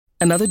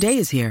Another day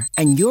is here,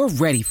 and you're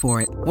ready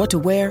for it. What to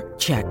wear?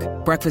 Check.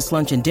 Breakfast,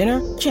 lunch, and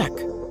dinner? Check.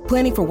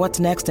 Planning for what's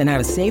next and how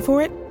to save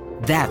for it?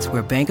 That's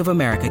where Bank of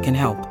America can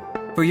help.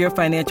 For your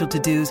financial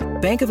to-dos,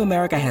 Bank of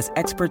America has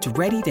experts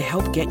ready to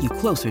help get you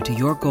closer to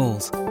your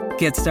goals.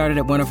 Get started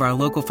at one of our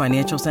local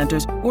financial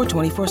centers or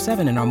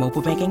 24/7 in our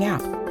mobile banking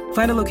app.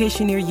 Find a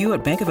location near you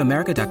at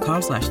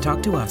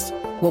bankofamerica.com/talktous.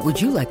 What would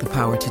you like the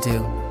power to do?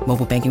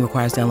 Mobile banking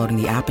requires downloading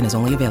the app and is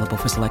only available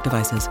for select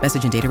devices.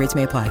 Message and data rates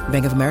may apply.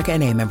 Bank of America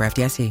N.A., member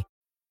FDIC.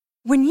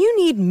 When you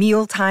need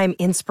mealtime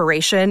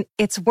inspiration,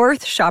 it's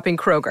worth shopping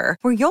Kroger,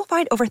 where you'll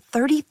find over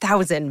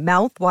 30,000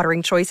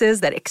 mouth-watering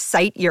choices that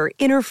excite your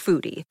inner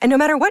foodie. And no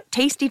matter what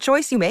tasty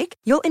choice you make,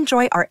 you'll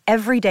enjoy our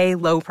everyday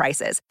low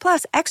prices,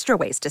 plus extra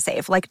ways to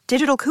save, like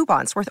digital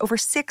coupons worth over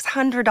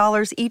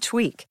 $600 each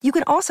week. You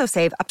can also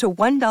save up to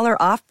 $1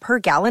 off per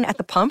gallon at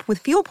the pump with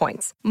fuel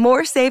points.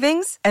 More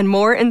savings and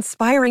more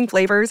inspiring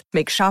flavors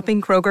make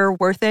shopping Kroger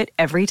worth it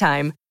every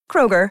time.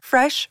 Kroger,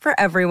 fresh for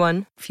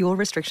everyone. Fuel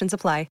restrictions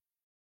apply.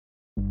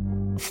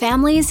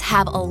 Families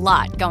have a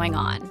lot going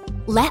on.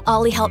 Let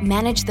Ollie help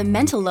manage the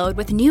mental load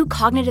with new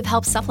cognitive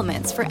help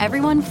supplements for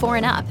everyone 4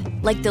 and up,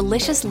 like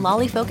delicious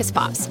Lolly Focus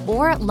Pops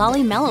or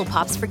Lolly Mellow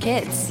Pops for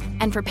kids.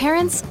 And for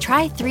parents,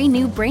 try 3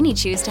 new Brainy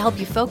Chews to help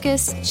you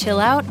focus, chill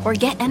out, or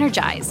get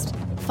energized.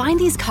 Find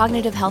these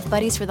cognitive health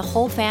buddies for the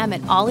whole fam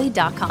at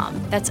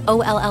ollie.com. That's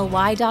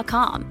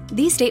OLLY.com.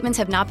 These statements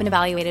have not been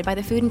evaluated by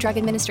the Food and Drug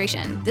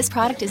Administration. This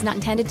product is not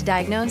intended to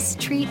diagnose,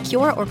 treat,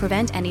 cure, or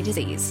prevent any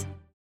disease.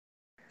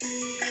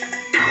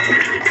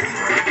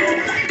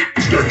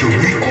 Start your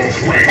week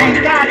off right.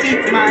 Thank God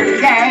it's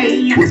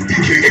Monday. With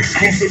DJ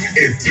Exclusive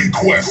and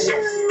D-Quest.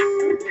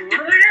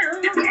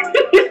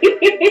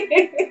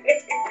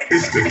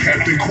 It's the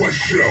Captain Quest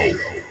Show.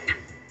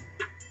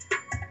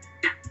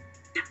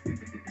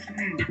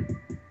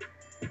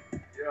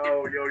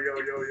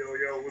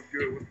 Yo, what's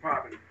good? What's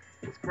poppin'?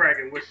 What's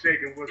cracking? What's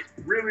shaking? What's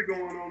really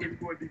going on? It's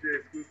boy DJ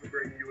Exclusive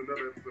bringing you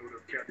another episode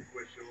of Captain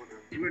Quest Show. And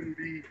it wouldn't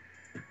be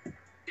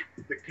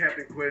the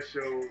Captain Quest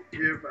Show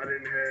if I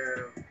didn't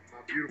have my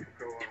beautiful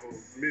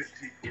co-host, Miss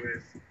T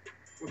Quest.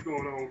 What's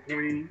going on,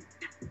 Queen?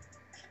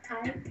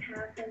 Hi,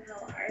 Captain.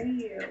 How are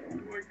you? I'm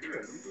doing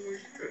good.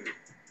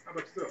 How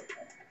about yourself?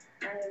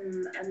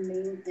 I'm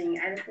amazing.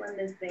 I just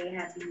wanted to say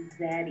Happy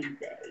Zaddy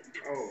Day.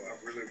 Oh,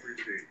 I really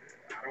appreciate that.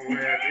 I don't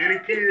have any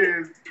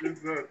kids,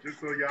 just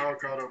so y'all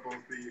caught up on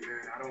Steve,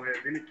 man. I don't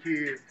have any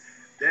kids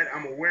that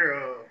I'm aware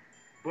of,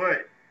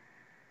 but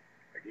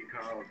I get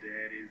called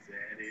Daddy,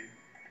 Zaddy,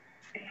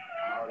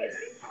 all that,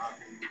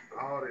 Poppy,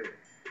 all that.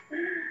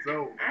 So,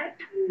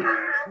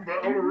 but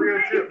on a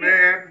real tip,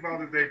 man, happy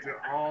Father's Day to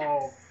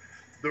all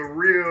the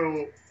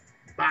real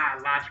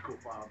biological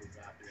fathers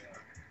out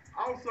there.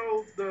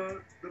 Also,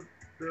 the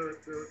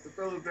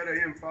fellas that are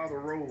in father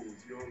roles,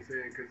 you know what I'm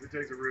saying? Because it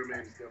takes a real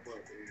man to step up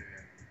and,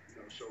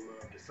 show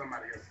love to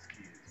somebody else's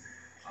kids.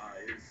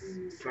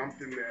 It's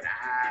something that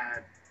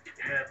I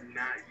have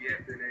not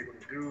yet been able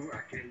to do.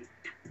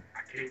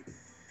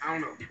 I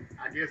don't know.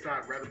 I guess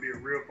I'd rather be a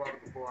real father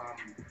before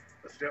I'm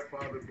a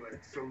stepfather, but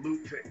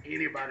salute to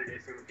anybody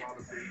that's in a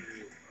father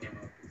figure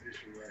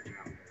position right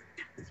now.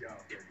 It's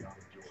y'all that y'all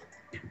enjoy.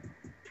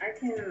 I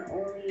can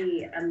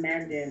only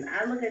imagine.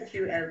 I look at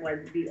you as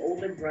like the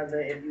older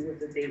brother if you were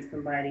to date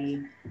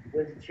somebody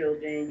with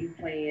children, you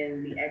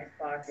playing the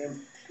Xbox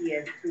and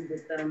PS2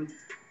 with them.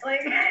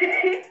 Like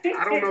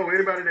I don't know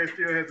anybody that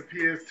still has a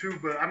PS2,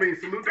 but I mean,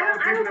 salute to all the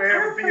people that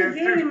have a PS2.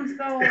 Games,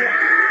 so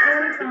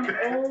if I'm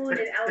old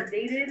and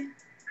outdated,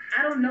 I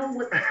don't know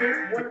what to do.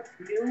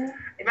 If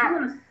you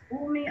want to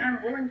school me,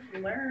 I'm willing to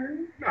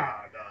learn.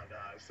 Nah.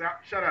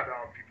 Shout out to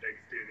all the people that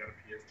still got a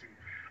PS2.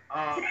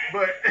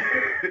 But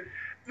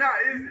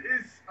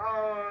it's I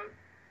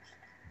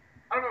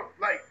don't know.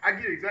 Like I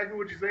get exactly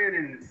what you're saying,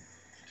 and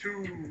to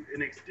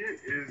an extent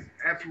is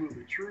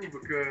absolutely true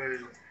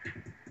because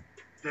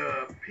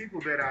the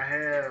people that I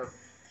have,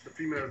 the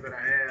females that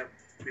I have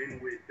been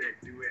with that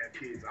do have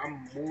kids,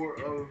 I'm more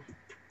of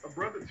a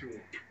brother to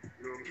them.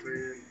 You know what I'm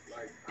saying?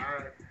 Like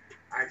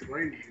I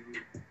explained to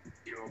you,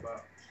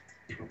 about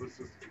my little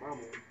sister's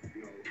mama.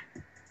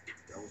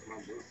 That was my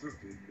little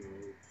sister.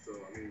 So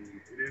I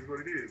mean, it is what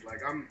it is.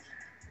 Like I'm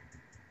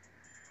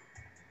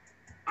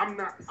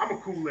a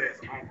cool ass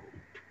uncle.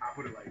 I'll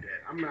put it like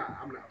that. I'm not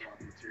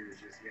father material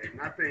just yet,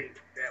 and I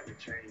think that would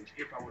change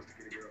if I was to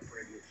get a girl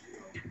pregnant.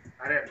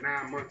 I'd have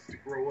 9 months to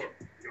grow up.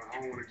 I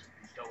don't want to just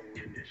be double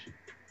in this shit.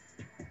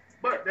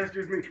 But that's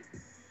just me.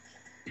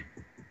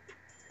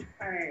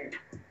 All right.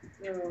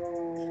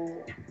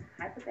 So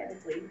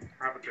hypothetically.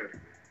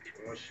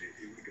 Oh shit,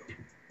 here we go.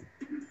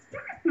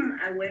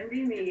 I wouldn't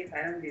be me if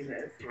I don't do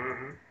this.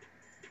 Uh-huh.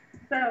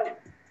 So,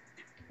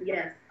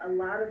 yes, a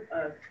lot of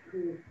us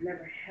who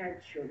never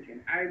had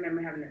children, I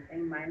remember having the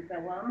same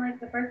mindset. Well, I'm like,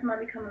 the first time I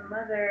become a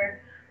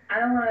mother, I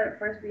don't want to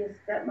first be a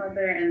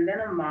stepmother and then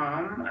a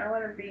mom. I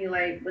want to be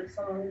like with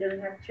someone who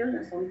doesn't have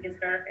children so we can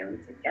start a family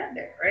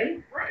together,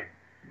 right? Right.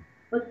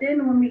 But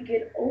then when we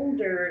get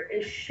older,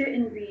 it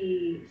shouldn't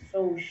be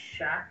so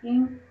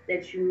shocking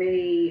that you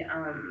may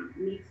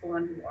meet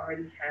someone who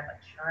already have a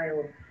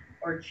child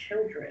or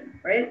children,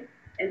 right?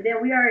 And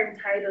then we are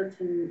entitled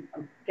to,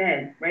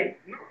 again, right?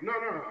 No.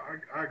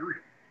 I agree.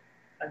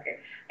 Okay.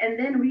 And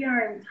then we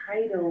are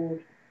entitled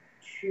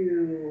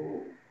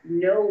to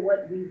know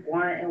what we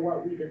want and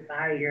what we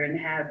desire and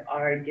have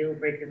our deal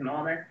breakers and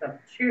all that stuff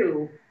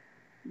too.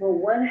 But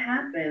what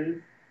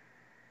happens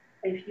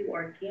if you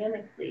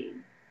organically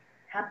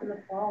happen to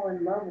fall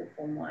in love with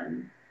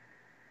someone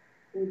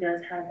who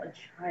does have a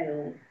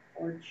child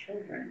or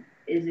children?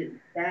 Is it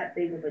that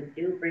big of a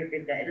deal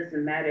breaker that it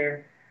doesn't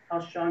matter how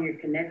strong your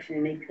connection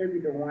and they could be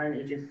the one,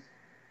 it just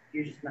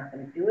you're just not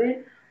gonna do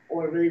it?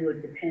 Or it really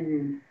would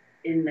depend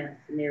in that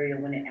scenario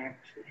when it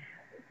actually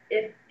happens.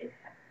 If it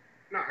happens.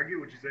 No, I get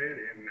what you're saying,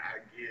 and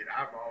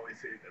I've always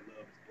said that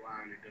love is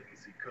blind. It doesn't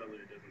see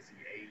color. It doesn't see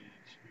age.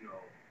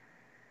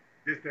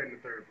 This, that, and the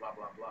third, blah,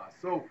 blah, blah.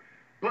 So,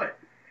 but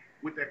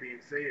with that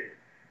being said,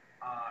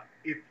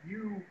 if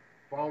you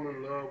fall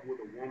in love with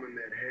a woman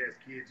that has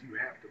kids, you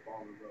have to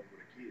fall in love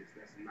with the kids.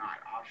 That's not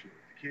optional.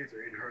 If the kids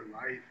are in her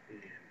life and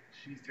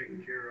she's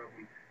taking care of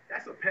them,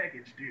 that's a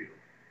package deal.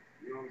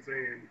 You know what I'm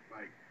saying?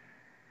 Like,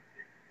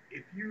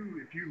 if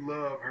you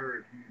love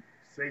her, if you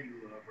say you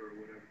love her or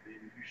whatever,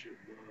 then you should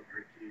love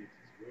her kids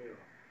as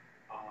well.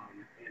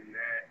 And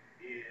that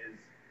is,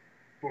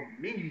 for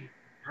me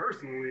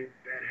personally,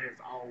 that has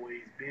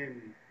always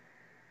been,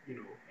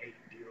 a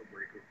deal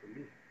breaker for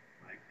me.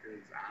 Like,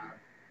 because I've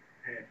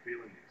had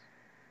feelings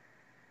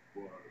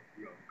for,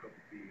 a couple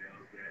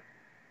females that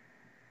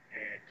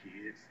had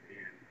kids,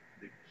 and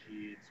the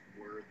kids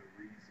were the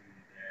reason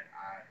that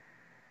I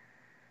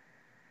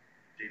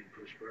didn't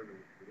push further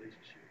with the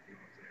relationship. You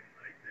know what I'm saying?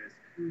 Like, that's,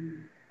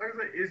 like I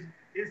said,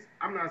 it's,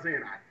 I'm not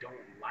saying I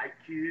don't like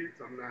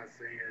kids. I'm not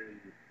saying,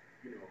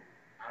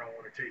 I don't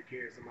want to take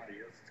care of somebody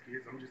else's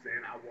kids. I'm just saying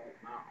I want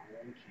my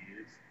own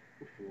kids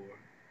before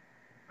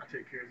I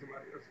take care of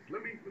somebody else's.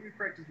 Let me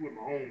practice with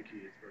my own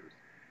kids first,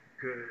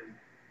 because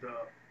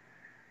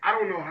I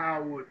don't know how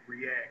I would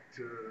react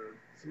to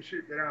some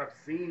shit that I've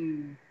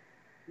seen,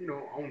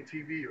 on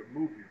TV or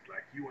movies.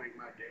 Like, you ain't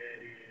my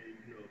daddy,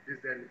 this,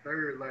 that, and the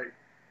third. Like,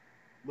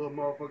 little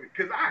motherfucker,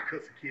 because I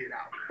cuss a kid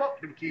out. Fuck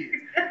them kids.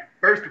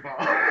 First of all,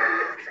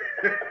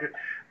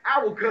 I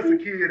will cuss a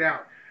kid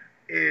out.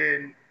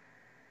 And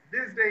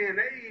this day and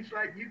age,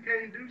 like, you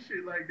can't do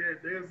shit like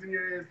that. They'll send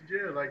your ass to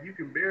jail. Like, you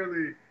can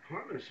barely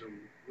punish them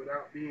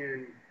without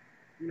being,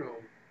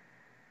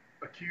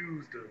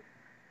 accused of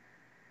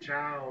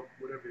child,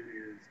 whatever it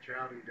is,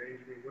 child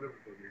endangerment, whatever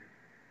the fuck it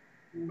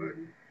is. But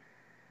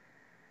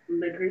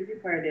the crazy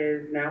part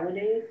is,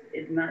 nowadays,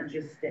 it's not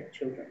just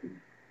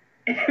stepchildren.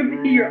 It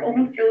can be your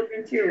own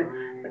children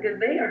too, because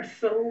they are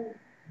so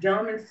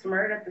dumb and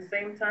smart at the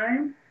same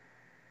time,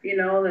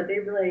 that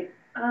they'd be like,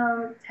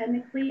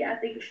 technically, I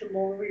think you should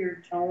lower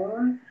your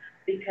tone,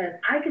 because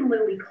I can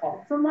literally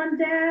call someone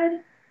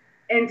dad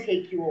and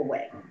take you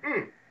away.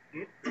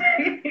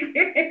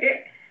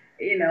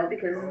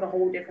 Because it's a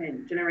whole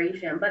different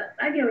generation. But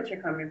I get what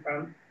you're coming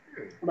from.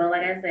 But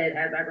like I said,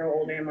 as I grow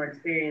older and more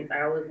experienced,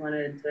 I always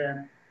wanted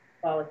to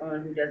fall with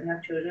someone who doesn't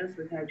have children,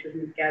 so we can have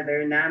children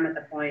together. Now I'm at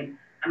the point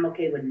I'm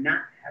okay with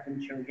not having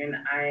children.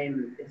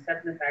 I'm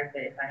accepting the fact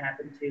that if I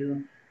happen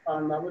to fall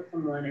in love with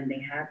someone and they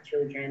have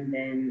children,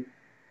 then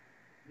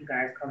you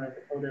guys come with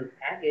a total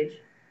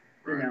package,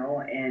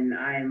 and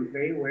I'm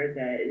very aware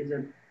that it is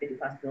a big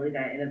possibility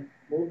that it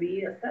will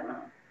be a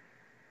stepmom,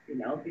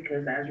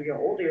 because as we get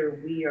older,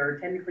 we are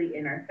technically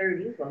in our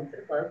 30s, welcome to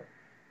the club.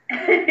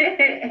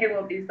 It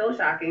will be so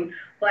shocking,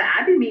 but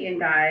I'd be meeting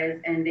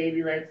guys and they'd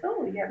be like,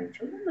 so you having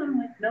children? I'm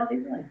like, no.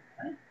 They'd be like,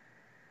 what?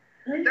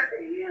 Good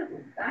for you.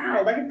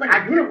 Wow, like, it's like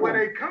I get where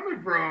they coming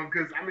from,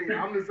 because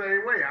I'm the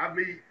same way. I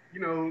meet,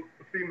 a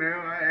female,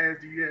 I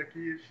ask, do you have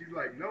kids? She's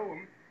like, no.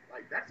 I'm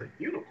like, that's a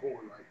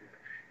unicorn right there.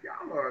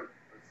 Y'all are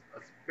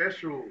a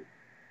special,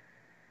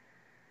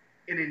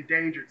 an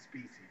endangered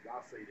species,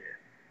 I'll say that.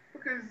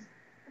 Because,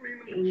 the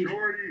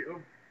majority of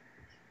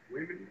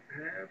women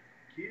have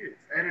kids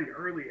at an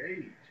early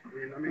age.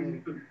 And,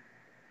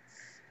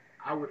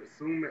 I would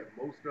assume that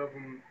most of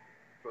them,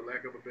 for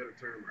lack of a better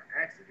term, are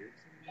accidents.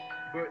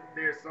 But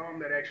there's some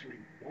that actually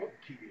want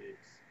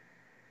kids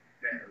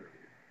that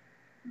early,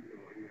 in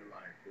their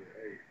life. But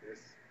hey,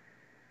 that's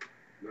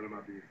none of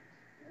my business.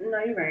 No,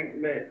 you're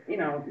right. But,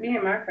 me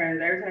and my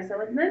friends, every time I say,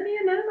 like, none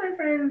of my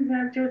friends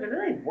have children.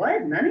 They're like,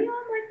 what? None of y'all?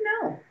 I'm like,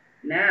 no.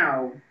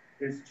 Now,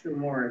 there's two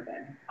more that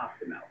have popped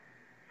them out.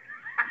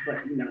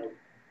 But,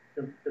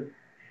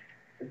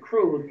 the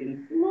crew is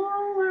getting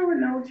smaller with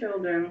no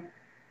children.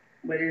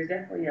 But there's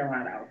definitely a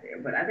lot out there.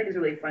 But I think it's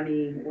really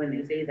funny when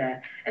they say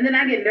that. And then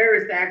I get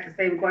nervous to ask the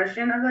same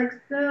question. I'm like,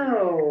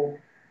 so,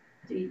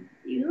 do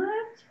you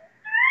have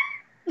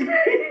children?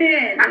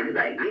 And they'd be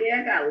like,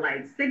 yeah, I got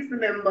like 6 of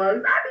them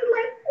bugs. I'd be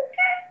like,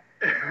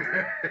 okay.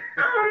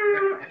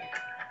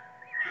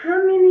 How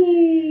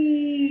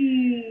many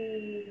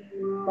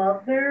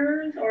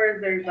mothers? Or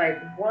is there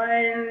like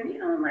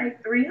one,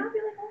 like 3? I'll be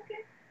like,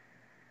 okay.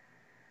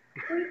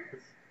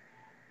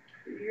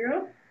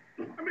 Yep.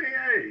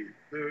 Hey.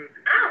 I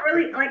don't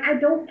really, I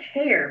don't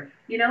care,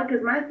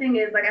 because my thing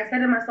is, like I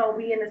said in my song,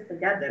 we in this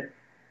together.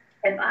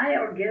 if I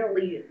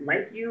organically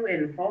like you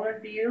and fall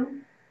into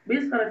you, we're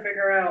just gonna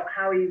figure out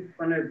how we're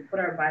gonna put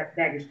our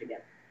baggage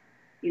together,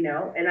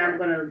 and I'm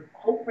gonna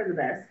hope for the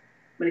best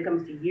when it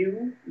comes to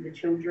you, the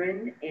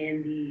children,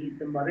 and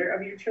the mother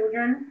of your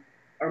children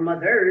or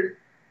mothers.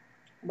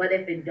 But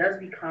if it does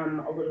become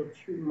a little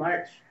too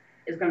much,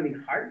 it's gonna be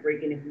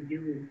heartbreaking if we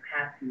do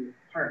have to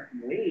part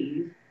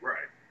ways.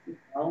 Right.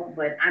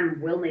 But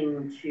I'm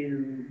willing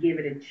to give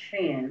it a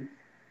chance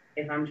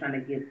if I'm trying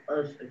to give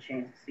us a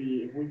chance to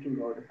see if we can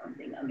go to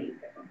something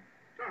amazing.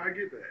 No, I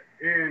get that,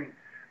 and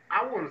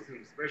I want to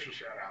send a special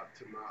shout out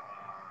to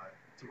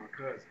my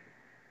cousin.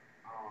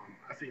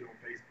 I seen on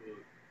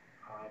Facebook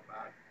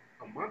about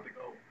a month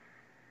ago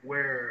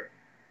where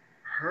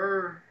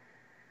her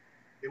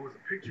it was a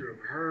picture of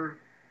her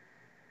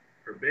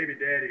baby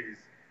daddy's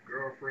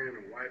girlfriend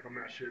and wife. I'm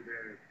not sure of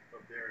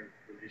their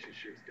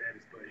relationship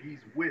status, but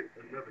he's with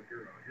another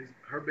girl.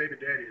 Her baby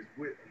daddy is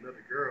with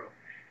another girl,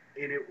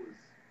 and it was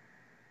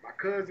my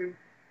cousin,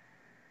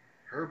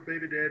 her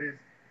baby daddy's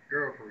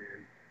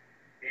girlfriend,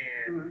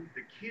 and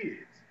the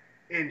kids.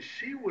 And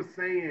she was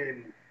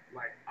saying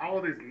like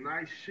all this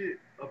nice shit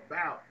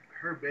about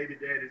her baby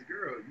daddy's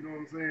girl. You know what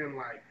I'm saying?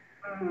 Like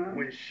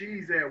when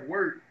she's at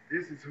work,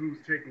 this is who's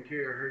taking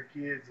care of her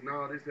kids and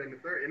all this and the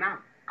third. And I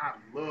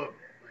love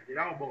that. Like it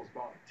almost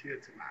brought a tear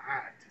to my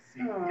eye to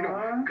see,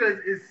 because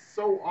it's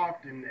so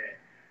often that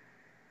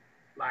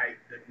like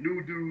the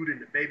new dude and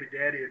the baby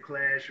daddy will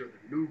clash, or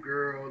the new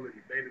girl and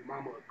the baby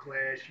mama will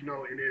clash, and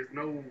there's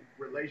no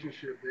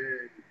relationship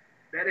there. And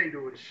that ain't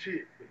doing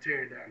shit but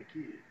tearing down the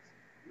kids.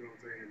 You know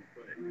what I'm saying?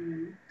 But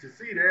to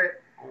see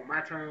that on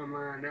my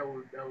timeline, that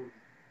was a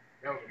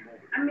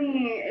moment. I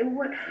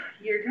mean,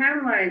 your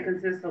timeline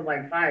consists of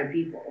like 5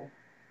 people,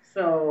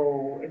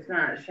 so it's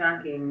not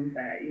shocking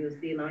that you'll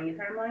see it on your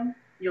timeline.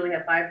 You only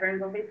have 5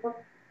 friends on Facebook.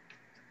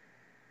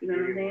 You know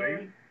what I'm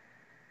saying?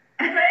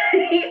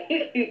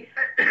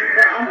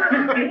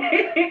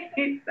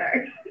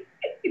 Sorry.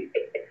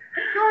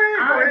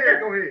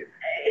 Go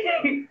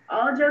ahead.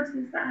 All jokes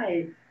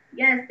aside,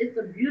 yes, it's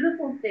a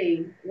beautiful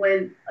thing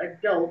when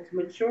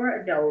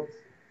mature adults,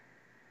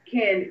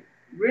 can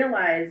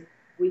realize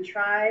we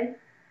tried,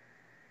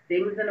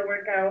 things didn't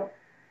work out,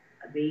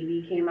 a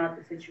baby came out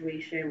the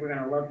situation, we're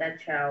going to love that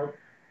child.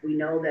 We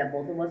know that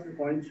both of us is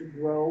going to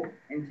grow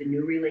into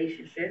new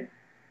relationships,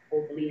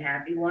 hopefully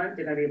happy ones.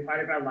 They're going to be a part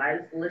of our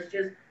lives. So let's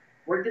just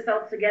work this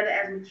out together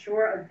as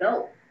mature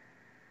adults.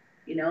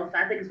 So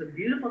I think it's a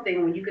beautiful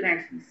thing when you can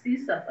actually see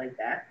stuff like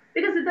that,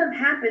 because it doesn't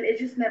happen. It's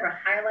just never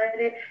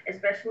highlighted,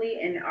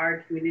 especially in our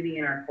community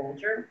and our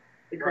culture,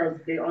 because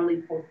they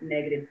only post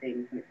negative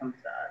things when it comes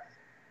to us.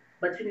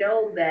 But to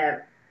know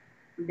that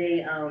they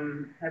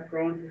have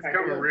grown to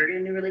a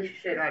new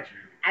relationship,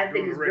 I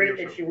think it's great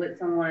that you're with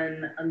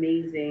someone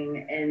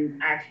amazing,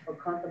 and I actually feel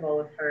comfortable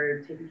with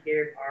her taking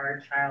care of our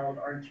child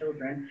or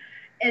children.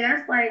 And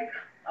that's like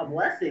a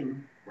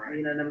blessing. Right.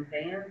 You know what I'm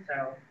saying?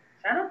 So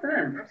shout out to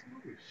them.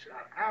 Absolutely.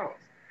 Shout out.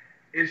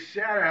 And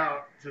shout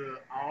out to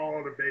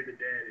all the baby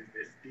daddies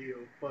that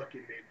still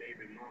fucking their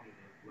baby mama.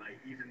 Like,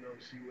 even though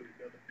she with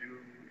another dude,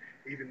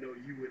 even though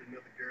you with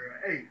another girl.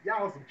 Hey,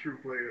 y'all some true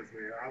players,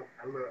 man.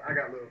 I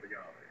got love for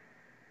y'all, man.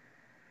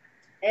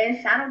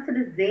 And shout out to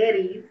the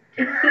daddies.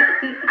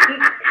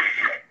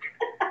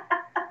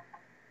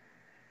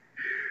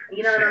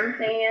 You know what I'm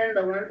saying?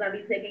 The ones that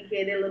be taking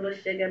care of their little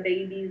sugar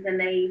babies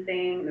and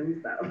everything. Let me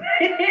stop.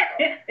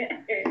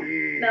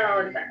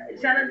 No,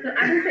 shout out to,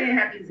 I've been saying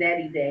happy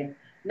Zaddy Day.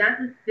 Not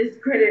to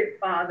discredit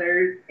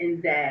fathers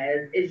and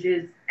dads. It's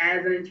just,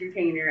 as an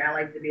entertainer, I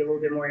like to be a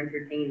little bit more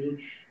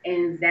entertaining.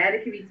 And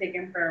Zaddy can be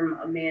taken from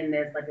a man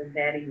that's like a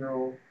zaddy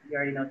role. You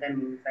already know what that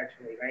means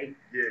sexually, right?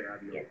 Yeah,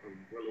 I know. Yeah.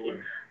 I'm well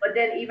aware. But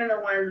then even the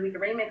ones, we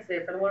can remix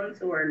it for the ones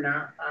who are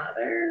not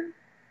fathers.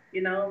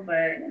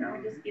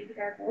 Just give you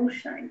guys a little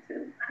shine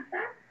too. I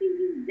thought he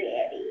was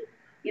daddy,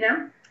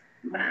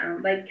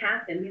 like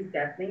Captain, he's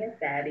definitely a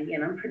daddy,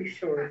 and I'm pretty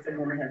sure some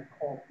woman has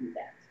called him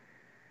that.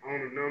 On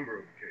a number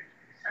of occasions.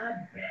 I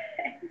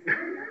bet.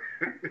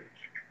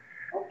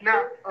 Okay.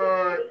 Now,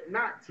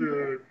 not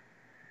to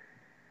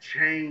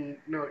change,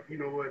 no, you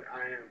know what,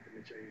 I am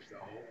going to change the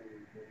whole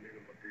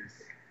momentum of this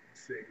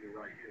segment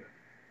right here.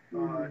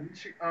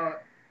 A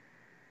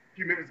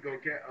few minutes ago,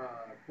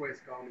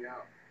 Quest called me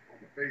out on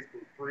my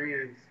Facebook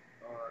friends.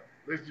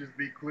 Let's just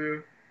be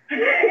clear.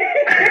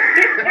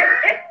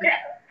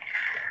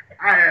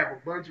 I have a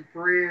bunch of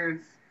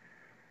friends,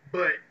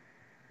 but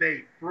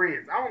they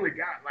friends. I only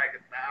got like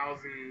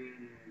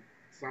 1,000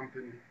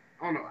 something.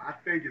 I don't know. I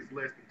think it's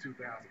less than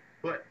 2,000.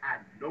 But I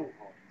know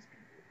all these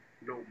people.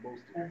 Know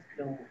most of these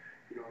people.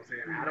 You know what I'm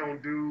saying? I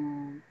don't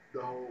do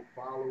the whole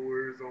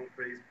followers on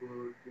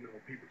Facebook.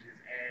 People just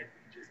add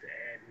me just to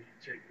add me,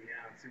 check me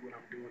out, see what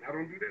I'm doing. I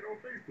don't do that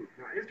on Facebook.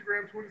 Now,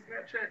 Instagram, Twitter,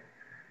 Snapchat,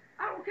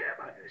 I don't care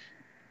about that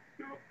shit.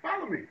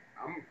 Follow me.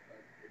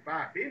 If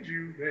I offend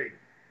you, hey,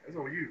 that's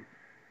on you.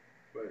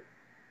 But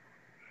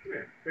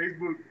yeah,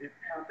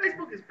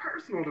 Facebook is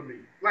personal to me.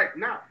 Like,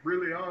 not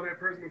really all that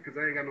personal, because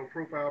I ain't got no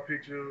profile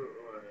picture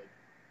or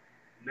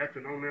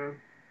nothing on there.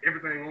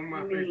 Everything on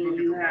my Facebook is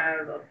you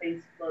have a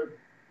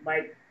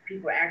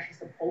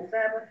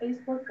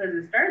Facebook because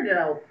it started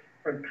out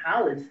for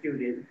college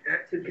students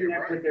to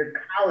connect with their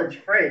college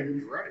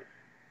friends. Right.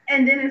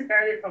 And then it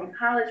started from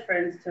college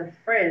friends to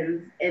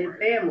friends and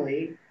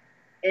family.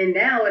 And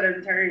now it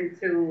has turned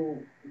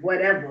to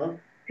whatever.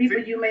 People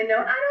you may know.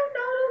 I don't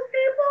know those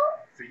people.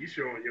 See, you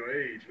showing your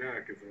age now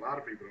because a lot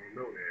of people don't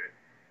know that.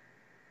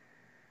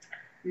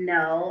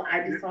 No,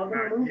 I just saw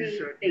the movie.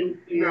 Thank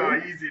you. No,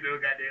 you see no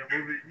goddamn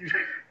movie.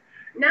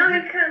 No,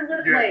 it kind of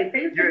looked like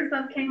Facebook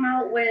stuff came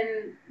out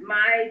when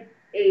my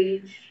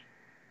age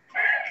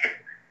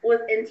was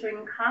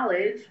entering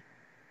college,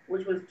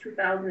 which was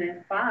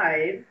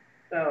 2005.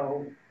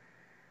 So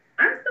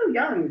I'm still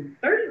young.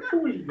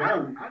 32 is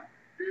young. I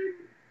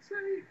didn't say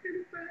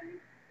anything.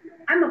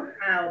 I'm a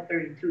proud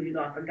 32. You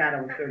know, I forgot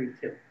I was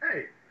 32.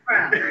 Hey.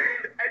 Proud. Ain't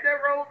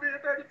that wrong being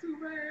 32,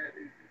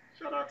 man?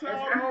 Shout out to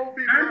all the old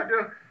people out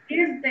there.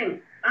 Here's the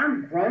thing.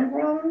 I'm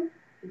grown.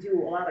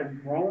 Do a lot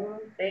of grown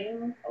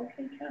things.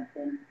 Okay,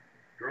 Captain?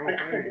 Like,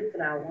 I can do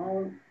what I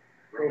want.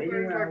 Go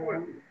anywhere I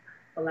want.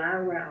 Fly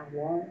where I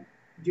want.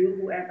 Do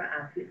whoever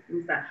I fit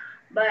inside.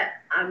 But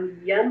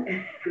I'm young.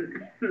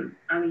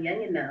 I'm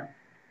young enough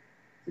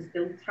to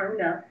still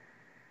turn up.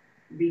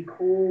 Be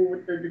cool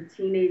with the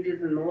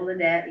teenagers and all of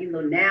that. You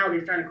know, now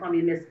they're trying to call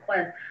me Miss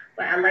Quest,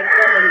 but I like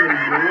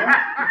that.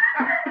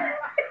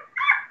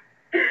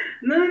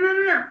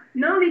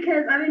 No,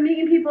 because I've been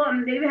meeting people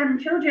and they've been having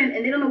children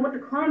and they don't know what to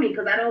call me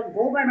because I don't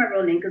go by my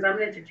real name because I'm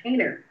an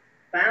entertainer.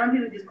 But I don't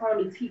people just call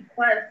me T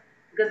Quest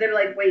because they're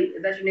like, wait,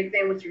 is that your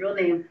nickname? What's your real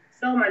name?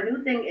 So my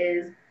new thing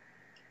is,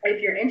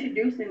 if you're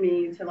introducing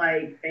me to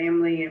like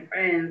family and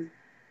friends,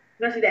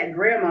 especially that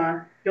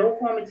grandma, don't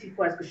call me T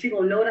Quest because she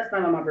gonna know that's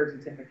not on my birth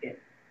certificate.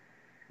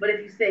 But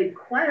if you say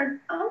Quest,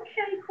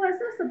 okay, Quest,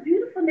 that's a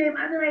beautiful name.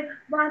 I'd be like,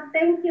 well,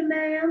 thank you,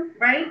 ma'am,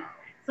 right?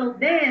 So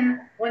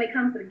then, when it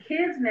comes to the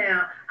kids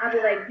now, I'll be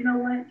like, you know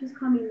what? Just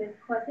call me Miss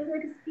Quest. They're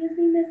like, excuse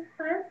me, Miss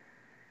Quest?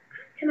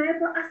 Can I?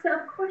 I said,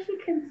 of course you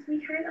can,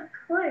 sweetheart. Of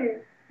course.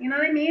 You know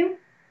what I mean?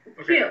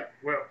 It's cute.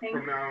 Well,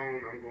 from now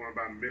on, I'm going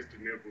by Mr.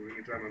 Nipple.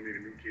 Anytime I meet a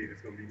new kid,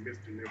 it's going to be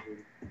Mr. Nipple.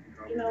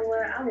 You know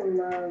what? I would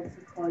love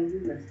to call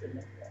you Mr.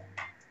 Nipple.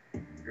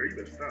 Girl, you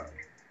better stop.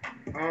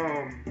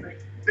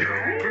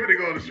 We're going to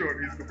go on a short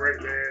musical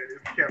break, man.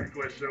 It's the Captain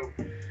Quest Show.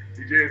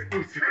 DJ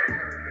Exclusive.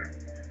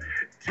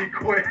 T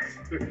Quest.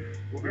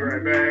 We'll be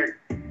right back.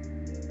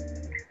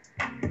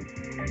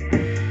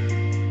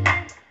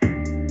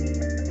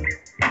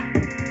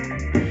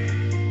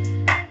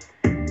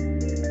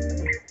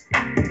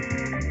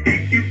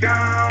 Dig you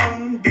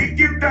down, dig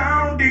you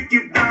down, dig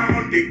you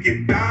down, dig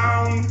you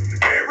down.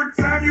 Every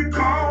time you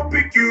call,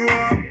 pick you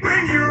up,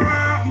 bring you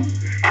around.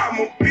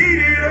 I'ma beat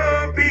it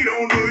up, beat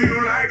on do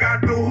you like I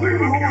do.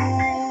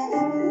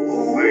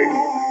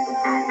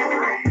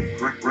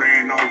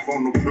 Ran off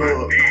on the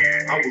plug.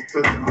 I was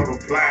touching her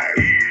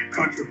flies.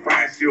 Country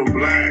fine, she'll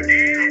blind.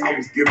 I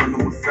was giving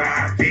her a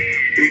massage.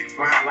 Big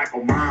fine like a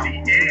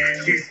mom.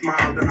 She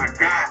smiled and I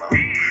got her.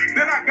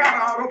 Then I got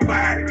her out of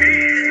body.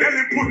 That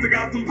little pussy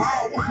got some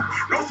power.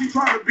 No, she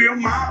trying to be a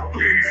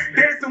model.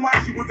 Dancing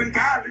while she was in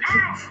college.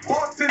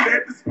 Horse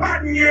at the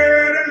spot, and yeah,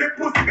 that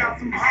little pussy got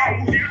some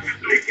power.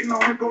 Licking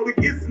on her, go to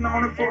kissing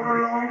on her for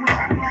a long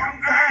time.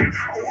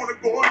 I wanna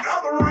go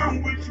another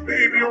round with you,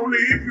 baby, only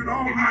if you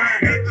don't mind.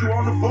 Hit you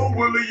on the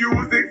four-wheeler, you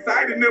was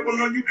excited,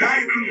 nibble on you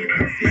tight.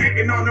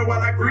 Smacking on it while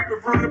I grip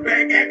it from the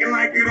back, acting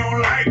like you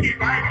don't like it.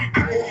 Like it,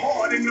 go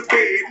hard in the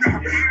bed.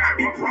 I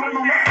be prone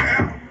on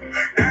myself.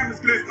 Diamonds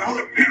glisten, hold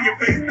up in your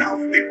face now.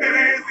 Stick that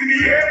ass in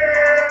the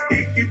air.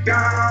 Dig you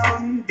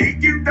down,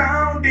 dig you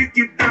down, dig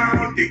you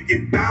down, dig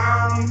you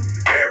down.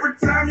 Every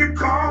time you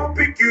call,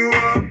 pick you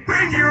up,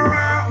 bring you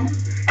around.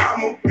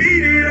 I'ma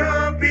beat it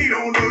up, beat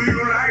on do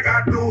you like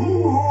I do.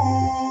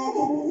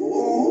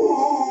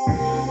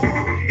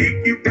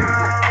 Dig you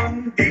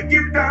down, dig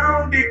you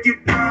down, dig you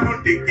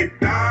down, dig you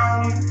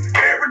down.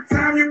 Every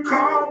time you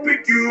call,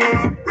 pick you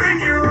up, bring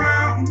you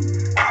around.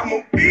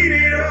 I'ma beat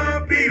it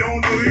up, beat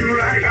on do you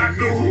like I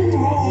do.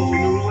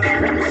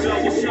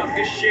 What's up,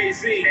 this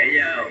Jay-Z. Hey,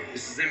 yo,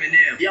 this is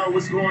Eminem. Yo,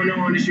 what's going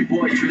on? It's your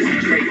boy, Drizzy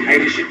Drake. Hey,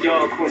 this your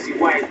dog, Quincy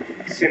White.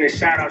 Sending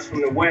shout-outs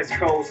from the West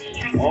Coast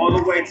all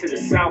the way to the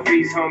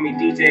Southeast, homie,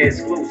 DJ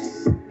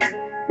Exclusive.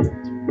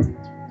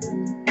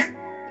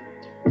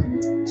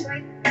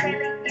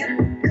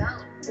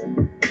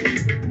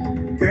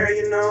 Girl,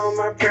 you know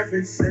my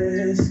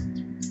preferences.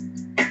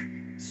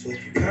 So if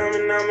you're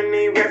coming, I'ma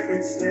need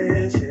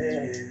references,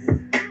 yeah.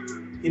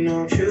 You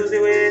know I'm choosy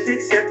with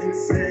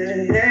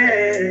acceptances.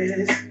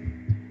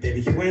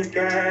 Baby, you ain't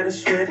gotta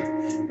sweat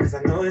it, cause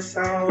I know it's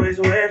always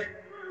wet.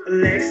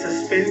 Legs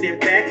suspended,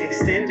 back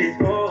extended,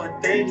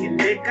 forward thinking,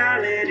 they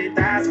call it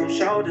thighs on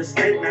shoulders,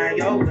 late night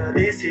yoga.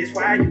 This is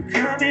why you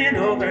coming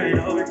over and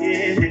over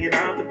again, hanging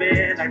off the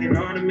bed like an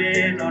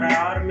ornament, or the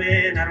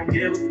ottoman. I don't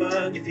give a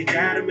fuck if you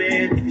got a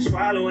man, if you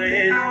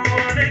swallowing. I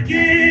wanna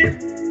get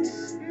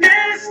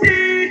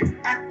nasty.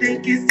 I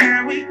think it's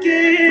time we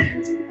get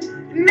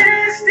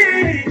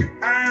nasty.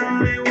 I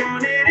only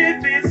want it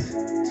if it's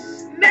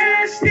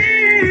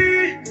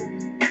nasty.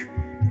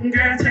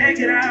 Girl, take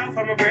it off,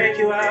 I'ma break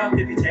you off.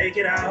 If you take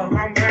it off,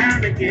 I'm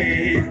bound to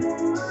get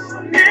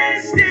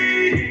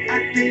nasty.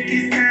 I think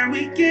it's time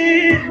we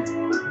get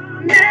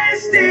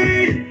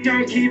nasty.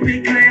 Don't keep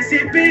it classy,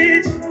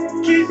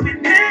 bitch. Keep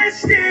it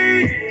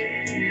nasty.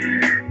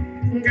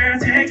 Girl,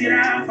 take it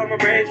off, I'ma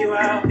break you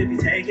off. If you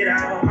take it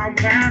off, I'm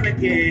bound to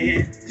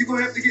get. You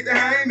gon' have to get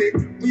behind it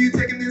when you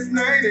taking this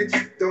 9-inch.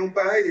 Don't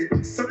bite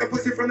it. Suck the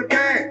pussy from the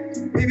back.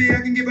 Maybe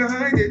I can get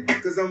behind it,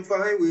 cause I'm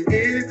fine with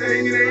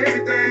anything and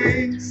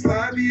everything.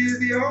 Sloppy is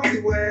the only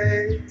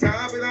way.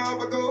 Top it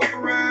off, I go for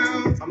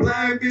rounds. I'm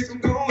lying, bitch, I'm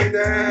going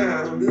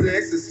down.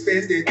 Legs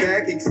suspended,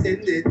 back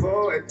extended.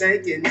 Boy,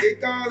 thinking,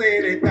 dick all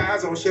in it.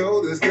 Thighs on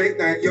shoulders, late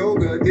night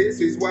yoga.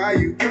 This is why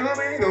you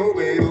coming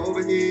over and over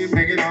again.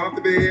 Hanging off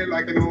the bed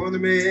like an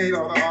ornament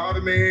or the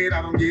automated.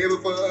 I don't give a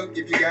fuck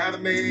if you got a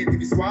mate. If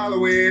you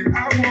swallow it,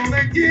 I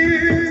wanna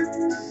get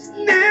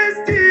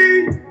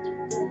nasty.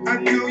 I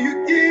know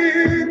you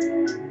get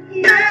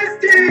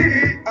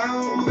nasty. I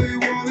only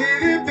want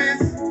it if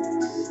it's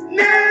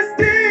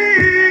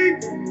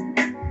nasty.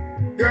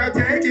 Girl,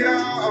 take it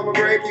off. I'ma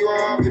break you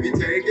off. If you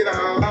take it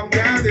off, I'm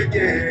down to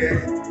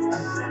get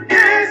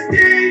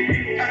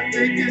nasty. I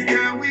think it's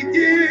time we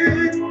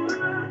get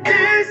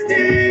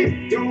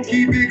nasty. Don't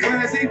keep it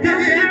classy,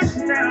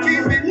 bitch.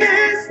 Keep it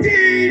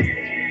nasty.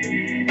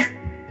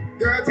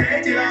 Girl,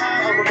 take it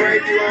off. I'ma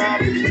break you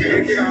off. If you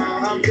take it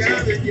off, I'm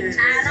down to get.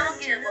 I don't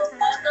give a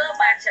fuck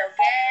about your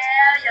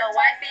gal, your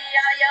wifey,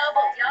 or your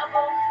boo. Your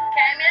boo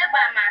came here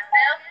by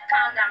myself,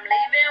 cause I'm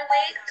leaving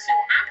with you.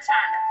 I'm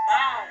trying to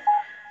bone.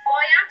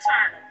 Boy, I'm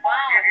trying to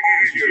bone.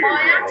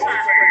 Boy, I'm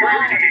trying to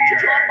bone.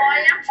 Boy,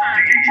 I'm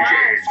trying to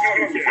bone.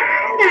 I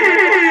don't give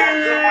a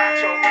fuck about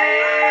your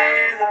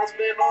man,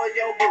 husband, or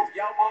your boo.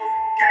 Your boo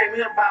came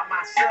here by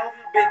myself,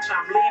 bitch,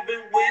 I'm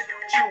leaving with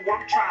you.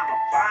 I'm trying to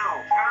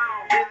bone.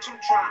 Bitch, I'm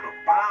trying to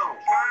bone.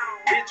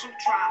 Bitch, I'm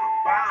trying to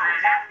bone.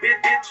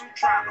 Bitch, I'm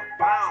trying to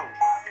bone.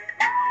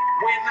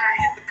 When I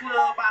hit the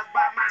club, I was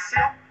by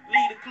myself.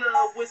 Leave the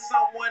club with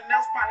someone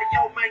else, probably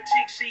your main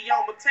chick, she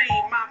on my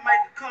team. Might make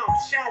her come,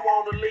 she don't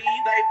wanna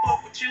leave. They fuck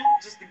with you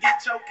just to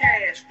get your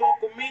cash. Fuck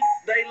with me,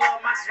 they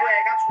love my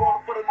swag. I just want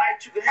it for the night,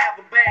 you can have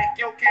it back.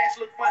 Your cash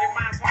look funny,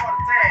 mine's hard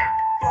to tag.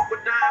 Fuck with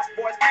Dimes,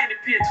 boys, penny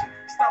pitching.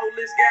 Stole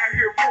this guy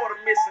here, Porter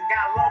missing.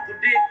 Got local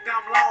dick,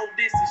 I'm long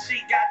distance.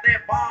 She got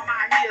that bomb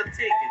out here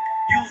ticking.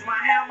 Use my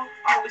hammer,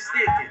 only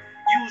sticking.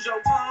 Use your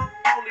tongue,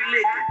 only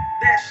licking.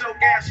 That's your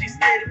gal, she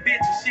steady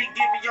bitchin'. She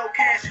give me your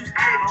cash, you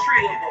steady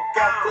trickin'.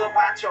 Fuck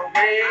about your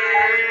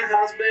man,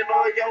 husband,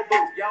 or your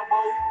boo. Your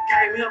boo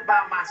came here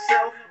by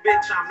myself,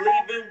 bitch, I'm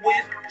leaving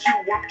with you.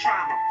 I'm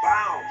trying to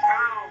bounce,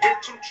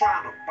 bitch, I'm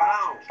trying to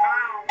bounce,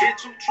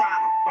 bitch, I'm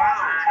trying to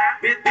bounce,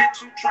 bitch,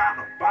 I'm trying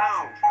to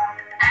bounce.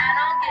 I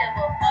don't give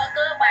a fuck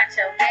about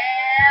your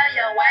gal,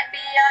 your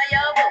wifey, or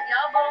your boo.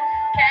 Your boo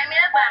came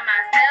here by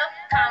myself,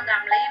 cause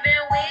I'm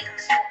leaving with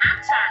you. I'm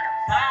trying to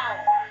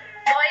bone.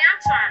 Boy, I'm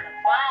trying to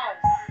bone.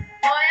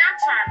 Boy, I'm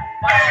trying to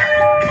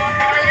bone.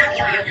 Boy, I'm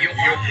trying to bone.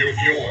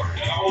 You're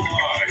now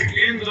live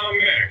in the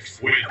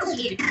mix with.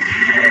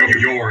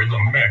 You're in the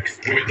mix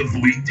with the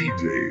Fleet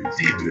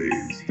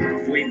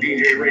DJs. Fleet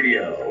DJ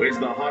Radio is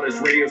the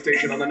hottest radio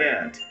station on the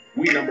net.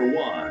 We number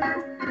one.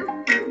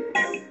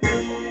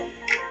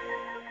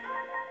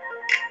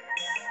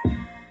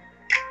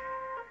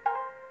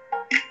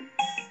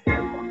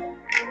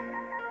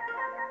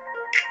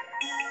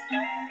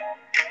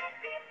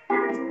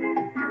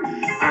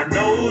 I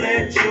know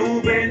that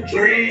you've been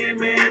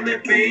dreaming and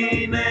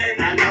fiending.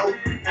 I know,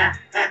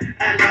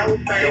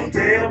 babe. Don't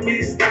tell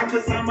me stop,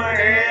 cause I'ma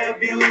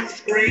have you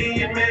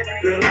screaming.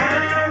 Girl,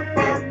 I'm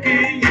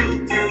fucking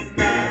you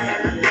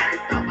tonight.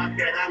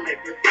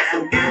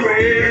 So get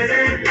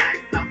ready.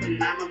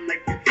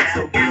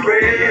 So get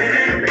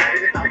ready.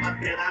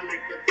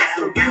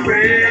 So get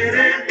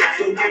ready.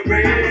 So get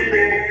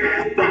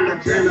ready. From the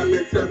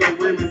gentlemen to the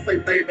women, say,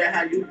 baby,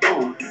 how you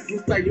doing? You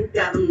say you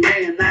got a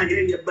man, I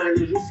hear you, but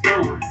you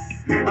scorn.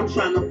 I'm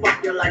trying to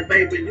fuck you like,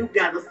 baby, you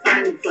gotta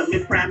sing to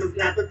me. Promise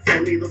not to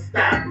tell me to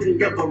stop and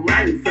give a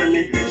ring to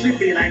me. She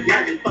be like,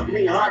 yeah, you fuck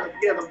me hard to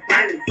get a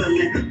bang to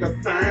me. The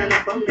sign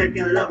up, I'm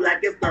making love like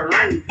it's the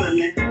rain to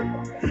me.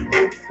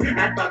 Oops,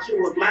 I thought you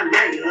was my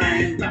main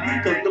lane.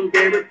 Cause them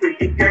very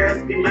freaky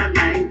girls be my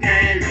main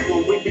game.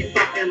 When we be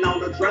fucking on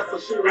the dresser,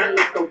 she run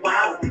up the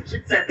wall. She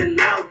tapping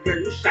out, girl,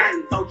 you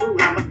shine, told you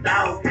I'm a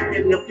dog.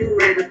 And if you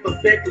ready for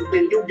sex,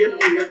 then you give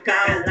me a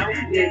call.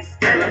 Next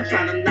day, I'm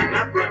trying to knock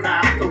my brother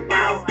out the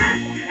wall.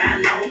 I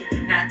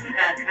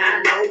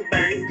know,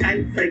 babe,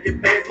 can't take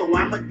it back, so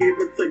I'ma give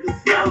it to you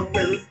slow.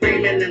 Feeling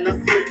steaming in the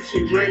sleep,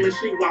 she dreaming,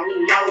 she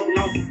won't know.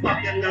 No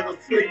fucking never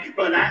sleep,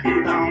 but I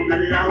eat on the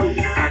low.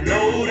 I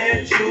know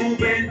that you've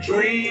been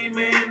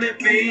dreaming and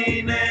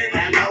fiending.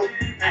 I know,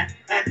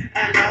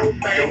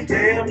 babe. Don't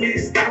tell me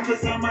stop,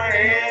 cause I'ma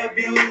have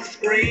you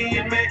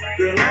screaming.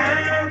 Girl,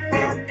 I'm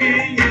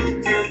fucking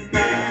you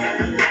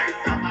tonight.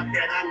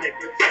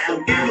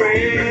 So get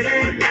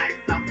ready.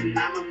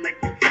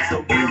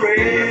 So get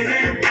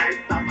ready.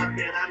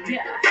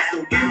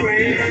 So get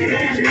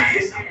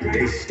ready.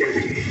 They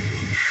steady.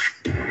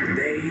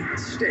 They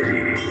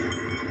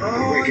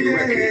Oh, Breaking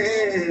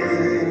records.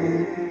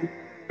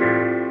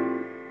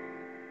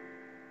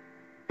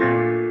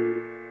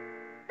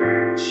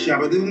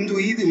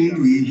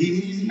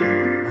 Shabba-dum-dwee-dum-dwee.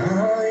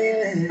 Oh,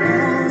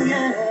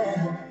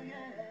 yeah.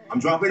 I'm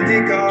dropping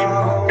dick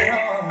off.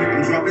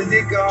 I'm dropping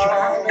dick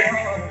off.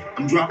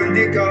 I'm dropping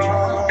dick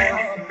off.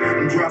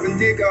 I'm dropping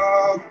dick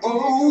off.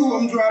 Oh,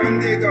 I'm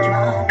dropping dick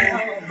off.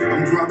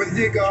 I'm dropping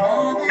dick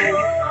off.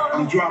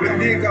 I'm dropping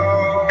dick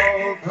off.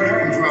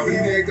 I'm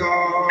dropping dick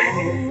off.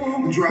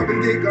 I'm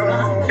dropping dick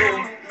off.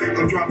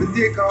 I'm dropping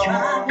dick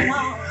off.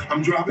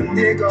 I'm dropping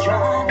dick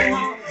off.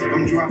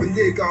 I'm dropping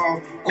dick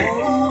off.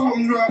 Oh,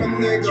 I'm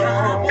dropping dick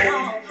off.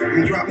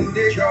 I'm dropping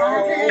dick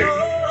off.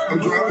 I'm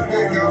dropping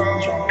dick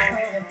off.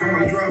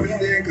 I'm dropping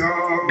dick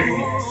off.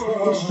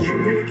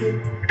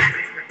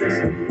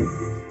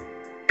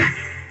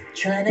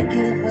 Trying to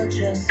give her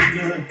just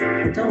enough.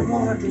 Don't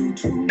wanna do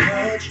too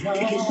much.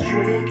 It gets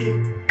tricky.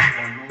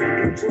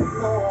 Don't do too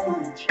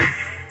much.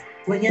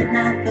 When you're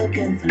not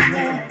looking for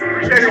love.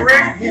 You're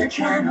out here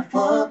trying to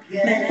fuck.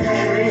 Man,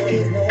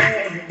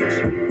 it's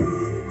tricky.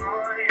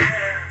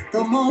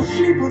 The more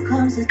she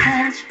becomes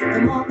attached,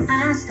 the more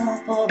I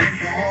start falling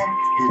back.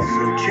 It's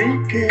so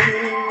tricky.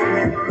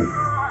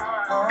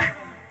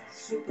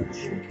 Super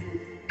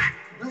tricky.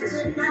 But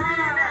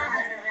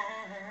tonight,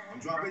 I'm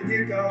dropping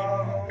dick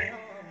off.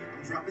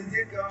 I'm dropping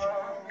dick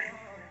off.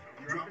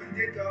 I'm dropping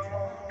dick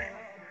off.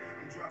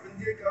 I'm dropping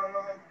dick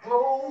off.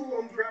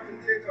 Oh, I'm dropping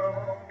dick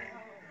off.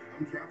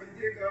 I'm dropping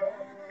dick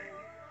off.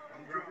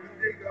 I'm dropping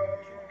dick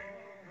off.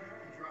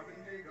 I'm dropping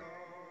dick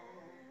off.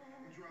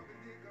 I'm dropping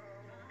dick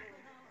off.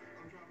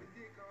 I'm dropping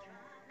dick off.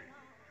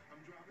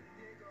 I'm dropping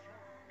dick off.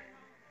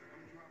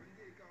 I'm dropping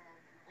dick off.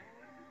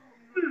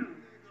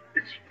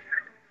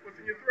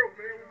 What's in your throat,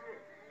 man? What's up?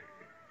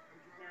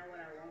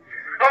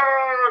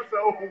 Oh,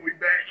 so we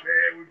back,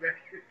 man. We back.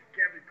 It's the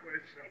Kevin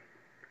Quest show.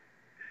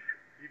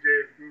 DJ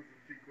exclusive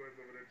T-Quest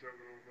over there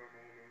choking on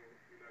something.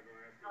 We're not going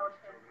to ask you what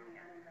you're choking on.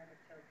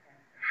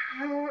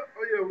 Oh,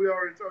 yeah, we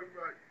already talked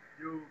about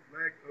your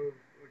lack of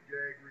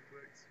gag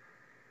reflex.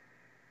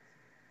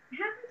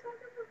 Have we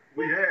talked about that?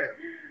 We have.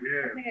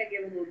 I think I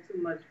gave a little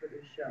too much for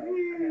this show.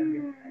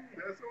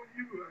 That's on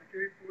you. I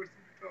can't force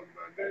you to talk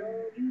about that.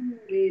 Oh, you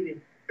baby.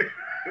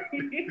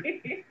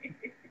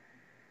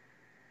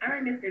 All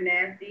right, Mr.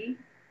 Nasty.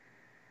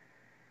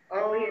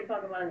 Over here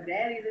talking about his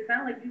daddies. It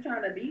sounds like you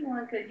trying to be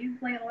one because you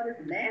playing all this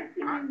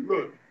nasty music.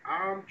 Look,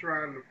 I'm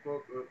trying to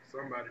fuck up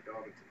somebody's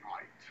daughter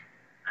tonight.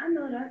 I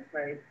know that's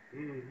right.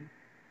 Mm-hmm.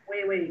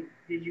 Wait.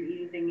 Did you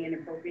eat anything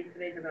inappropriate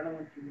today? Because I don't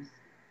want you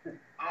to...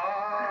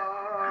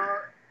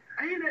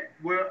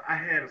 Well, I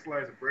had a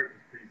slice of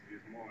breakfast pizza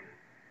this morning.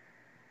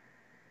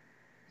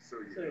 So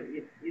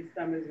your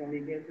stomach's going to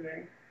be good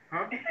today?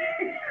 Huh?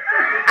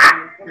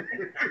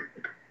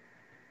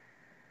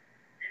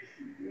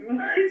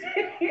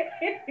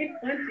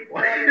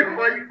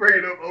 Why you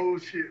bringing up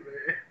old shit,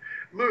 man?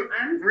 Look,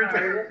 I'm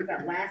sorry, what was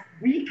that, last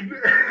week?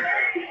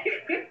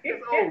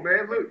 It's old,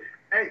 man. Look,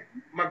 hey,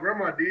 my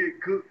grandma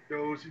did cook,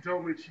 though. She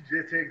told me, she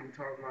just texted me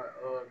talking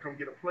about, come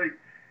get a plate.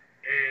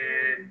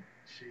 And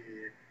she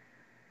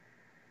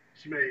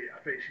made, I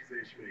think she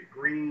said she made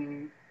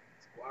green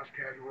squash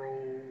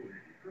casserole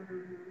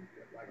and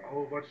like a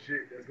whole bunch of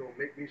shit that's gonna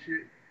make me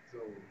shit. So,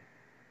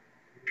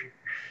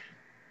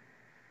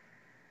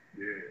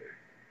 yeah.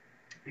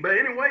 But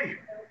anyway.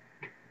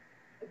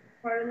 It's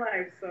part of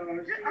life, so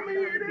it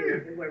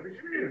is. Whoever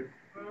she is.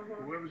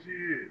 Whoever she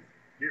is.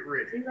 Get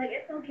ready. She's like,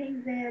 it's okay,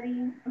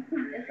 Daddy.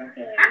 It's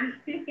okay.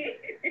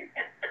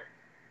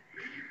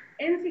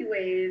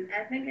 Anyways,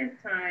 I think it's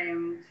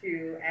time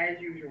to, as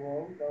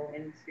usual, go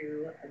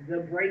into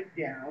the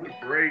breakdown. Which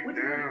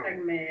is a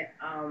segment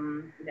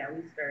that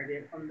we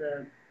started from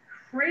the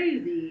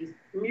crazy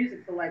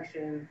music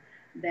selection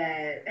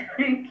that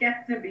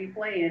Captain be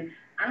playing.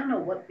 I don't know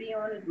what be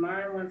on his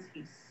mind once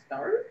he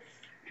starts.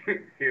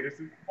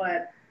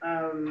 But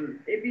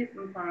it'd be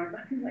sometimes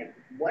I'd be like,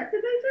 what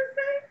did they just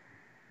say?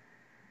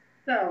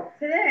 So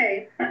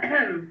today,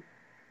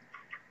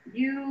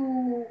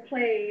 you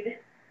played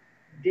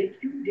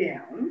Dick You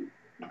Down,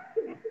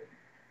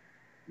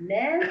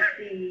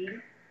 Nasty,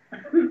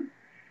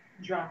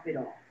 Drop It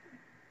Off.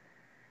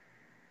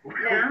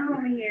 Now I'm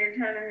over here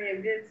trying to be a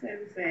good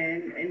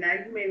citizen, and now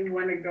you made me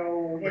want to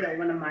go hit up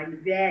one of my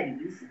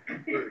daddies.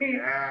 Look,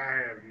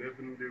 I have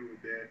nothing to do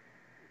with that.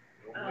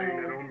 Don't blame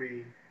that on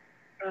me.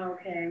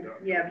 Okay,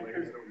 yeah,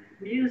 because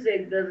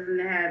music doesn't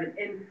have an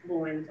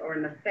influence or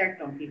an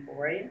effect on people,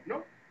 right?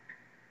 Nope.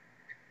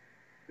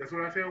 That's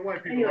what I tell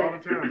white people all the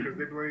time, because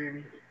they blame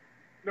me.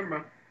 Never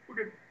mind. We're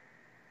good.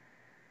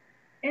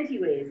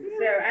 Anyways,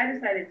 so I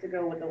decided to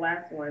go with the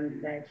last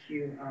one that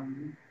you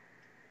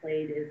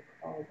played. Is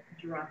called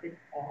Drop It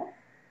Off.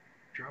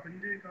 Dropping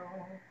Dick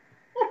Off.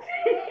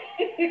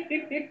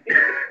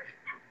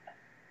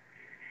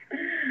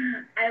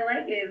 I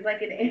like it. It's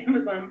like an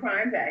Amazon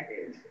Prime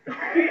package.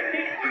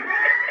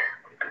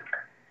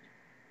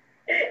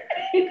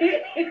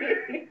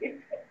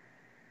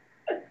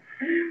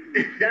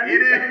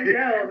 It is.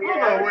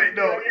 Hold on, wait,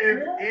 no.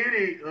 If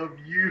any of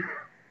you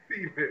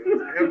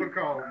females ever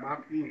called my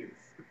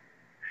penis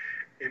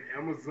an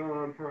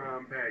Amazon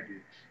Prime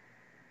package,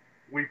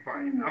 we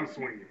fight. I'm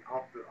swinging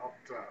off the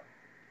top.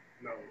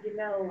 No. You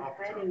know,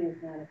 fighting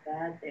is not a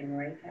bad thing,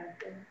 right,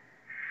 Captain?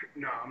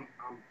 No,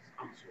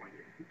 I'm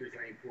swinging. This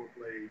ain't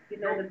foreplay. You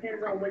know,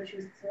 depends on what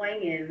you're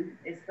swinging.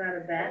 It's not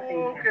a bad thing.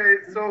 Okay,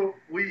 so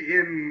we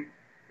in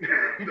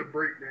the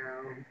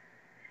breakdown.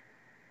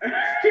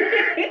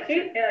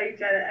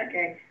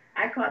 Okay,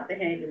 I caught the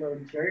hand, you little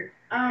jerk.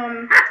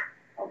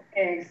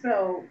 Okay,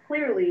 so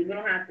clearly we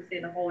don't have to say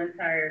the whole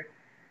entire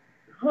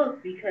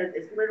hook because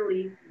it's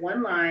literally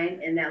one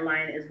line, and that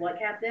line is what,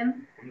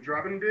 Captain? I'm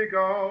dropping dick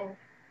off.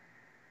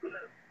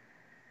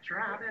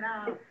 Drop it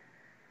off.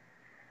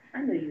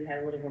 I knew you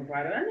had a little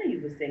vibrato. I knew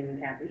you were singing,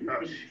 Captain.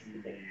 Oh,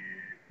 shit.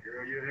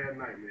 Girl, you had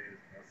nightmares,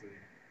 I see.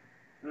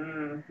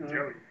 Mm-hmm. Tell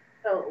you.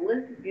 So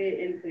let's get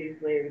into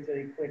these lyrics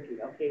really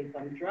quickly. Okay, so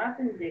I'm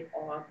dropping dick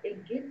off.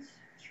 It gets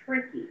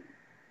tricky.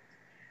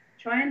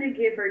 Trying to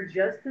give her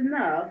just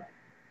enough.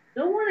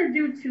 Don't want to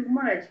do too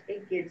much.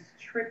 It gets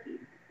tricky.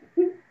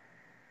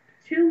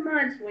 Too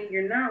much when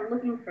you're not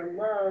looking for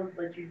love,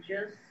 but you're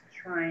just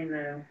trying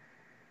to.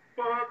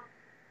 Fuck.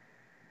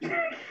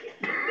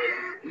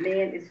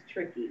 Man, it's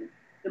tricky.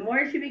 The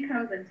more she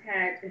becomes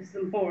attached, is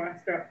the more I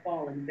start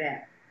falling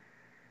back.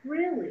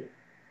 Really?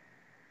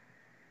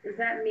 Does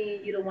that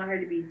mean you don't want her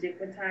to be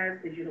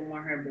dickmatized because you don't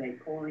want her to be like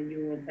calling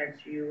you and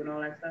text you and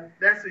all that stuff?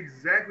 That's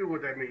exactly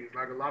what that means.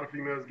 Like a lot of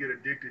females get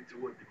addicted to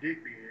what the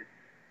dick did,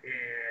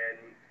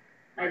 and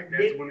like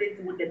addicted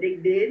to what the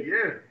dick did.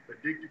 Yeah,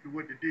 addicted to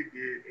what the dick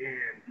did,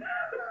 and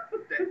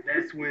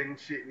that's when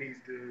shit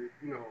needs to,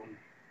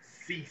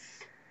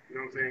 cease. You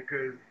know what I'm saying?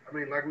 Because I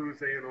mean, like we were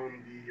saying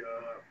on the,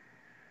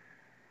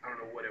 I don't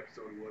know what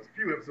episode it was, a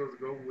few episodes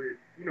ago with,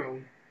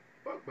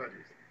 fuck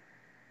buddies.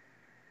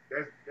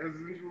 That's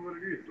essentially what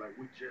it is. Like,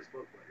 we just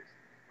fuck buddies.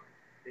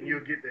 And you'll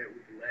get that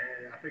with the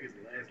I think it's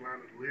the last line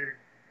of the lyric.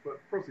 But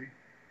proceed.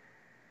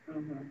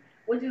 Mm-hmm.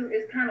 Which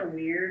is kind of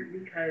weird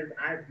because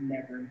I've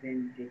never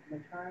been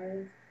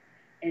dickmatized.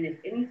 And if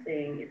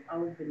anything, it's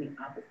always been the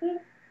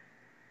opposite.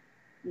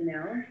 You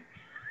know?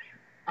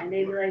 And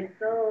they be like,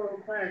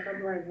 so, class.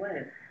 I'm like,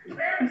 what?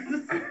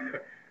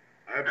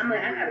 I'm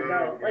like, I gotta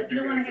go. Like, you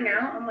don't want to hang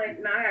out? I'm like,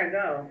 no, I gotta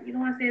go. You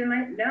don't want to stay the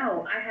night?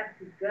 No, I have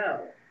to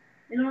go.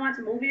 You don't watch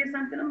a movie or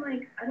something? I'm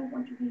like, I don't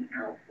want you being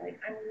out. Like,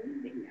 I'm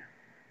leaving now.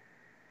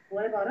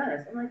 What about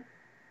us? I'm like,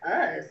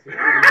 us?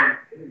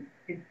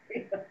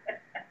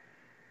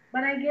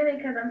 But I get it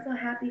because I'm so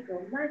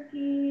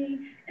happy-go-lucky,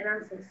 and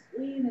I'm so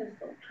sweet, and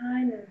so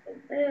kind, and so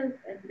this.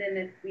 And then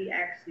if we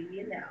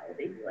actually,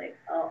 they be like,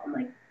 oh, I'm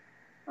like,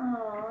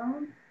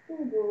 aw,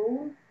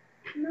 boo-boo,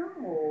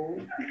 no.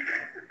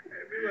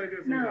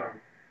 No.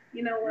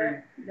 You know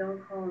what?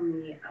 Don't call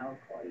me, I'll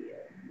call you.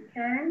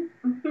 Okay?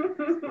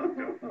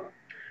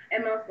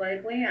 And most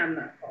likely, I'm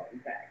not calling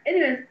back.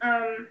 Anyways,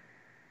 let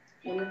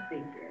me see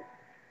here.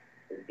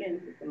 Let's get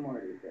into some more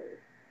of these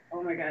lyrics.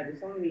 Oh my God, there's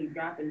so many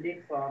dropping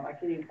dicks off. I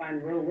can't even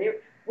find the real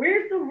lyrics.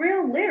 Where's the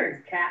real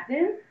lyrics,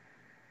 Captain?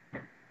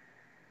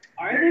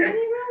 Are there any real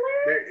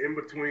lyrics? They're in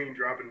between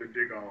dropping the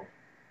dick off.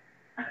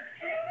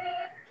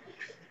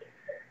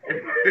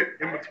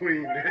 in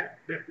between that.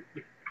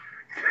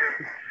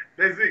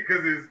 That's it,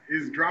 because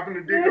it's dropping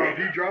the dick off.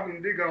 He's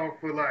dropping the dick off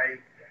for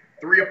like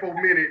 3 or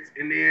 4 minutes,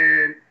 and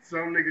then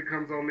some nigga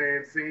comes on there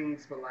and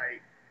sings for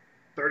like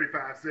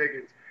 35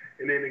 seconds,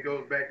 and then it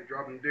goes back to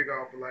dropping the dick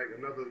off for like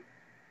another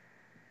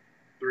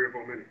 3 or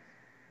 4 minutes.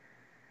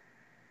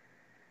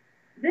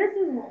 This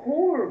is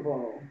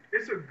horrible.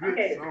 It's a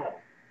good song.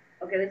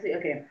 Okay, let's see.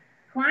 Okay.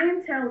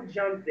 Clientele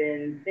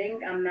jumping,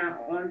 think I'm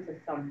not onto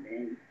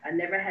something. I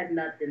never had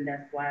nothing,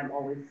 that's why I'm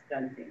always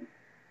stunting.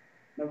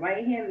 My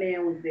right-hand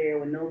man was there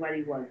when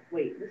nobody was.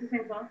 Wait, this is the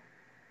same song?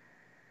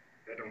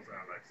 That don't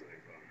sound like the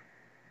same song.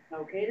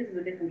 Okay, this is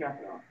a different drop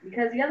it off.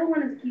 Because the other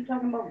one is keep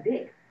talking about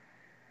dick.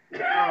 Is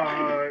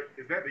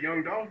that the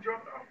Young Dolph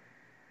drop off?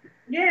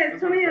 Yeah, it's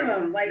 20 of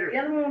them. Like, the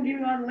other one will give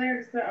you all the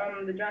lyrics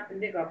to the drop the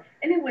dick off.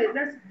 Anyways,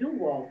 that's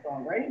Duval's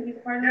song, right? He's a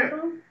part of that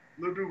song?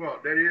 Lil Duval.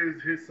 That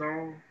is his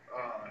song.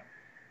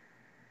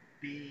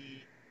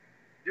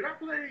 Did I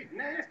play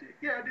Nasty?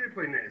 Yeah, I did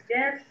play Nasty.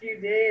 Yes, you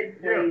did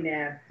play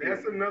Nasty.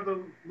 That's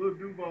another Lil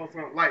Duval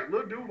song. Like,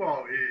 Lil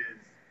Duval is,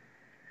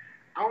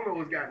 I don't know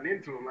what's gotten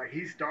into him. Like,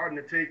 he's starting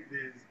to take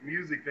this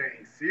music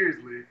thing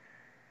seriously.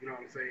 You know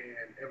what I'm saying?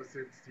 Ever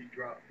since he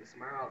dropped the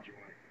Smile joint,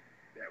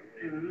 that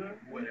went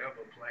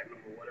whatever,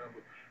 platinum or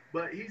whatever.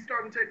 But he's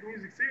starting to take the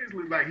music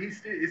seriously. Like, it's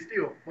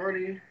still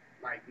funny.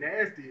 Like,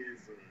 Nasty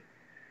is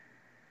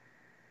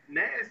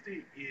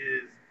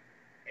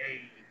a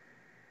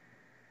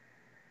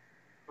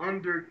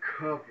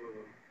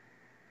undercover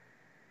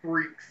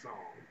freak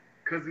song,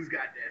 cause it's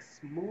got that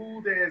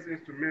smooth ass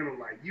instrumental,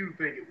 like you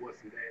think it was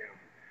some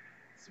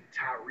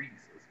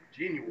Tyrese or some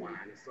Genuine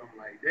or something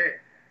like that,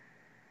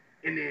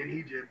 and then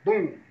he just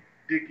boom,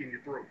 dick in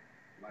your throat,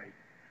 like.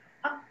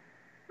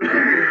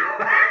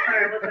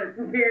 I wasn't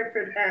prepared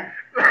for that.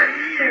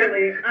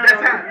 Clearly.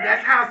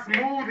 That's how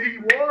smooth he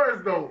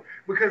was, though,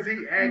 because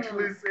he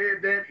actually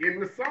said that in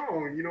the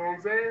song. You know what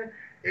I'm saying?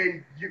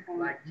 And you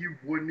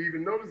wouldn't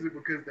even notice it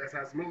because that's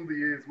how smooth he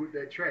is with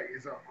that track.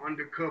 It's an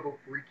undercover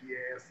freaky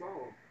ass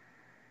song.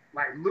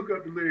 Like, look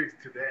up the lyrics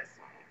to that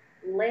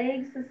song.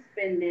 Legs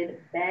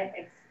suspended, back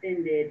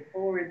extended,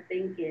 forward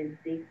thinking,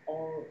 dick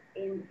all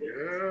in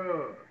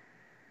it.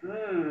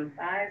 Yeah.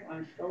 Thighs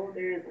on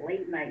shoulders,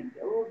 late night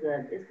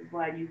yoga. This is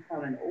why you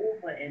coming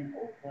over and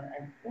over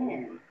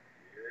again.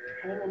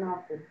 Hanging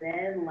off the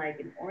bed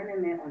like an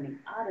ornament on the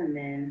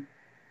ottoman.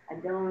 I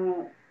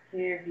don't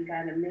care if you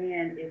got a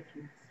man if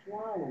you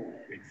swallow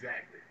it.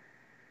 Exactly.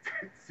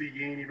 See,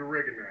 you ain't even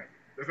recognize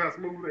it. That's how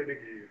smooth that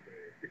nigga is,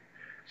 man.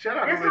 Shout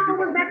out That's to how it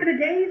was back in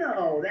the day,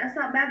 though. That's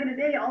how back in the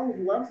day, all those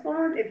love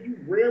songs, if you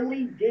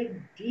really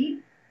dig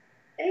deep,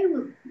 they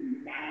was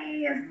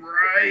nasty.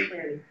 Right.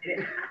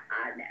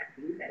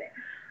 Nasty, you said it.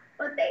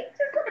 But they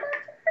just a bunch of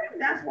things.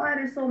 That's why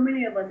there's so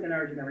many of us in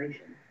our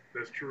generation.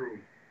 That's true.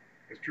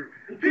 That's true.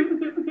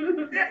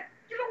 People, yeah,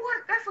 you know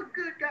what? That's a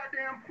good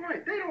goddamn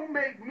point. They don't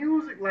make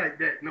music like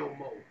that no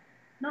more.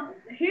 No,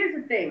 here's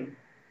the thing.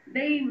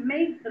 They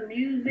make the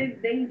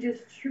music, they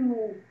just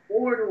true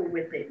order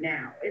with it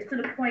now. It's to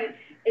the point,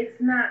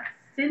 it's not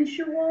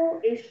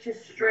sensual, it's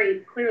just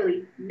straight,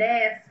 clearly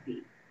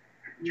nasty.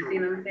 You see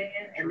what I'm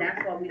saying? And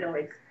that's why we don't,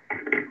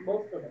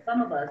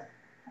 some of us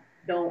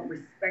don't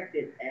respect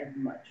it as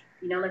much.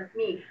 You know, like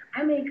me,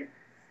 I make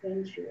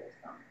sensual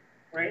songs,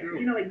 right?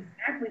 You know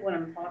exactly what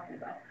I'm talking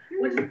about,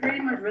 which is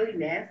pretty much really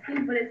nasty,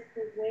 but it's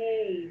the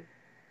way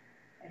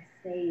I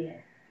say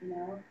it, you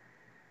know?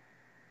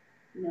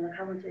 You know, like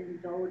I want to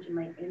indulge in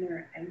my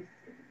inner icing.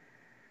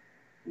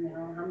 You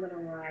know, I'm going to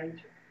ride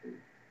your feet.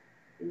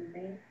 You know what I'm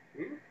saying?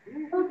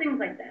 Little things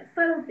like that.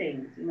 Subtle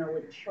things, you know,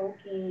 with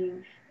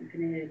choking and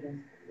putting it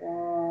against the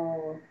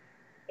wall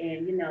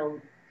and, you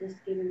know,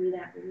 just giving me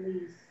that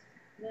release.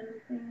 You know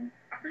what I'm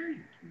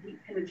saying? Deep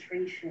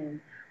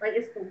penetration. Like,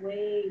 it's the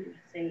way you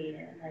say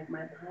it. Like,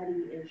 my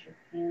body is your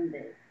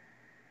canvas.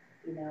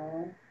 You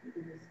know? You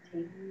can just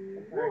take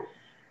the brush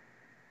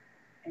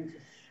and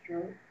just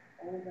stroke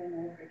over and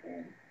over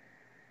again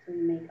till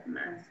you make a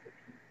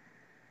masterpiece.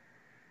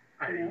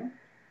 You know?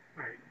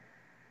 Right.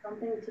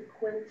 Something to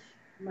quench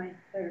my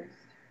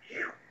thirst.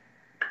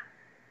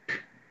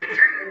 I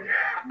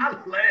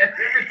laugh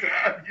every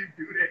time you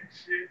do that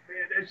shit,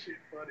 man. That shit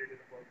funny to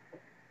the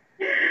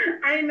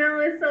motherfucker. I know,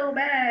 it's so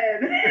bad.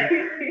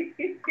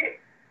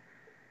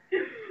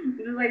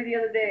 Just like the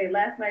other day,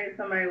 last night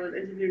somebody was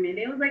interviewing me and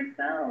they was like,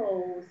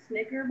 so,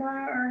 Snicker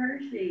bar or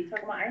Hershey?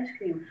 Talking about ice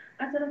cream.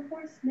 I said, of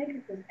course Snicker,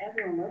 because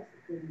everyone loves a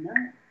good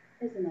nut.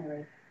 Isn't that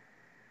right?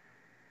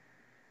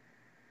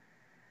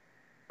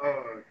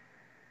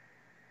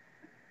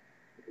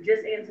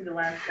 Just answer the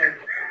last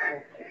question.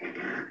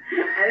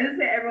 I didn't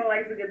say everyone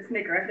likes a good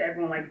Snicker. I said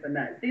everyone likes the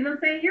nut. See what I'm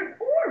saying? You're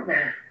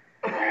horrible.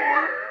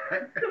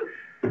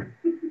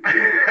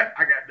 I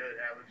got nut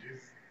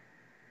allergies.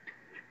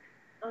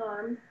 Oh,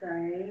 I'm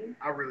sorry.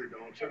 I really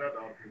don't. Shout out to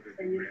all the people that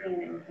So you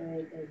can't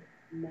enjoy the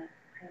nut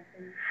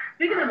person.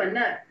 Speaking of a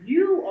nut,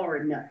 you are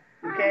a nut,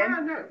 okay? I'm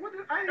not a nut.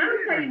 I'm going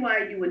to tell you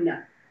why you a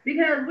nut.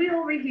 Because we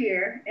over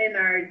here in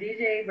our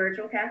DJ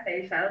Virtual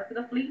Cafe, shout out to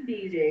the Fleet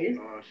DJs,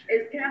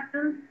 it's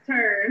Captain's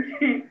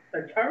turn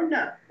to turn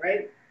up,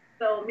 right?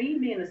 So me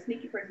being a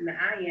sneaky person that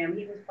I am,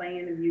 he was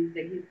playing the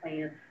music, he was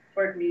playing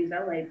twerk music.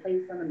 I like, play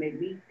something to make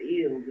me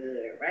feel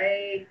good,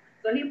 right?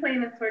 So he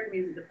playing the twerk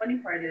music. The funny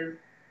part is,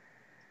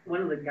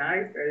 one of the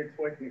guys started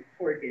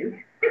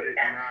twerking. I did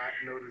not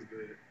notice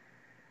that.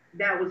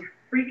 That was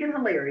freaking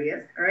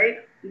hilarious,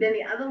 right? Then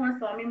the other one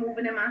saw me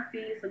moving in my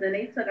feet, so then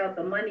they took out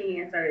the money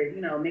and started,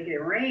 you know, making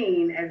it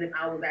rain as if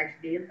I was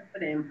actually dancing for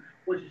them,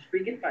 which is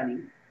freaking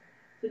funny.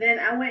 So then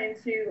I went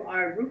into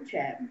our group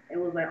chat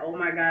and was like, oh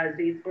my God,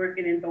 they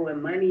twerking and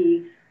throwing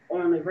money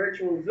on the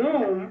virtual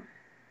Zoom.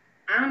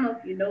 I don't know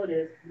if you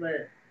noticed,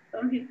 but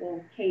some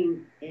people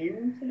came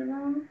into the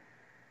room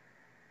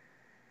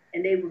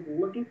and they was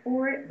looking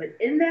for it, but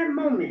in that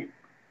moment,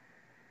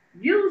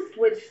 you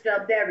switched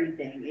up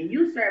everything and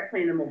you started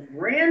playing the most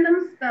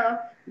random stuff.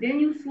 Then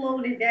you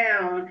slowed it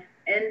down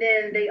and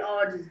then they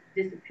all just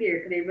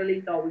disappeared because they really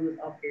thought we was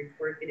up there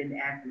twerking and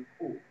acting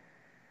cool.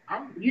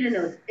 You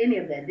didn't notice any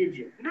of that, did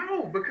you?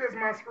 No, because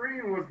my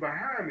screen was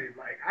behind me.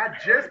 Like, I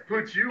just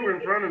put you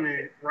in front of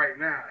me right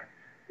now.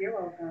 You're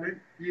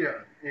welcome.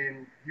 Yeah,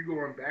 and you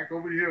going back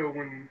over here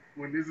when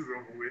this is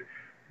over with.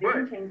 But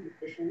you change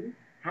positions.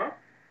 Huh?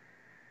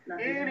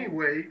 Nothing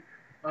anyway,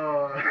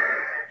 but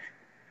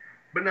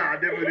no, I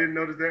definitely didn't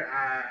notice that.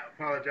 I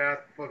apologize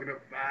for fucking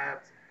up the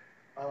vibes.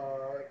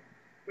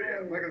 But yeah,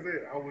 like I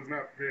said, I was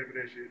not prepared for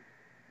that shit.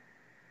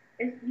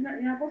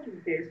 You're not supposed to be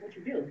prepared. It's what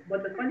you do.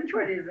 But the funny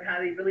part is how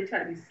they really try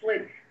to be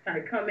slick, try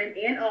to come in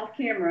and off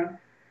camera,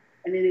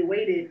 and then they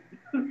waited,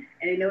 and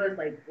they noticed,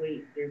 like,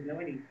 wait, there's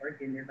nobody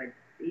working. There's, like,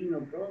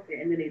 girls there.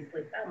 And then they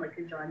slipped out. I'm like,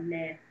 because y'all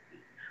nasty.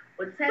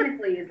 But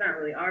technically, it's not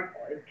really our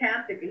fault. It's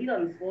Captain, and he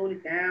done slowed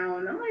it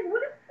down. I'm like,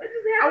 what just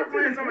happened? I was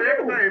playing some of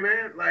everything,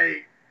 man.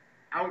 Like,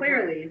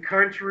 Clearly.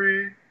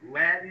 Country,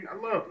 Latin. I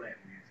love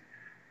Latin music.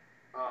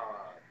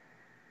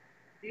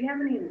 Do you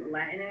have any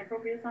Latin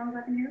inappropriate songs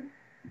I can hear?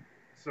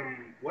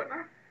 Some what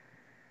now?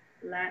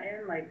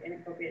 Latin, like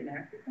inappropriate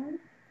nasty songs?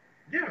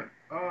 Yeah.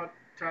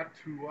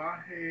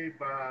 Tatuaje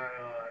by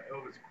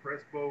Elvis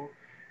Crespo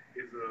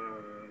is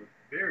a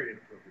very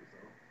inappropriate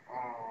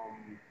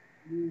song.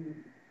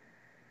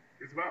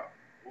 It's about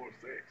oral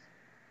sex.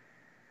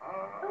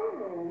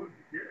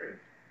 Yeah.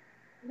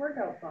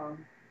 Workout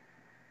song.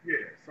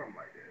 Yeah, something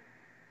like that.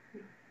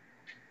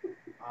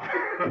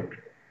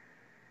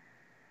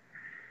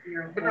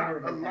 But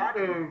a lot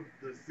of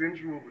the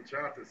sensual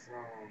bachata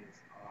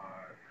songs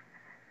are,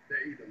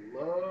 they're either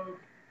love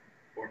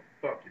or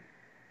fucking,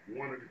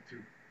 one of the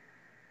two.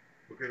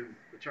 Because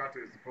bachata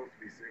is supposed to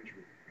be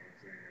sensual, you know what I'm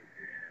saying?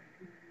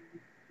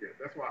 And yeah,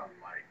 that's why I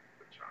like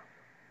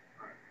bachata.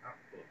 I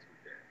fucks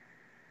with that.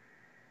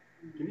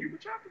 Can you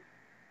bachata?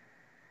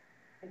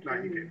 No,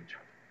 you can't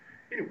bachata.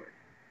 Anyway.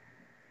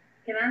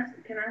 Can I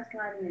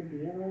slide in your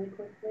DM really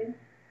quickly?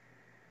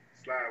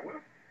 Slide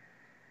what?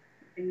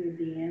 In your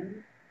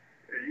DM.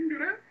 Yeah, you can do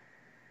that.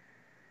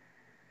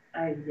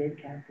 I did,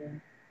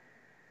 Captain.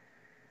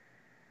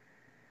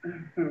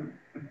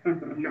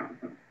 No.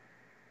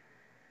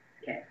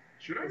 Okay.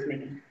 Should I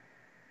be?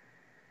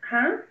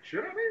 Huh?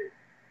 Should I be?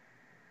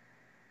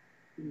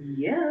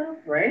 Yeah,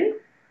 right?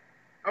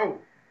 Oh,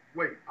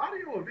 wait.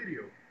 Audio or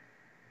video?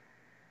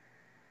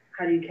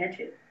 How do you catch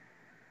it?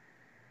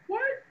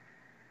 What?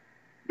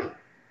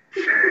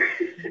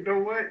 You know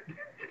what?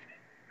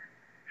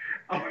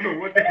 I don't know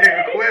what the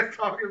hell Quest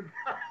talking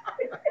about.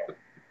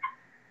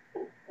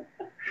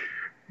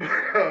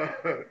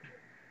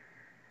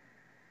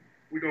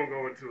 We're going to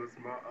go into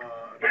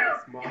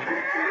another small...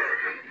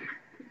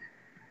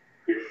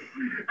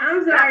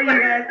 I'm sorry, you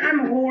guys.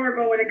 I'm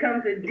horrible when it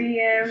comes to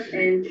DMs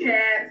and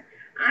chats.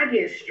 I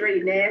get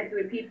straight nasty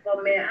with people,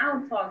 man.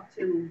 I'll talk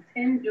to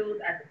 10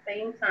 dudes at the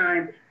same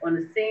time on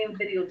the same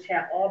video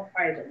chat, all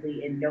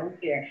privately, and don't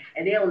care.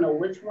 And they don't know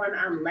which one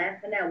I'm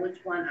laughing at,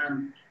 which one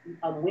I'm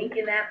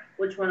winking at,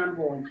 which one I'm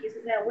blowing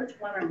kisses at, which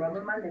one I'm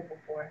rubbing my nipple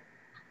for.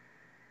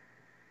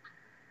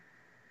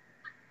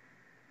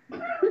 I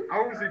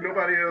don't see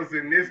nobody else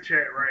in this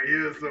chat right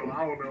here, so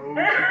I don't know who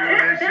she's doing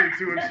that shit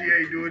to if she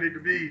ain't doing it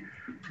to me.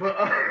 But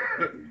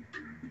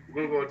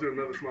we're going to go into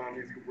another small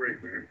musical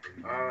break, man.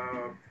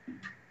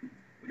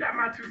 We got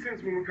my 2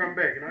 cents when we come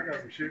back, and I got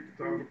some shit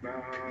to talk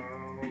about.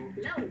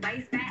 Low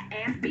waist, fat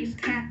ass bitch,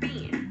 tap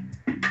in.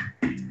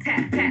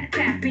 Tap, tap,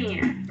 tap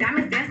in.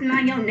 Diamonds dancing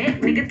on your neck,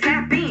 nigga,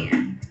 tap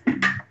in.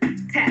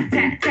 Tap,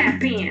 tap,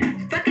 tap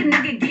in. Fucking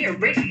nigga, get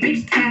rich,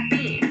 bitch, tap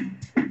in.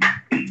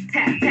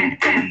 Tap, tap,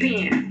 tap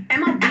in.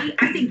 MOB,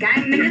 I see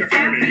gang, nigga,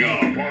 tap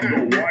in.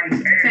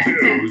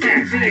 Tap,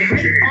 tap, tap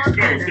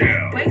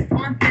in. Waist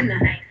on thinner.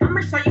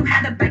 I'ma show you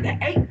how to bag an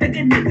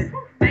 8-figure nigga.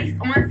 Face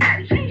on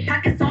fatty,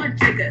 pockets on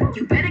jigger.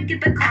 You better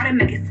get the card and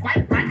make it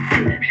swipe like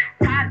Tinder.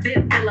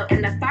 Private villa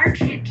in the third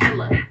shit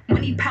killer.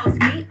 When he posts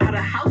me, all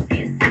the house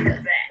gets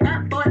sicker.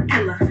 Up for a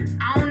killer,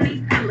 I don't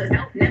need fillers.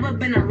 Never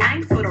been a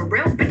lame, so the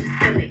real bitch is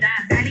silly.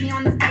 Daddy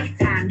on the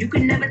FaceTime, you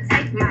can never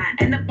take mine.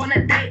 End up on a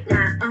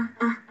dateline,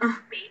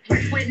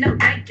 Bitch with no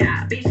day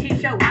job, bitch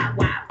hit your wild.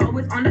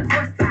 Always on the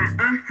course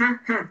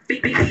side,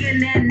 Big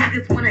millionaire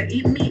niggas wanna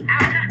eat me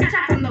out. Bitch,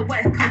 I'm from the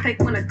West Coast, they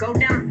wanna go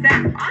down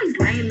south. All these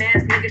lame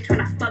ass niggas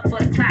tryna fuck for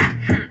the clout.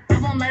 I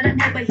won't let him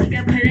know, but he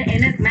can put it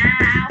in his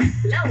mouth.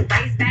 Low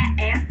waist, fat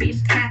ass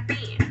bitch, tap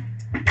in.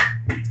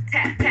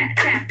 Tap, tap,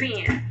 tap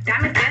in.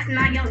 Diamonds dancing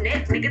on your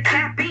neck, nigga,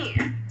 tap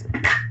in.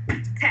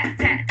 Tap,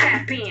 tap,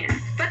 tap in.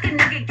 Fucking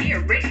nigga,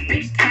 get rich,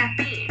 bitch, tap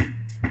in.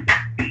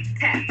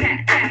 Tap,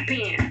 tap, tap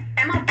in.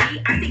 MOB,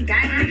 I see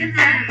gang, nigga,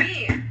 tap in.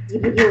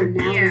 You're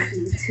now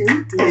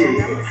listening to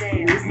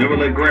DJ Never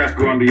let grass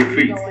grow under your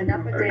feet. I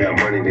got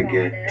money to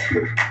get.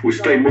 We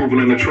stay moving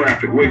in the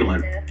traffic,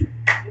 wiggling.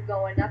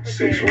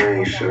 6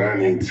 rings, shit, I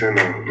need 10 of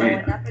them.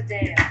 Man.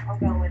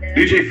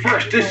 DJ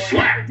Fresh, this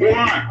slap,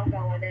 one.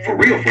 For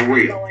real, for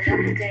real.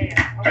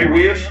 Hey,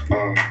 Wiz,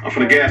 I'm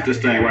finna gas this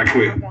thing right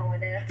quick.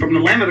 From the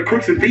land of the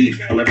crooks and thieves,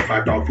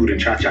 11-5 dog food and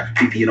cha-cha,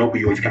 TT and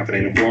opioids,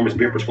 confident informers,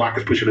 bippers,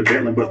 flockers, pushing the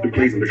bell and busting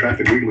plays in the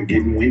traffic, wiggling,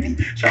 getting windy,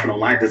 shopping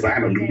online,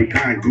 designer,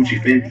 Louboutin, Gucci,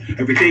 Fendi.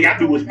 Everything I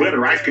do is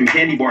better, ice cream,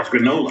 candy bars,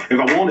 granola. If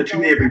I wanted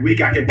to, every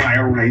week I could buy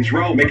a Range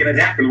Rover, making it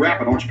happen,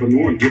 rapping,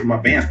 entrepreneur, and getting my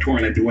bands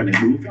touring and doing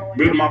and moving.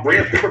 Building my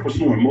brand, paper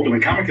pursuing, mobile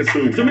and comic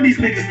consuming. Some of these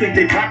niggas think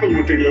they popular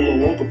with their little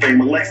local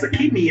fame. Alexa,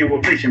 keep me in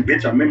rotation,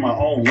 bitch, I'm in my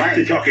own lane.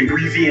 They talking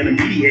greasy and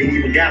media, ain't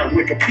even got a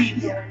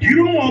Wikipedia. You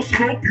don't want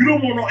smoke, you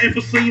don't want no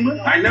emphysema.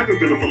 I never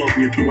been a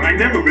fallopian tube, I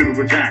never been a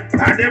vagina.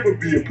 I never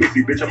be a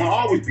pussy, bitch, I'ma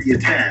always be a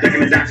time.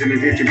 Second adoption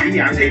is itching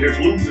peons, haters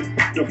losing.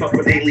 Don't fuck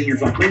with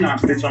aliens or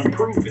Klingons, bitch, I'm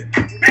proving.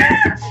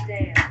 Damn,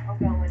 I'm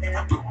going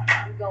up.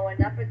 You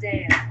going up or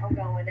down? I'm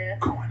going up.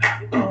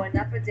 You going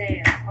up or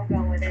down? I'm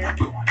going up.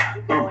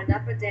 You going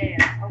up or down?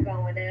 I'm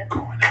going up.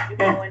 You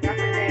going up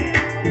or down?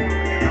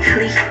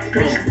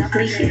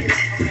 Click it.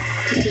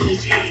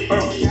 DJ.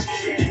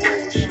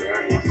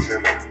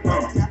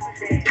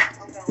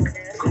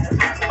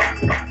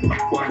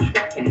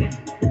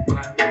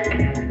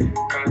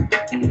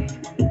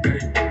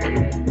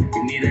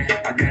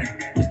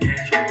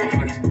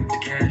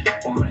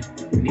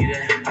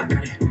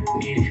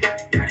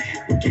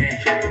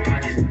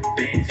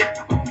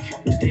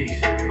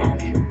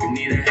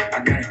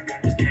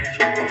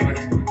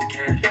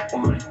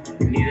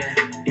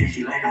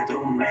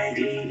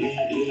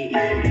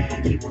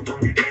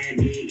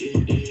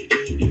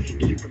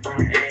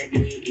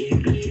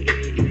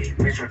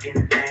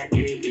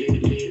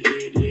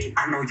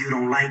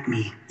 like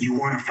me. You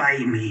wanna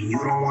fight me. You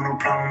don't want no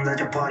problems at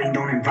your party,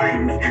 don't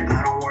invite me.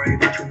 I don't worry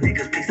about you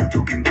niggas, please stop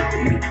talking about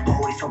me.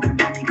 Always talking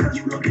about me cause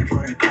you looking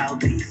for the clout.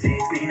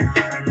 T6 Nina,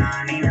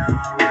 la Nina,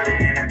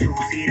 running in a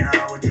two-seater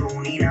with two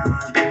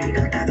Ninas. Baby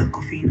got that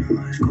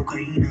Aquafina, it's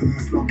cocaine.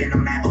 Smoking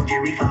on that OG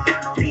Reefer,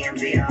 no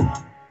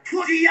TMZ.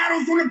 40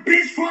 autos on a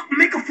bitch, fuck,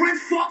 make her friends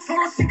fuck. So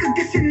she could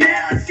get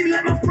Chanel, she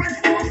let my friends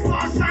fuck.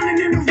 Far shining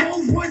in the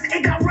Rolls Royce,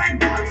 it got right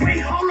back. Wait,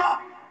 hold up,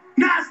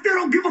 nah, I still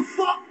don't give a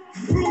fuck.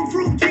 Vroom,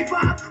 vroom,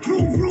 G5,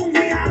 vroom, vroom,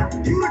 we high.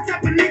 You the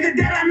type of nigga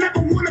that I never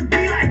wanna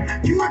be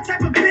like. You the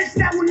type of bitch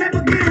that will never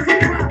get a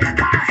reply.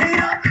 I hate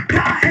her,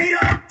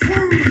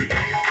 vroom.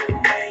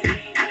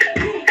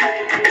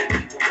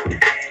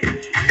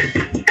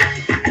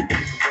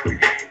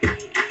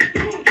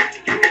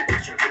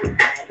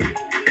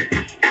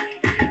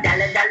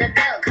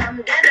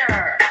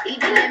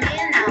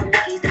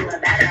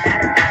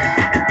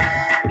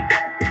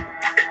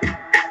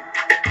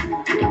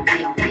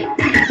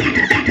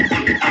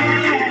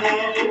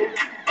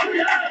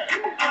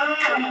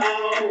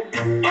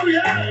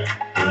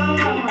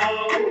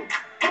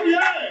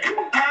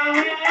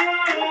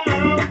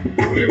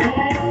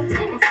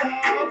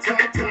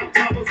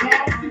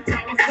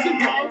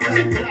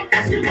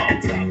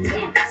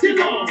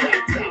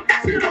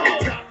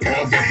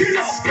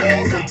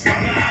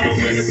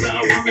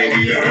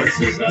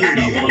 I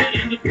want an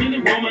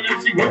independent woman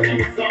if she working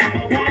with something. I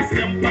want a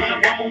slim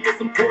fine woman with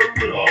some pork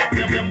with all.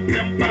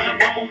 Them fine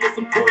woman with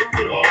some pork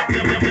with all.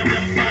 Them fine.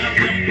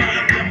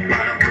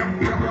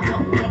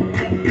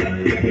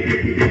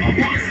 I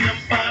want a slim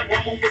fine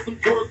woman with some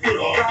pork with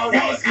all. I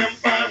want a slim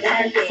fine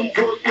woman with some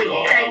pork with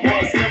all. I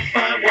want a slim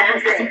fine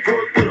woman with some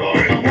pork with all. I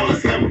want a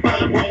slim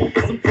fine woman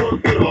with some pork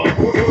with all.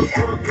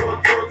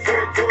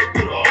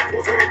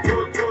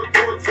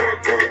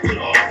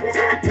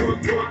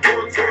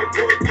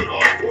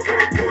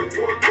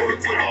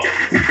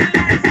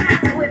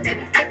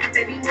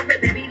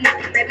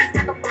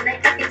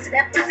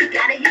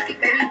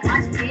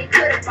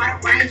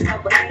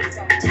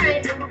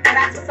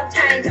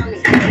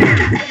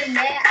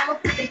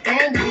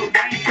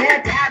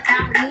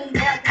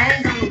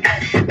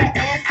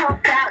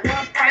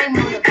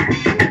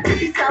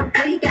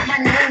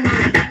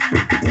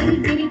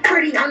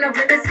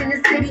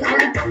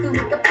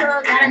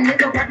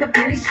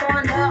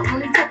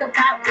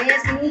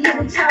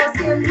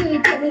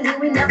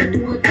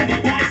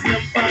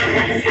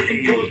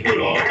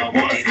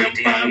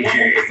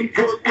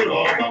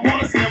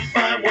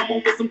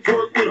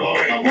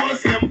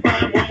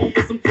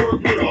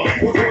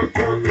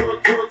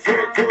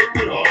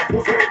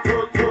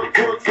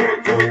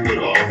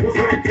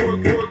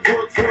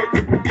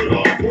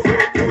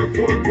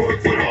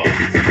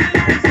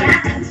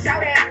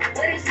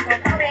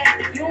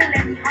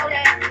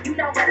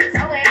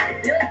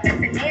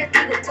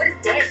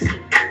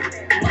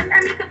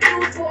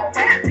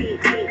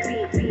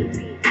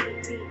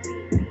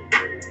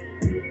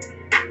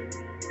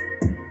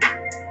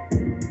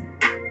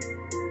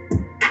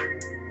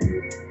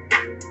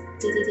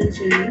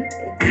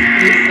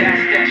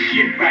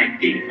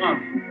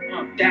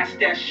 That's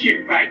that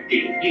shit right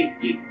there.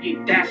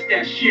 Yeah. That's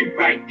that shit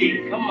right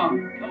there. Come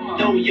on.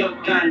 Throw your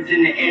guns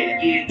in the air.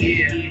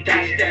 Yeah.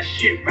 That's that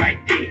shit right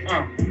there.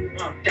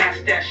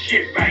 That's that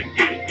shit right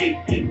there.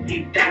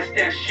 Yeah. That's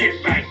that shit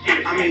right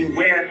there. I mean,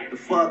 where the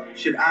fuck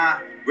should I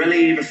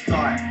really even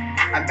start?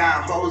 I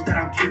got hoes that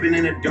I'm keeping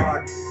in the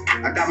dark.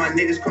 I got my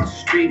niggas cross the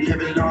street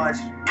living large.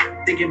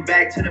 Thinking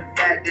back to the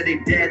fact that they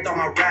dead, thought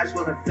my raps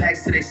wasn't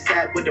facts till they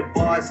sat with the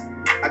bars.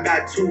 I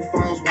got 2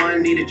 phones,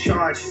 one need a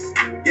charge.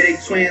 Yeah, they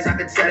twins, I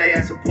could tell they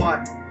ass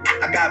apart.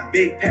 I got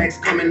big packs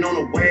coming on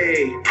the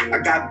way. I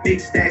got big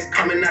stacks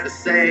coming out to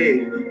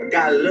save. I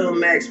got Lil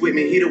Max with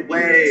me, he the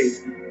wave.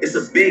 It's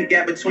a big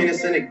gap between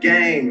us in the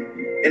game.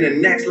 In the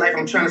next life,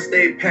 I'm trying to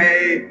stay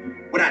paid.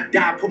 When I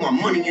die, put my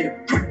money in the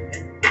grave.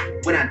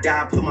 When I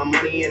die, put my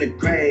money in the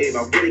grave.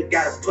 I really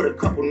gotta put a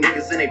couple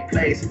niggas in their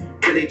place.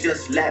 Really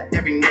just lapped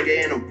every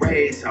nigga in a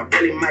race. I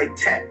really might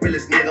tap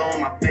realest nigga on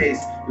my face.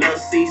 Lil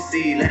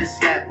CC, let it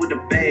slap with the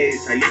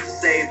bass. I used to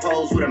save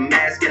hoes with a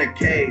mask in a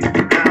cave.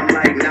 Now I'm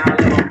like, nah,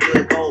 let my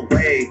good go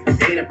away.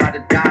 Ain't about to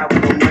die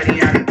with no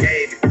money I done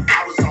gave.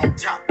 I was on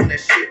top when that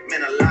shit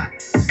meant a lot.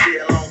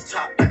 Still on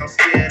top like I'm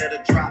scared of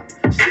the drop.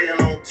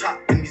 Still on top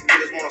and these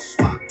niggas wanna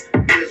swap.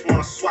 Niggas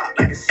wanna swap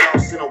like it's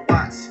sauce in a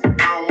Watts. I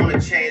don't wanna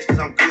change cause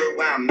I'm good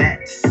where I'm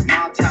at.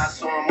 Small tie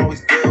so I'm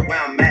always good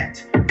where I'm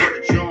at.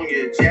 Brother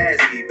Junior,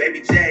 Jazzy,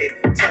 Baby J.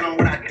 Tell them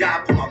when I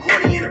die, put my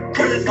money in a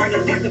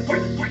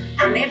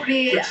I'm that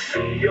bitch.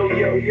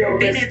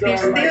 Been that bitch,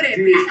 still that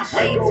bitch. I'm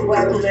way too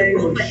exclusive,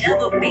 will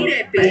forever be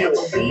that bitch.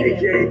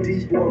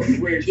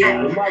 Yeah,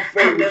 I'm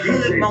the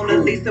hood Mona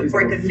Lisa,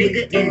 break a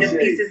nigga into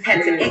pieces.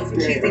 Had to X some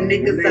cheesy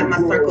niggas out my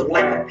circle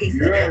like a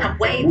pizza. I'm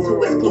way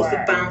too exclusive,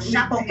 I don't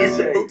shop on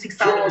Insta boutiques.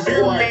 All them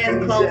little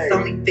ass clothes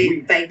only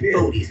fit fake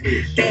booties.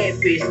 Bad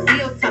bitch,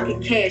 still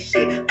talking cash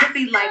shit.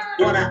 Pussy like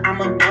water,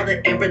 I'm a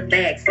mother and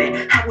relaxing.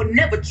 I would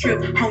never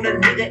trip on a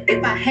nigga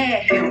if I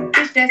had him.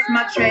 Bitch, that's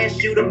my trash,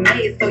 you the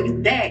maid, so you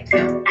bagged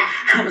him.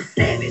 I'm a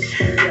savage,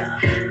 yeah.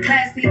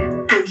 Classy,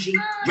 bougie,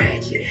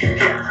 ratchet,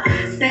 yeah.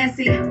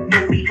 Sassy,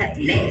 moody,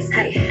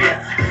 nasty,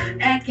 yeah.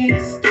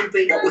 Acting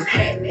stupid, what's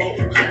happening?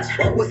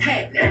 Bitch, what's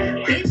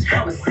happening? Bitch,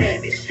 I'm a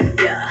savage,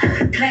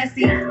 yeah.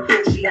 Classy,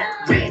 bougie,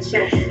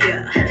 ratchet,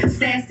 yeah.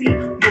 Sassy,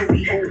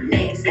 moody,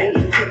 nasty,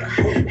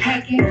 yeah.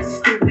 Hacking,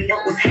 stupid,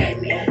 what's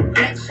happening?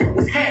 Bitch,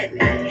 what's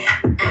happening?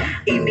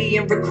 Eat me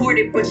and record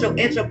it, put your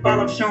edge up all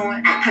I'm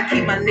showing. I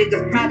keep my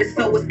niggas private,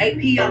 so it's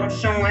AP all I'm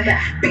showing.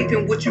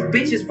 Beefing with you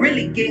bitches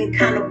really getting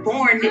kinda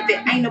boring. If it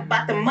ain't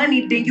about the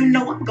money, then you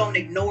know I'm gonna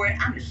ignore it.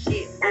 I'm the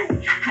shit,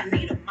 ay. I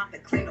need a mop to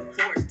clean the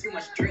floors, too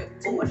much drip,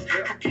 ooh. I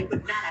keep a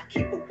knot, I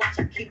keep a watch,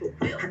 I keep a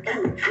whip,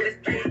 ooh. Let's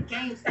play a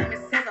game, Simon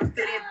says I'm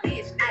still that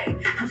bitch, ay.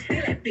 I'm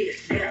still that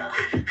bitch, yeah.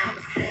 I'm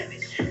a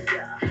savage,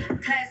 yeah.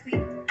 Classy,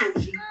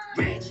 bougie,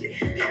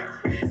 ratchet, yeah.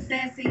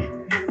 Sassy,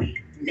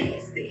 moody,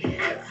 nasty,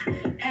 yeah.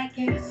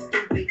 Acting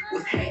stupid,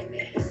 what's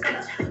happening?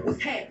 Bitch,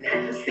 what's happening?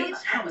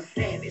 Bitch, I'm a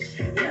savage,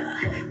 yeah.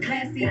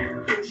 Classy,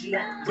 bougie,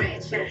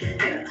 ratchet,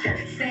 yeah.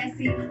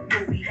 Sassy,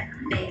 moody,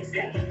 nasty,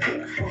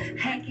 yeah.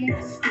 Hacking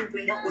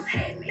stupid, what's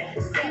happening?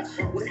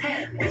 Bitch, what's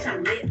happening? Bitch,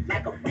 I'm lit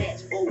like a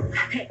match, ooh.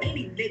 Hey,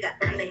 any nigga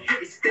I let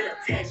hit is still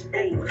attached,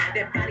 ooh.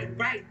 That body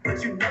right,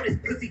 but you know this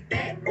pussy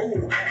bad,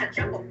 ooh. I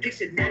drop a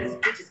picture, now these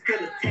bitches feel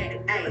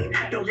attacked,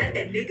 ayy. Don't let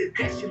that nigga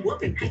gas you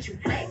up and get you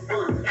whacked,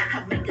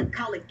 I make a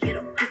call and get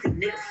a pussy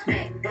nigga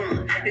smack,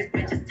 This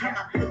bitch is time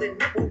I pull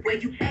it up, where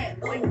you at,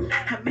 ooh.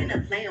 I'm in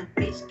a lamb,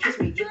 bitch, catch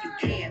me if you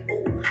can,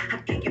 ooh.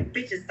 I'm kicking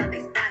bitches out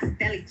they spots,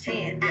 Stanley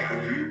Chan, yeah.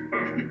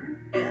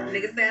 Yeah,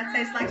 niggas say I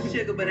taste like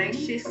sugar, but ain't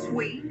shit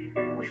sweet.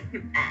 Oh,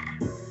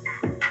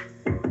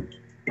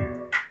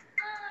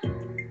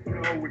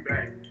 we're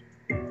back.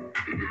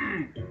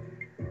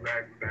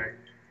 we're back.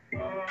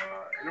 And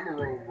I'm gonna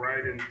roll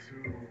right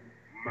into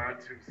my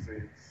 2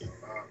 cents.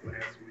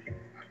 Last week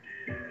I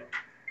did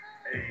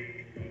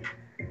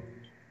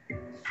a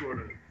sort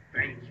of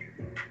thank you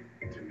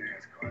to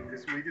NASCAR.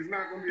 This week is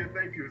not gonna be a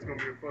thank you, it's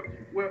gonna be a fuck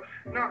you. Well,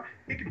 no,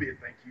 it can be a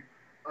thank you.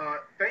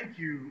 Thank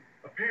you,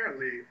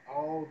 apparently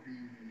all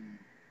the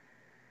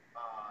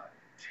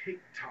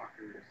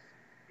TikTokers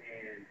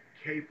and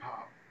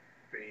K-pop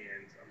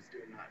fans, I'm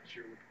still not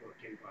sure what the fuck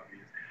K-pop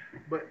is,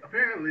 but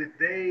apparently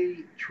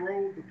they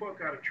trolled the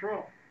fuck out of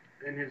Trump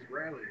in his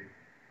rally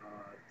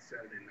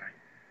Saturday night.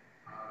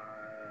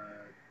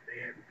 They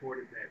had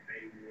reported that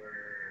they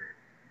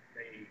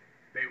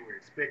were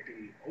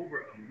expecting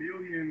over 1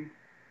 million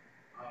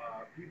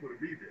people to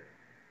be there.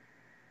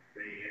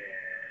 They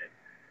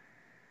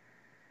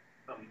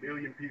had 1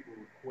 million people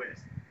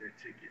request their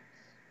tickets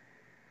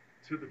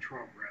to the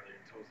Trump rally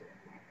in Tulsa,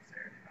 Oklahoma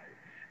Saturday night.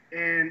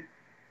 And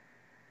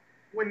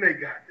when they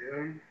got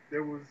there,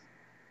 there was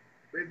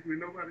basically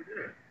nobody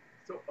there.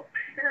 So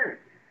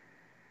apparently,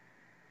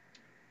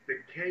 the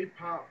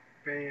K-pop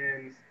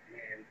fans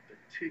and the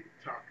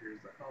TikTokers,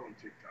 I call them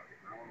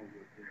TikTokers, I don't know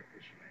what their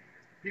official name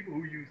is, the people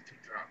who use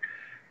TikTok,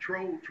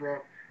 trolled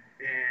Trump,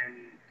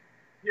 and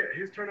yeah,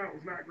 his turnout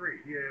was not great.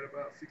 He had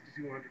about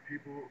 6,200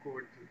 people,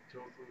 according to the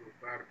Tulsa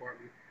Fire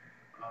Department,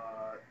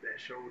 that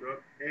showed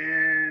up,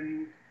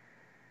 and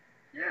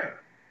yeah,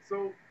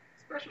 so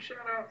special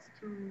shout outs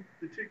to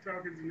the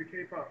TikTokers and the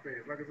K-pop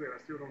fans. Like I said, I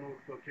still don't know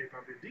what the fuck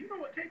K-pop is. Do you know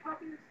what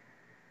K-pop is?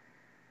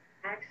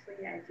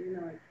 Actually, I do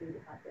know what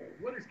K-pop is.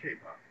 What is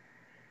K-pop?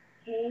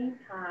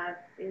 K-pop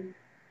is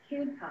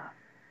kid pop.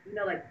 You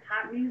know, like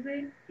pop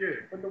music? Yeah.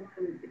 But the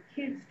one the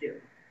kids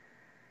do.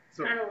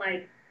 So, kind of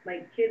like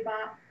Kid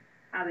Bop,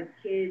 how the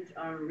kids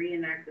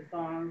reenact the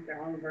songs, their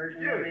own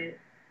version of it,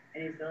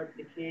 and they sell it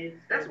to the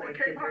kids. That's so what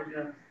like K-pop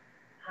is?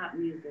 Pop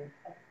music,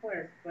 of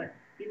course. But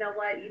you know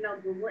what? You know,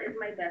 Google is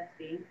my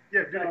bestie.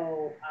 Yeah,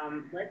 so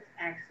let's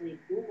actually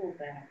Google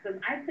that. Because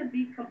I could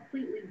be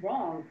completely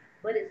wrong,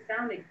 but it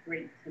sounded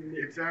great to me.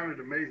 It sounded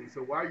amazing.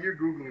 So while you're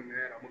Googling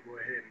that, I'm going to go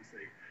ahead and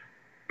say,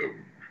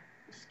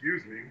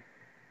 excuse me.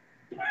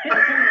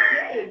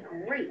 Okay,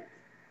 great.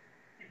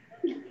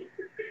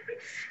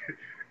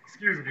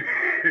 Excuse me.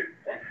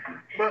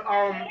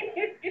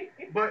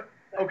 But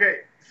okay,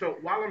 so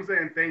while I'm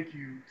saying thank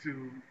you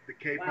to the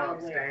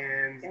K-pop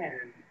stands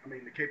and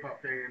the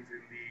K-pop fans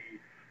and the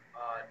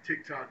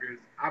TikTokers,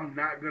 I'm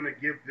not gonna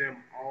give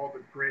them all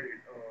the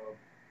credit of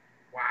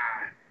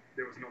why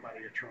there was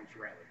nobody at Trump's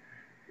rally.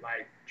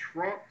 Like,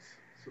 Trump's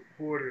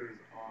supporters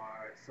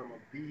are some of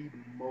the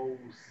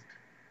most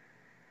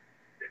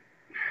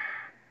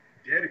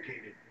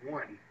dedicated,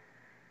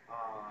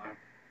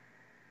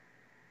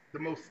 the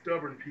most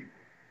stubborn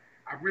people.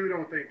 I really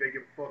don't think they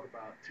give a fuck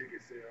about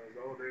ticket sales.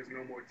 Oh, there's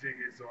no more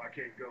tickets, so I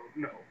can't go.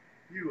 No,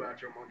 you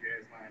out your monkey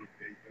ass line if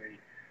they think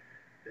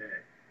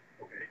that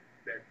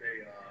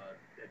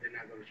they're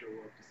not going to show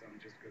up to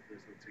something just because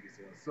there's no ticket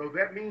sales. So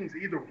that means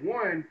either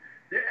one,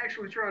 they're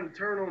actually trying to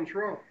turn on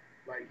Trump,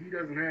 like he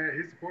doesn't have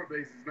his support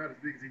base is not as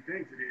big as he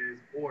thinks it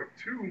is, or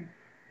two,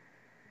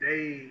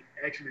 they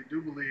actually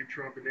do believe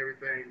Trump and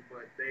everything,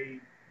 but they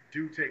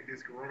do take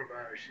this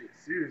coronavirus shit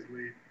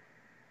seriously.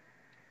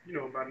 You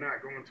know, by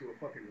not going to a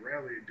fucking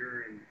rally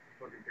during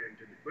fucking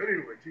pandemic. But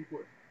anyway, T,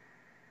 what?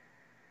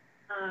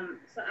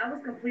 So I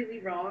was completely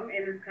wrong,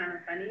 and it's kind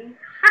of funny.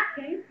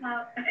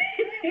 K-pop.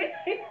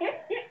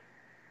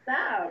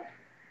 Stop.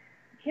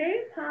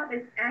 K-pop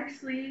is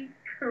actually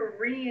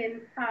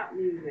Korean pop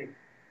music.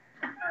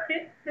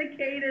 The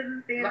K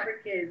doesn't stand for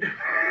kids.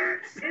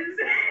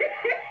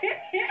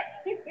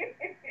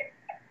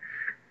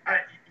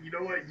 You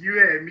know what? You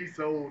had me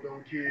sold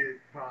on kid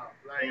pop.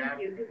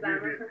 Thank you, because I'm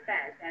a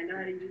professional. I know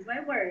how to use my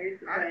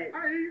words, but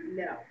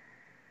no,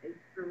 it's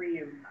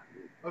Korean pop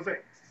music. I was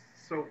like,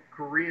 so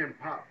Korean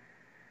pop,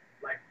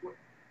 like what?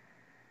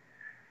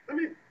 I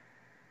mean,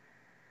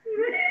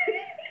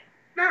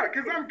 nah,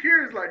 because I'm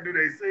curious. Like, do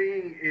they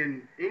sing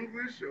in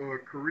English or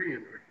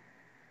Korean?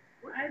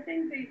 Well, I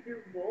think they do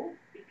both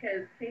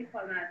because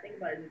K-pop, now I think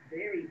about it, is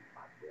very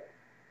popular.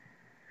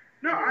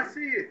 No, I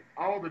see it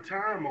all the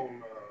time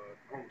on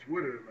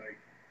Twitter. Like,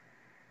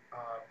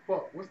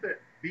 what's that?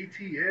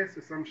 BTS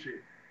or some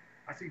shit.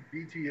 I see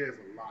BTS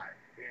a lot,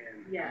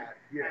 and yeah,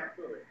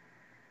 absolutely.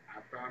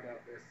 I found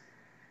out that's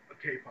a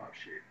K-pop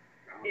shit.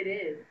 It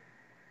is.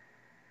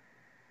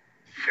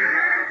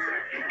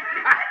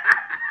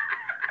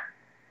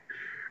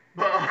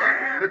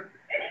 But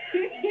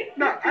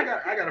no,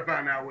 I gotta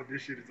find out what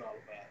this shit is all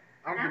about.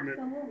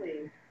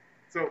 Absolutely.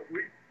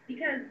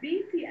 Because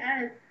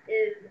BTS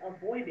is a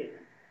boy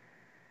band.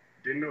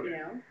 Didn't know that. You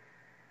know?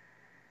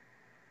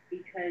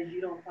 Because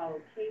you don't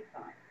follow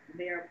K-pop.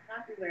 They're a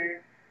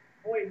popular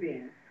boy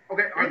band.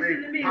 Okay, are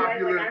Listen they to me,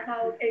 popular? Right? Like I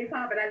follow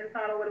K-pop and I just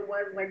thought of what it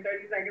was like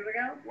 30 seconds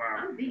ago. Wow.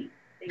 I'm deep.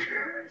 Thank you.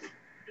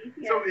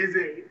 BTS So is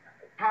it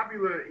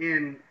popular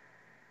in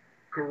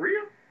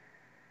Korea?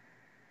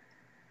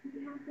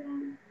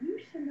 You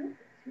should know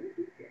this.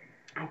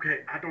 Okay,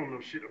 I don't know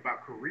shit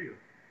about Korea.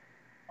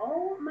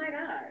 Oh my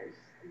gosh.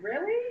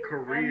 Really?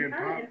 Korean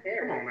pop?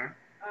 Come on now.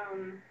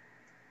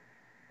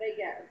 But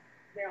yes,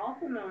 they're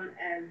also known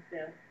as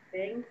the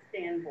Bang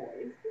Stan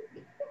Boys.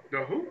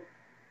 The who?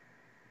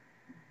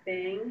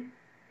 Bang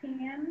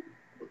Tan.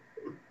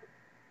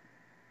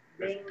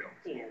 Bang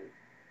Tan.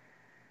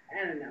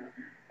 I don't know.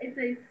 It's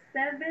a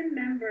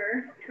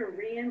 7-member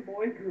Korean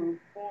boy group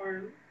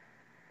formed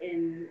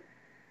in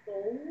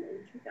Seoul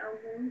in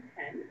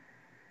 2010.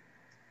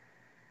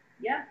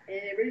 Yep, and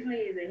it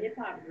originally is a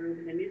hip-hop group,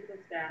 and the musical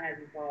style has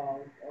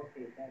evolved.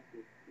 Okay, that's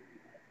it.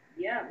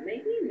 Yeah,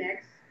 maybe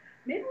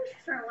we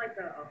should start like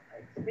a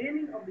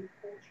expanding of the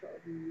culture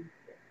of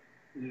music.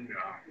 No,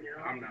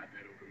 I'm not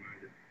that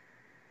open-minded.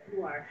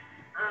 You are.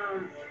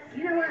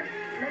 You know what?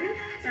 Let me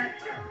start.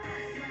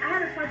 I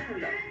had a question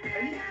though.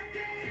 Are you?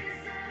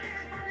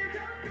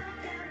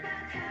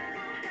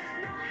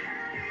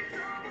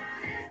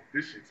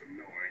 This shit's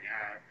annoying.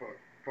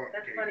 Fuck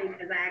That's K-pop. funny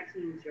because I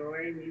actually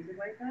enjoy music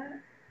like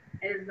that.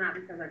 And it's not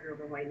because I grew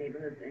up in white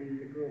neighborhoods and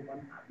grew up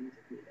on pop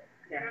music either.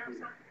 Definitely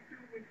not.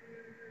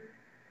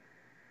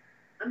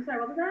 I'm sorry,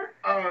 what was that?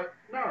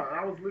 No,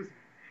 I was listening.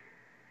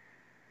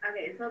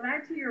 Okay, so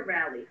back to your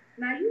rally.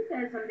 Now, you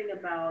said something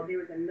about there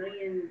was 1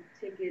 million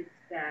tickets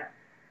that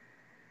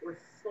were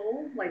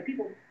sold. Like,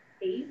 people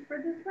paid for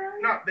this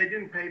rally? No, they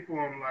didn't pay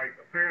for them. Like,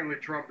 apparently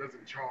Trump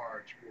doesn't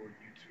charge for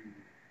you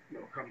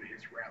to, come to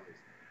his rallies.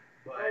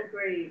 But, oh,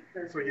 great,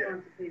 because he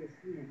wants to pay the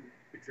CNN.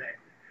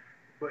 Exactly.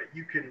 But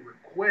you can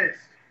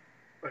request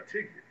a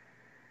ticket.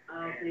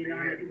 Oh, so you know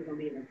how many people are going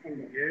to be in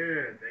attendance.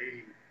 Yeah,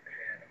 they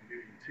had 1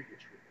 million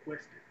tickets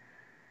requested.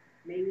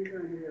 Maybe he's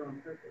going to do it on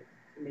purpose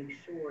to make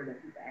sure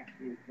that people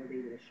actually were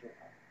able to show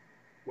up.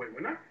 Wait,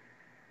 what now?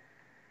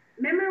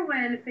 Remember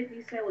when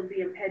 50 Cent was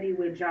being petty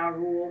with Ja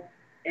Rule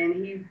and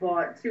he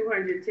bought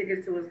 200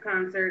 tickets to his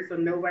concert so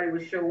nobody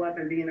would show up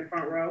and be in the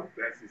front row?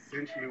 That's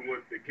essentially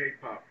what the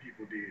K-pop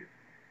people did.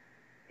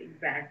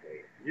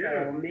 Exactly.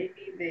 Yeah. So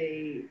maybe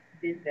they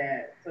did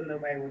that so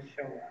nobody would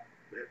show up.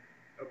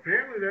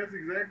 Apparently, that's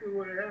exactly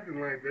what happened.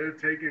 Like they're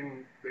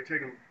taking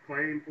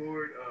claim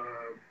for it.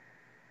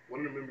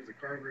 One of the members of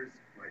Congress,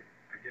 like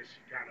I guess she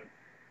kind of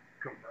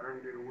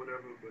confirmed it or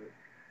whatever. But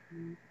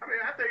I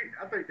mean, I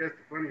think that's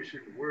the funniest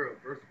shit in the world.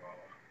 First of all,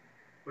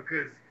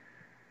 because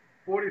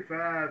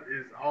 45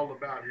 is all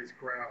about his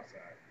crowd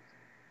sizes.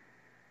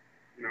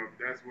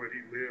 That's what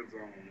he lives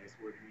on. That's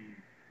what he,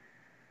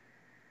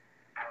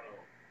 I don't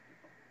know,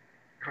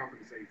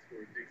 compensates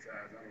for dick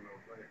size. I don't know,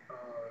 but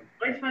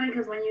it's funny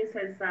because when you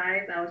said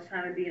size, I was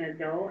trying to be an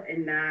adult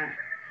and not.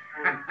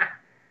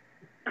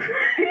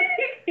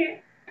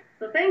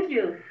 So thank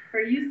you for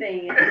you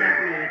saying it,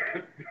 not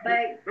me.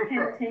 But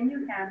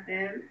continue,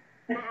 Captain.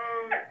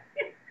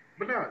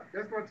 But no,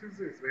 that's my 2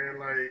 cents, man.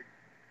 Like,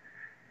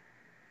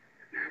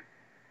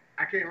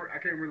 I can't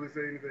really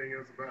say anything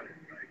else about it.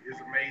 Like, it's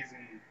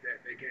amazing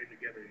that they came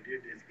together and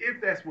did this.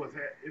 If that's what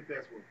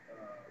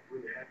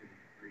really happened.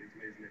 It's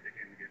amazing that they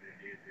came together and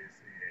did this.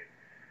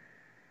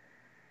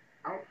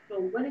 So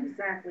what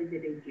exactly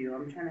did they do?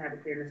 I'm trying to have a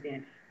clear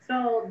understanding.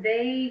 So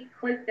they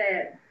clicked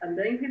that 1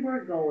 million people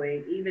are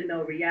going, even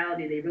though in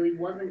reality they really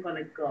wasn't going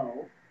to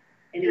go.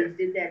 And they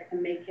did that to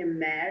make him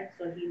mad,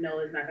 so he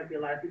knows there's not going to be a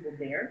lot of people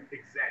there.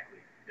 Exactly.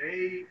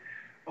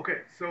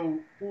 So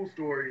full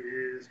story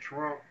is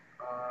Trump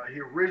He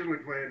originally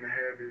planned to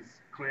have his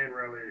Klan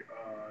rally,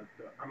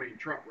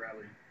 Trump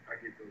rally. I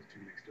get those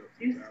two mixed up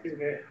sometimes. You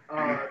stupid.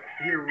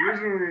 He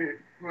originally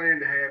planned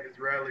to have his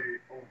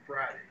rally on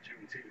Friday,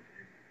 Juneteenth.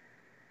 And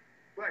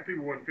black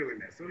people weren't feeling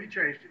that, so he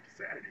changed it to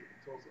Saturday in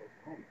Tulsa,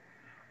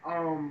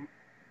 Oklahoma.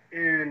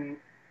 And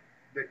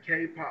the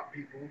K-pop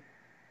people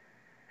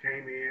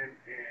came in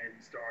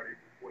and started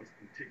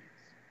requesting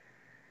tickets.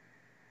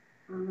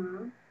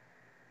 Mm-hmm.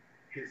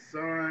 His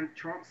son,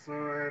 Trump's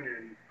son,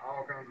 and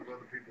all kinds of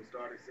other people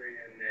started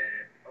saying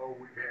that, oh,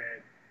 we've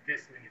had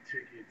this many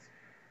tickets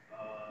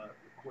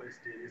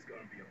requested, it's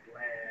going to be a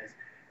blast.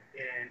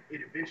 And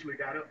it eventually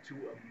got up to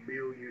 1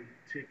 million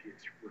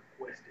tickets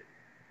requested.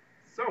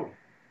 So,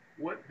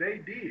 what they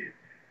did,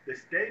 the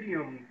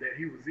stadium that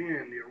he was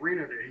in, the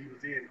arena that he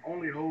was in,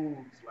 only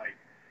holds like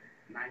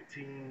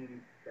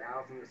 19,000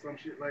 or some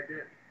shit like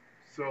that.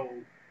 So,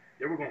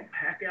 they were going to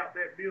pack out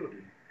that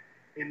building.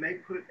 And they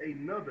put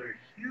another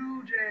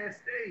huge-ass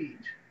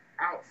stage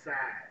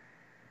outside.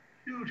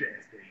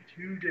 Huge-ass stage.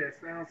 Huge-ass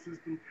sound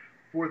system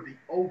for the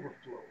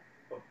overflow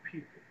of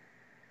people.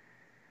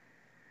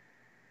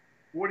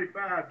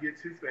 45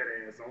 gets his fat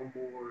ass on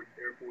board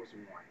Air Force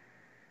One.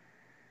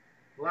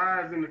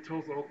 Flies into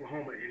Tulsa,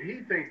 Oklahoma, and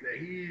he thinks that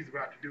he's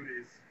about to do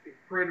this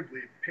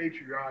incredibly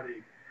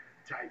patriotic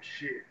type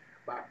shit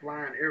by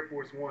flying Air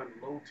Force One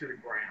low to the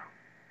ground.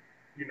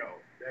 You know,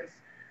 that's...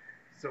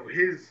 So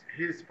his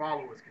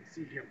followers can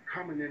see him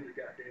coming into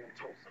goddamn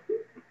Tulsa.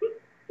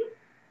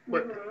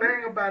 But the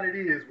thing about it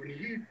is, when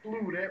he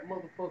flew that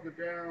motherfucker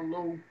down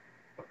low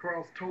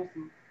across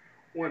Tulsa,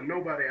 wasn't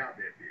nobody out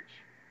that bitch.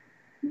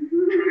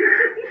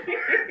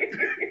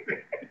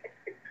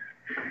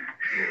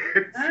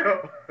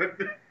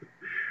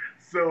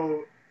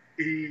 So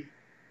he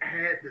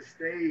had the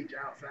stage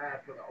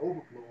outside for the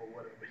overflow or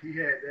whatever. He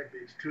had that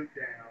bitch took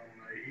down.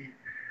 Like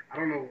I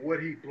don't know what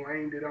he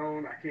blamed it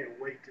on. I can't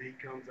wait till he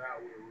comes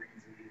out with a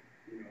reason,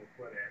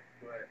 for that.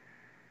 But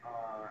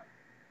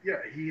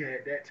yeah, he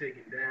had that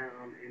taken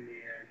down and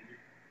then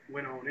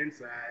went on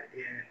inside,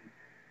 and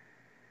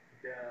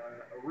the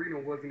arena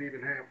wasn't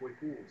even halfway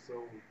full.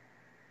 So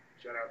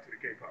shout out to the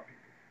K-pop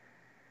people.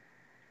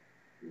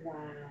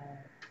 Wow.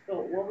 So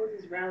what was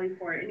his rally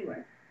for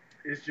anyway?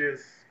 It's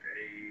just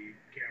a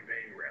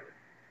campaign rally.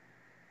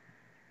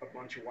 A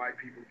bunch of white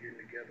people getting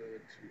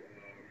together to,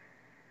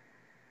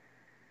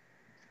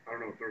 I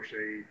don't know, throw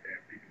shade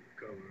at people of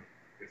color.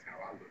 That's how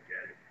I look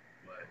at it.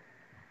 But,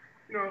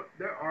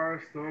 there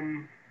are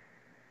some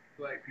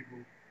black people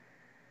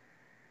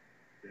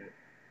that,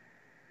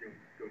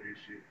 go to his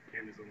shit.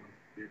 Candace Owens,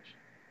 bitch.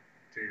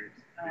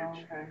 Terrence,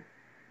 bitch. Oh, okay.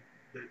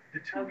 The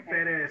two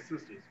fat ass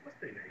sisters, what's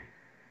their name?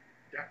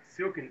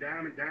 Silk and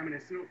Diamond, Diamond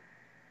and Silk.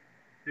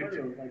 What are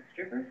those, like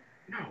strippers?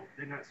 No,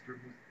 they're not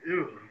strippers.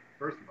 Ew.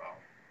 First of all.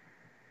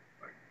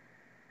 Like,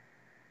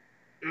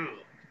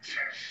 ew.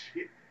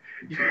 Shit.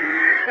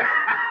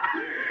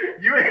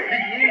 you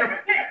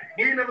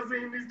ain't never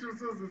seen these two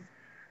sisters.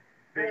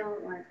 I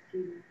don't like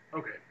TV.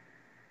 Okay.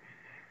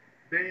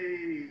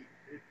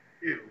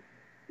 Ew.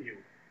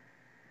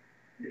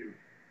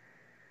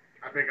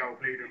 I think I would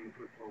pay them to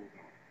put clothes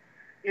on.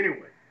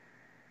 Anyway.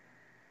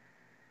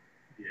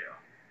 Yeah.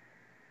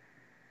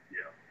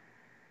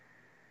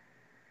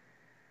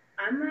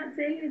 I'm not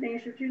saying anything.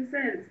 It's your 2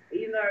 cents.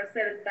 Even though I've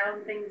said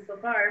 1,000 things so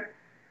far.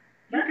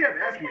 You kept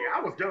asking me.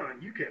 I was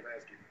done. You kept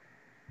asking me.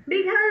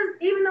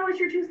 Because even though it's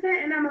your 2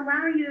 cents and I'm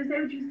allowing you to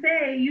say what you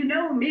say, you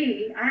know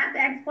me. I have to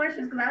ask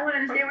questions because I want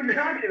to understand what you're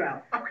talking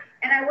about. Okay.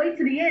 And I wait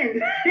to the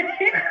end.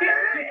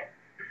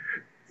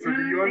 So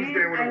do you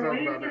understand what I'm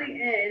talking about now? I wait to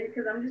the end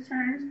because I'm just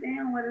trying to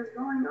understand what is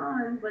going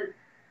on. But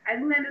I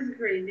think that is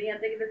crazy. I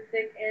think it's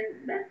sick,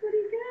 and that's what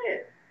he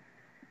did.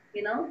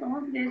 So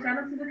once again, shout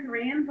out to the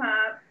Korean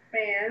pop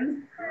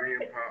fans.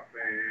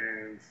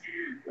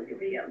 Look at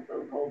me, I'm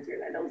so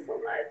cultured. I know so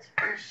much.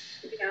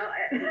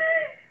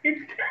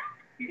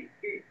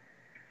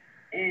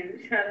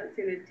 And shout out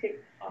to the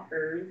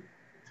TikTokers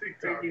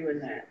for doing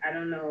that. I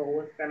don't know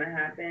what's gonna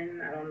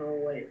happen. I don't know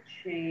what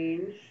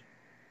changed,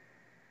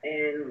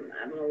 and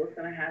I don't know what's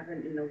gonna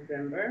happen in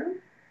November.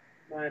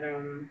 But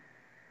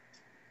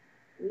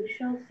we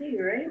shall see,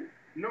 right?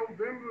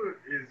 November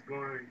is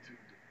going to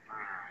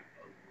define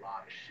a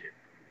lot of shit.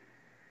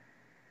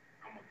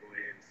 I'm gonna go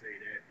ahead and say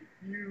that. If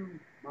you,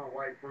 my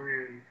white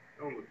friend,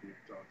 don't look for me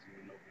to talk to you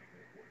in November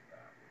at 45.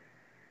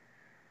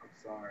 I'm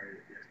sorry,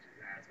 that's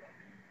just how it's gonna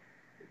be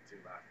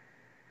until I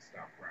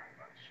stop crying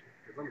about shit.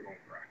 Because I'm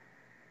gonna cry.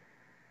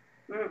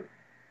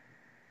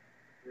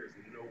 There's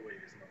no way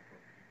this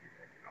motherfucker can get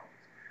back in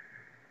office.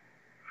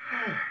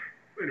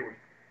 Anyway.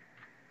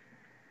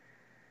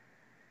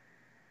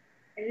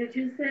 Is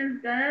your 2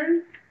 cents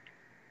done?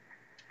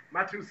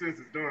 My 2 cents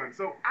is done.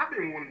 So I've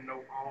been wanting to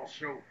know all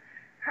show.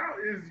 How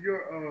is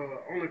your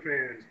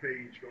OnlyFans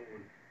page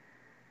going?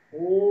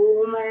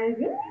 Oh my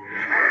God.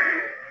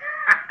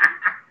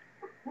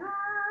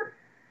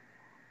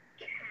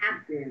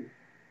 Captain.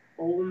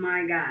 Oh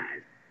my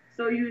God.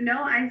 So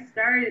I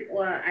started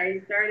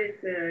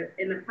to,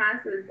 in the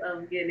process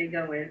of getting it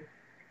going,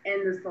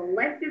 And the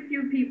selected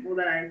few people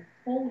that I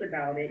told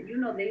about it, you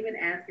know, they've been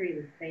asking me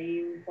the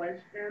same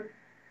question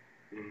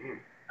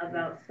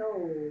about,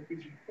 so,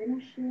 did you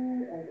finish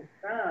it? All the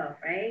stuff,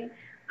 right?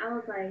 I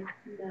was like,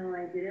 no,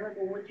 I didn't. Like,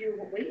 well, what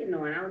you waiting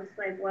on? I was just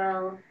like,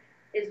 well,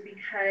 it's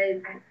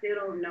because I still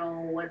don't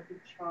know what to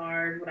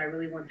charge, what I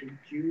really want to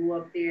do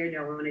up there. Do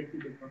I want to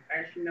keep it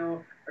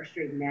professional or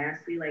straight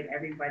nasty like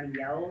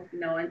everybody else? You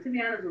know, and to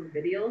be honest, those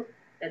videos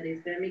that they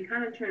sent me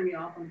kind of turned me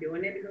off from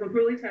doing it because I'm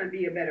really trying to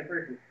be a better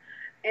person.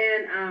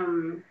 And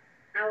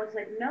I was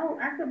like, no.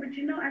 I said, but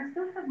you know, I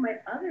still have my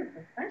other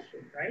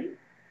professions, right?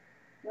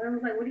 And I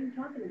was like, what are you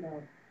talking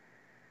about?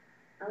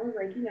 I was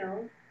like, you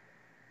know,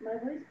 my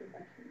voice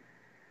profession.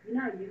 You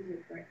know, I use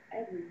it for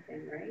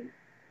everything, right?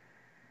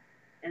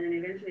 And then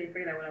eventually I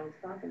figured out what I was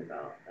talking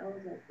about. I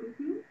was like,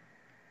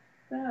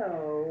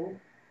 So,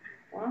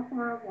 womp,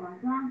 womp,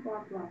 womp, womp,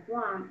 womp, womp,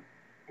 womp.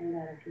 And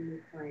got a few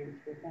new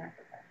clients with that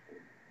profession.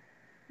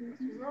 That's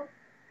what's up.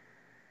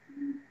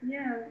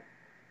 Yeah.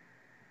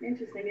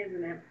 Interesting,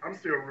 isn't it? I'm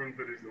still rooting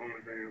for this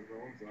OnlyFans,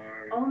 though. I'm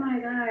sorry. Oh my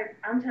God.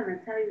 I'm trying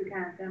to tell you,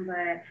 Captain,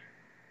 but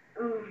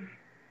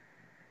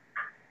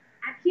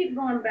I keep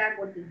going back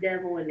with the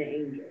devil and the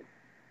angel.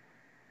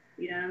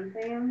 You know what I'm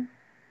saying?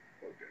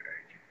 Okay.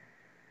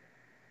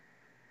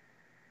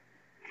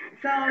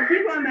 So I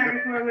keep going back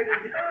and forth with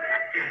the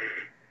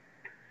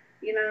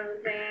you know what I'm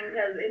saying?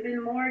 Because it's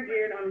been more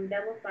geared on the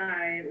devil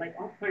side, like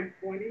on my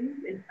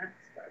 40s, and I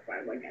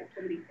start like I got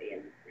so many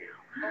fans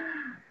now.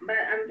 But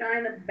I'm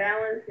trying to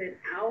balance it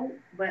out.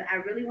 But I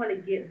really want to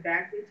get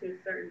back into a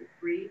certain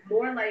degree,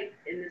 more like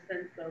in the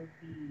sense of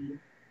the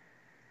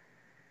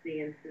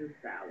dancing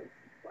style,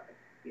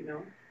 you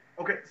know?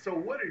 Okay, so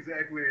what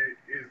exactly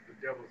is the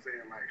devil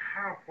saying? Like,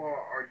 how far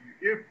are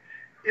you,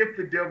 if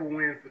the devil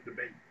wins the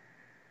debate,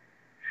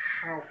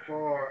 how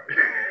far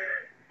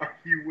are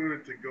you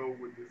willing to go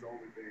with this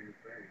OnlyFans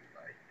thing?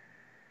 Like,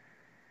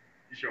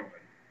 you showing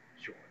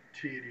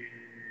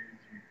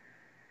titties,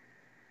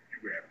 you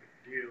grabbing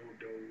a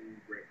dildo,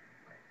 like,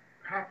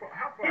 how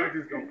far is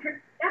this going?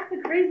 That's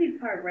the crazy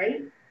part,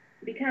 right?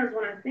 Because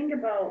when I think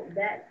about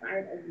that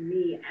side of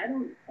me, I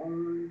don't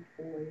own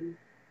toys.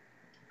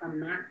 I'm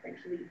not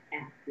sexually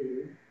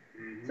active.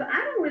 So I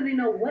don't really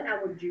know what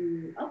I would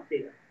do up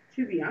there,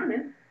 to be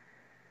honest.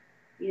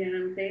 You know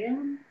what I'm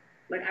saying?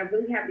 Like, I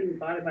really haven't even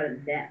thought about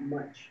it that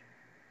much.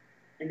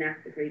 And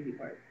that's the crazy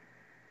part.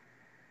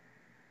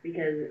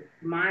 Because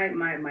my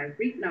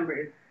freak number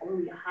is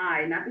only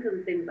high, not because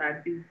of things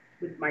I do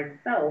with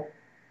myself,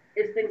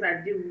 it's things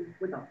I do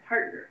with a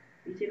partner.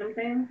 You see what I'm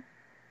saying?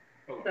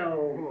 Hold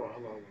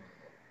on.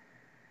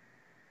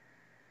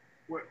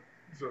 What?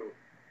 So,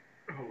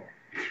 hold on.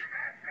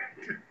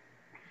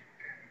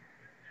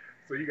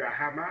 So you got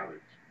high mileage?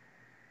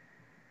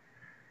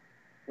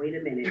 Wait a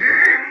minute.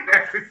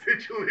 That's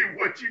essentially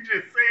what you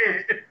just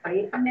said.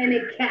 Wait a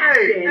minute,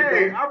 Captain.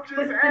 Hey, I'm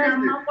just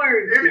asking. My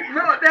words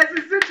no, that's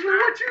essentially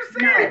what you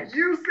said. No.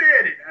 You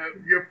said it.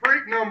 Your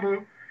freak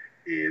number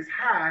is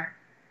high.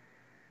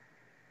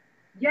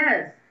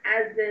 Yes,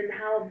 as in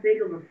how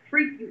big of a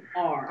freak you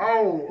are.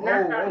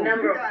 Not the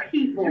number of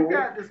people. You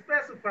got to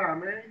specify,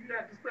 man. You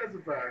got to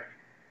specify.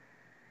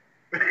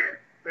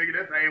 Thinking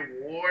that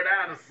thing wore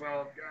out or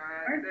something.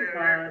 First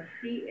of all,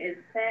 she is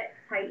fat,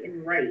 tight,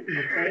 and right,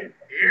 okay?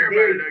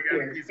 Everybody done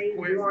got a piece of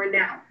quiz. Worn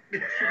out.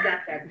 She got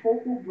that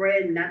cocoa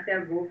bread, not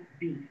that roast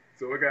beef.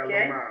 So it got a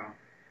little mild.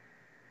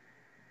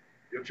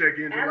 Your check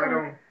engine light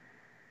on?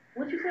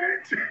 What you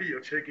said? Your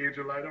check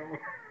engine light on?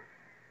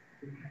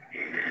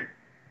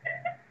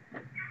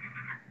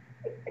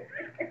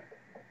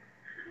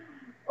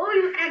 Oh,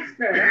 you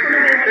extra. That's what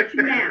I'm going to let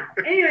you now.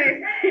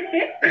 Anyways.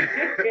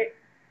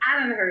 I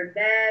done heard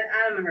that.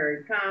 I done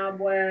heard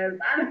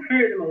cobwebs. I done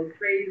heard the most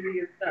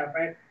craziest stuff,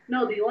 right?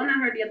 No, the one I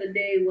heard the other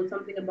day was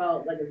something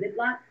about like a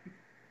Ziploc.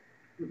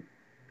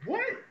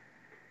 What?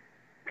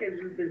 Because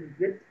the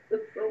zip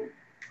system.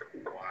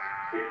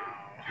 Wow.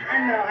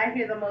 I know. I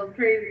hear the most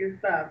craziest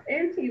stuff.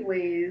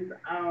 Anyways,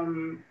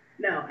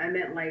 no, I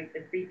meant like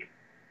the freak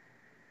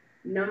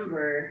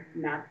number,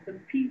 not the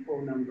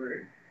people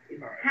number, is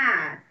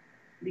high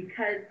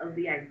because of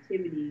the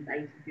activities I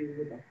used to do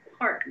with a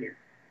partner,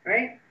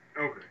 right?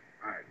 Okay,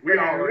 all right. But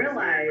I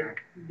realized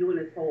doing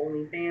this whole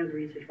OnlyFans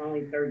research for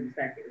only 30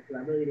 seconds, because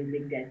I really didn't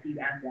dig that deep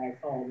after I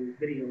saw those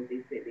videos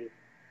they sent me.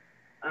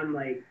 I'm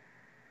like,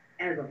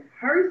 as a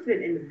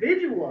person,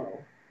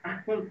 individual, I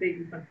don't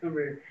think my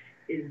number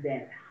is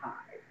that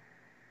high.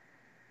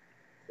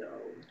 So,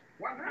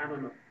 why not? I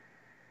don't know.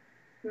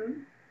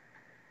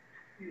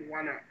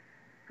 Why not?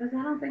 Because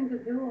I don't think to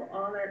do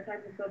all that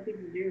type of stuff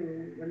people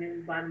do when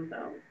they're by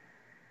themselves.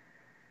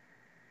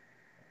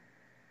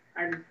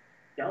 I just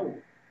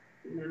don't.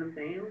 You know what I'm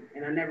saying?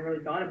 And I never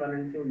really thought about it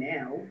until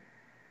now.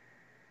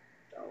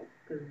 So,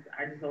 because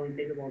I just only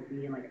think about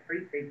being like a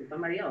freak with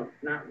somebody else,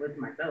 not with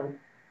myself.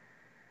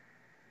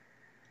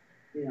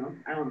 You know,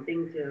 I don't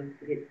think to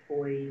get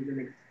toys and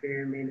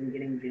experiment and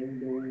getting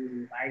dildos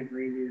and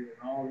vibrators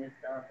and all this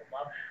stuff as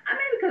well. I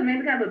mean,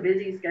 maybe I have a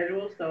busy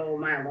schedule, so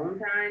my alone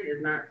time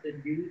is not to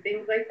do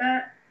things like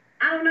that.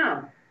 I don't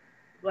know.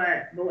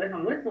 But if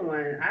I'm with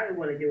someone, I would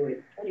want to do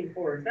it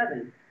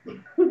 24/7.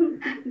 You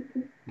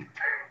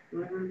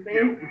know what I'm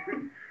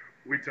saying?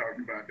 We talked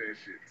about that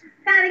shit too.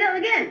 Time to go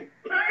again.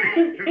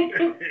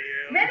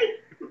 Ready?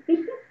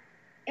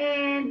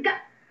 And go.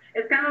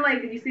 It's kind of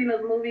like, did you see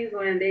those movies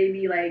when they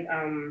be like,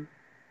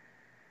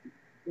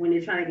 when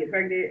you're trying to get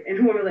pregnant, and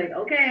the woman like,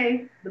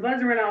 okay, the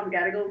buzzer went off, we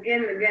gotta go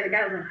again and again. The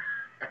guy was like,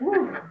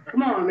 whew,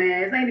 come on,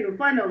 man, this ain't even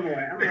fun no more.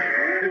 I'm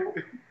like,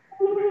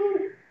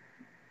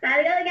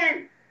 gotta go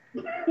again.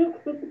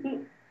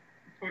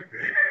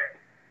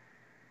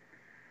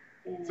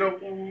 So,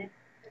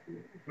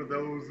 for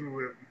those who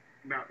have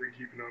not been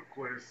keeping up,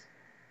 Quest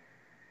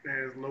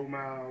has low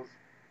miles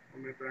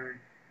on that thing.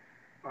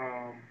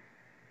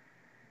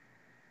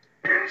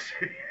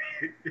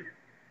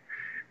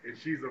 And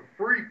she's a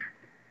freak,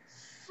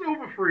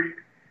 super freak,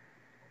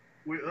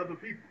 with other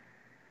people,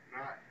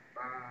 not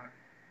by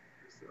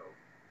herself.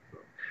 So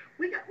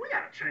we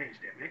gotta change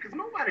that, man, because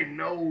nobody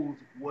knows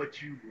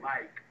what you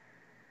like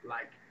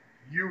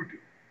you do.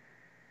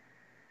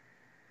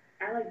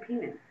 I like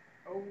peanuts.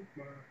 Oh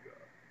my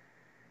God.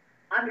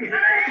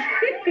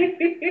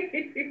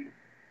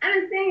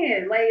 I'm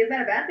saying, like, is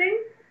that a bad thing?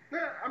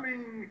 Yeah, I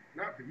mean,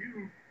 not for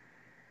you.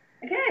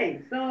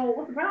 Okay, so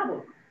what's the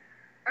problem?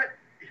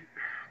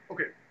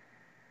 Okay,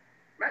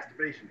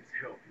 masturbation is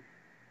healthy.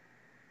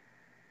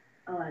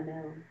 Oh, I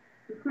know.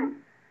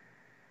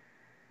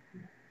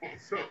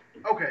 So,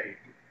 okay,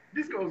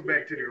 this goes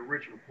back to the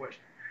original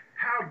question.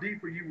 How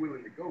deep are you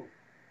willing to go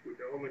with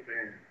the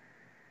OnlyFans?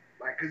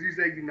 Like, because you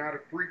say you're not a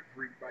freak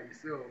by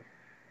yourself.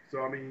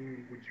 So, I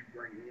mean, would you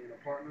bring in a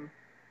partner?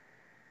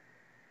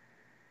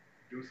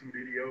 Do some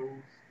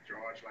videos,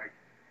 charge like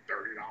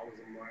 $30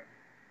 a month?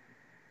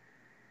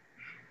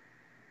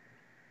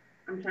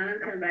 I'm trying to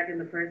turn back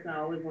into the person I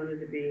always wanted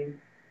to be.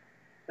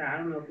 So I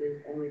don't know if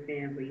this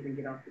OnlyFans will even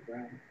get off the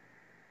ground.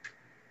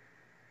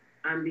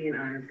 I'm being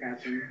honest,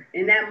 Captain.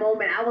 In that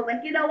moment, I was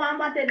like, you know what, I'm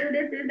about to do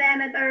this, that,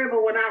 and the third.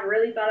 But when I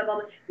really thought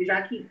about it, because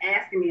y'all keep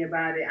asking me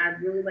about it, I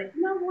really like,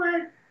 you know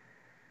what?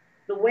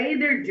 The way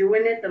they're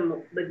doing it, the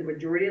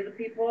majority of the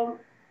people,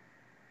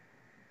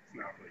 it's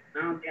not like,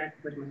 I don't think I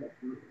can push myself.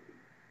 I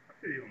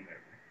feel you on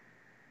that, man.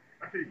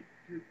 I feel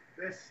you.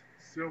 That's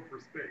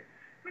self-respect.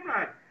 I'm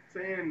not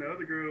saying the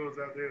other girls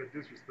out there are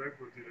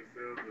disrespectful to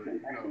themselves, or, you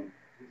know.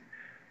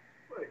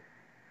 But,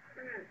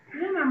 man. You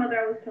know, my mother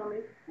always told me,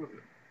 What's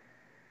it?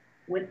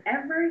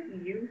 Whatever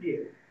you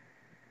do,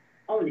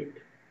 own it.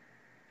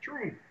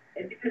 True.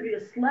 If you're going to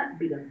be a slut,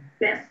 be the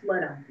best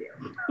slut out there.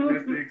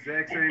 That's the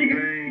exact same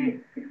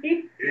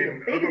thing,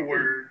 in other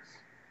words,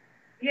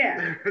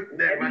 yeah.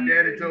 that my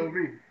daddy told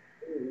me.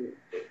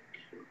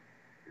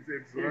 He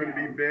said, son,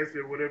 be best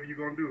at whatever you're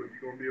going to do. If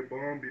you're going to be a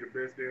bum, be the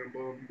best damn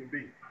bum you can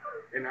be.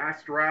 And I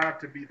strive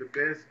to be the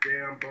best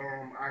damn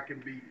bum I can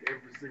be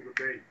every single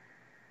day.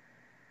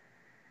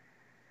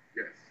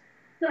 Yes.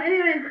 So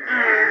anyways,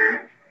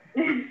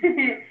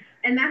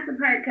 and that's the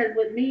part, because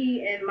with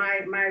me and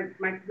my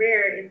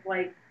career, it's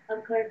like,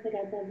 of course, I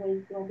got that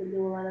way so I can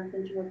do a lot of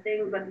sensual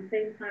things, but at the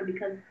same time,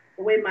 because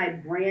the way my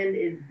brand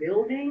is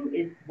building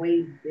is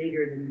way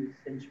bigger than these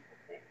sensual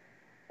things.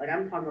 Like,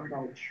 I'm talking about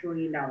 $1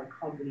 trillion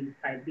companies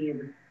type being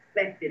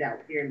respected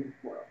out here in this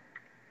world.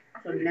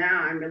 So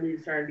now I'm really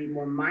starting to be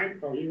more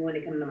mindful. Even when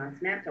it comes to my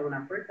Snapchat, when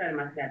I first started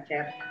my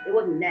Snapchat, it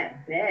wasn't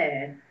that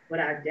bad, but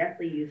I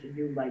definitely used to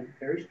do like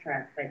thirst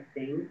trap type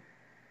things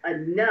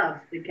enough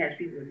to catch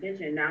people's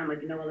attention. Now I'm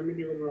like, you know what, let me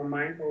be a little more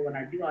mindful when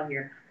I do out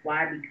here.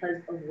 Why?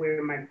 Because of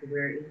where my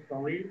career is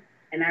going,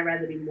 and I'd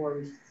rather be more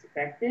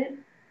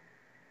respected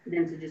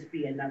than to just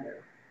be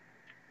another.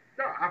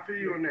 No, I feel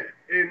you on that.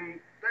 And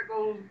that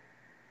goes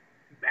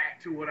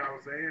back to what I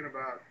was saying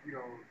about, you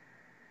know,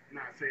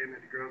 not saying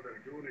that the girls that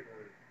are doing it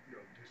are, you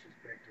know,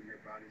 disrespecting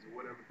their bodies or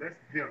whatever. That's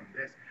them.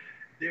 That's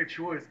their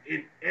choice.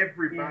 And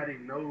everybody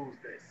knows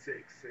that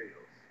sex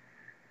sells.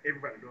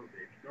 Everybody knows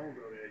that. If you don't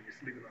know that, you're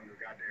sleeping on the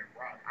goddamn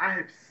rock. I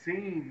have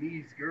seen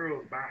these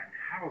girls buying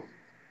houses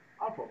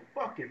off of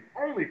fucking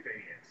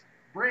OnlyFans.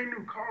 Brand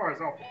new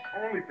cars off of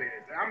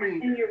OnlyFans. I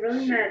mean, and you're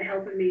really not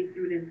helping me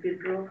through this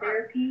good girl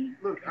therapy.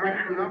 Look,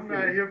 I'm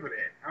not here for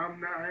that.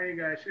 I ain't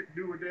got shit to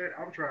do with that.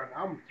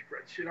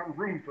 I'm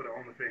rooting for the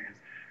OnlyFans.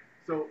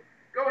 So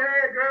go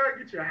ahead, girl,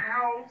 get your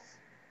house.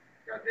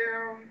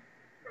 Goddamn,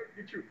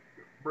 get your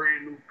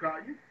brand new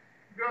car. You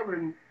girl,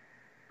 in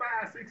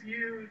 5-6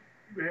 years,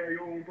 you can have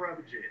your own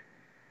private jet.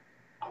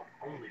 On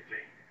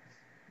OnlyFans.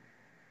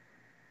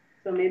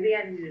 So maybe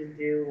I can just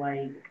do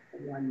like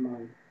 1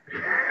 month.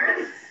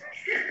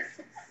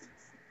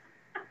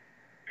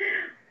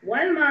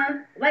 1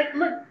 month. Like,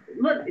 look,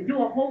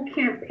 do a whole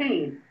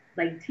campaign.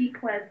 Like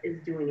T-Quest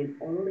is doing an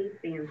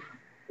OnlyFans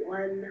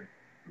 1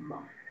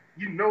 month.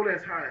 You know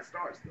that's how it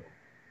starts, though.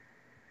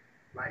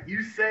 Like,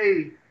 you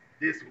say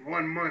this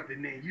 1 month,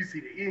 and then you see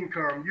the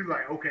income, you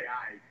like, okay,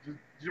 all right, just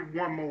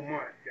 1 more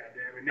month,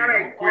 goddamn. And then all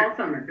right, all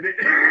summer.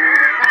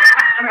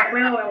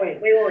 All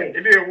right, wait.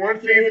 And then one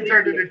season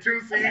turned into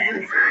 2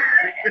 seasons.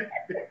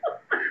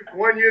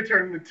 1 year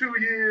turned into 2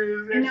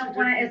 years. You know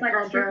what? It's like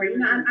stripper. You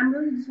know, I'm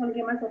really just want to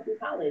get myself through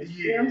college.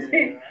 Yeah. You know what I'm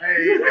saying?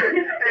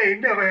 I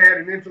ain't never had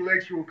an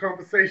intellectual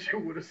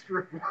conversation with a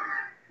stripper.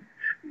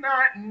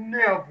 Not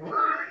never.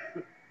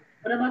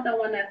 What about that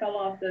one that fell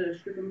off the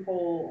stripping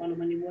pole on the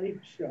Wendy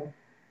Williams show?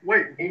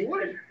 Wait,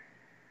 what?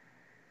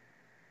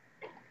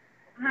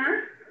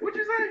 Huh? What'd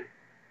you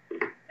say?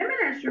 Remember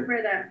that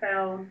stripper that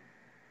fell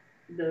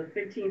the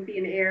 15 feet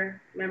in the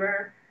air? Remember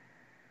her?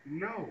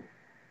 No.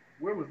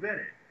 Where was that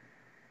at?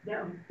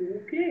 No.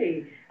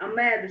 Okay. I'm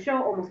mad the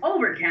show almost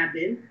over,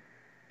 Captain.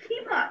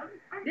 Keep up.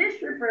 This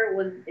stripper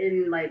was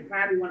in like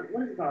probably one,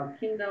 what is it called?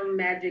 Kingdom,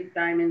 Magic,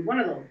 Diamond, one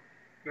of those.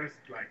 That's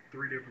like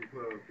 3 different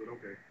clubs, but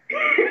okay.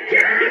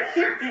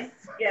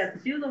 Yes,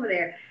 she was over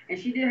there, and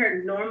she did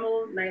her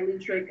normal nightly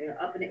trick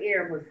up in the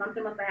air, but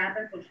something must have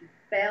happened, so she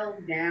fell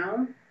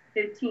down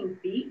 15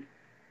 feet,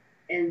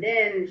 and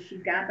then she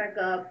got back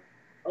up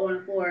on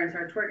the floor and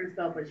started twerking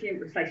stuff, but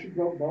it's like she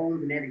broke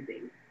bones and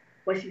everything.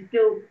 But she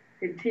still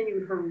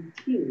continued her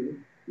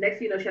routine. Next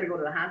thing you know, she had to go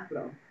to the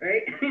hospital,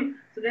 right?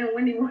 So then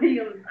Wendy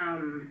Williams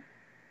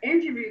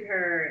interviewed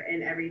her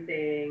and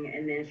everything,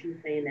 and then she was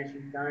saying that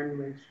she's done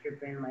with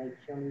stripping, like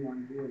she don't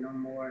want to do it no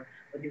more.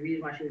 But the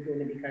reason why she was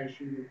doing it because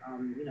she was,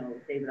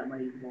 saving up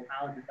money to go to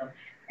college and stuff.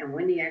 And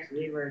Wendy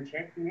actually gave her a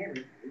check and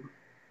everything.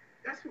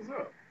 That's what's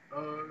up.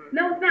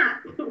 No, it's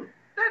not.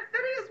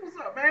 That is what's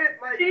up, man.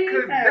 Like, She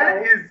because fell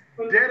that is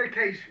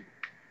dedication.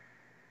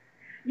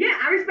 Yeah,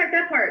 I respect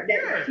that part.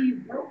 That she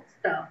broke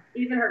stuff,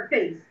 even her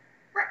face,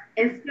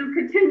 and still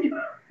continued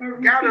her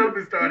routine. Got up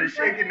and started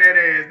shaking that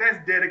ass.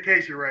 That's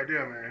dedication right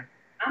there, man.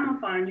 I'm gonna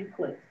find you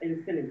clips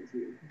and send it to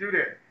you. Do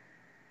that.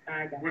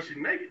 I got Was she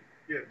naked?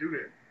 Yeah, do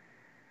that.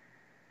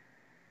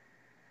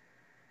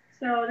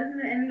 So this is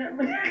the end of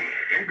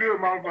I'm good,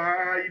 Mama.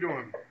 How you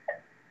doing?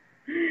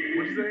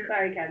 What you say?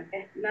 Sorry,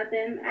 Captain.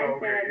 Nothing. I Oh,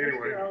 said okay, I wish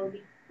anyway. you all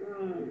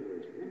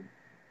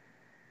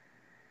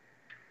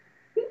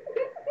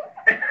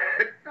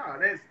No,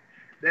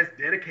 that's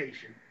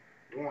dedication.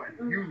 One,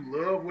 you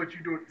love what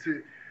you do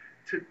to.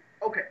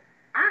 Okay,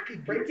 I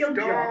could break get your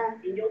jaw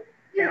stoned. and your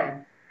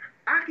Yeah,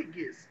 I could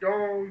get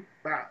stoned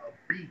by a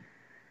bee,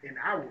 and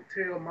I will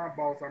tell my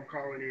boss I'm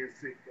calling in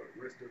sick for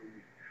the rest of the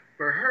week.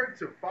 For her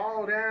to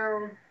fall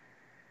down,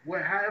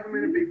 however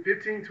many feet,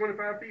 15,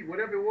 25 feet,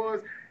 whatever it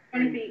was.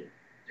 20 feet.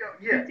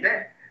 Yeah, 15.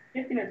 that.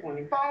 15 or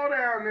 20. Fall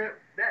down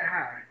that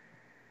high,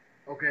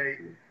 okay,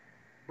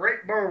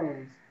 break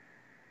bones,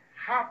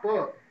 hop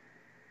up,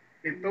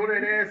 and throw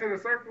that ass in a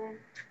circle,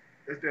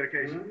 that's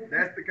dedication. Mm-hmm.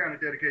 That's the kind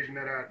of dedication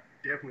that I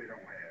definitely don't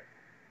have.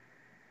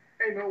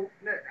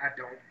 I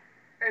don't.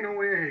 Ain't no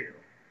way in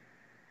hell.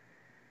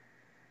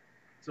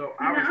 So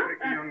I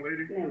respect the young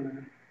lady.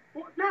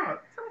 Well, no,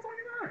 tell us on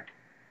your mind.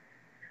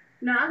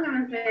 No, I was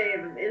going to say,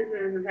 if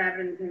incidents has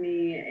happened to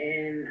me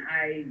and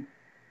I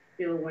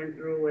still went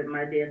through it,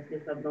 my dad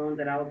skipped up bones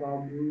that I was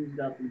all bruised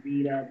up and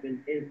beat up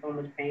and in so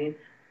much pain,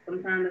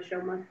 sometimes the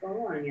show must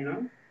go on, you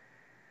know?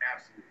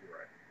 Absolutely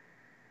right.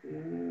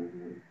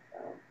 Mm-hmm. So,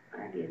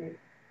 I get it.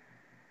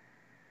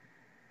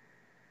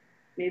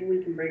 Maybe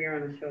we can bring her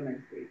on the show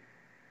next week.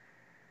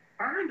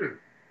 Find her.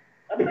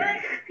 I'm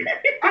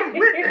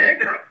with that.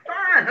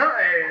 Find her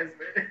ass,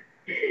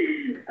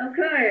 man. Of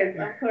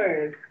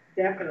course.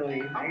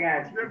 Definitely. I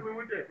got you. Definitely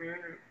with that, man.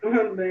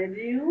 But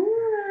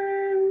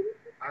you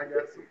I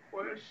got some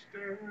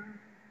questions.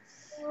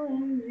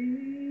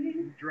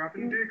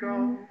 Dropping dick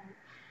off.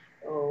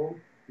 Oh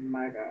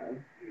my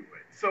God.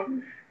 Anyway,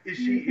 so is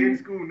she in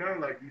school now?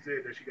 Like you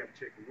said that she got to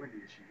check with Wendy.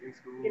 Is she in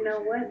school? You know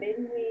what?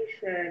 Maybe we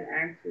should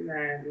ask her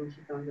that when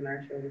she comes on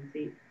our show to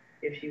see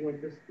if she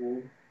went to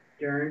school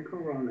during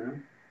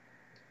Corona.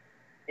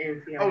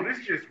 And see how Oh, this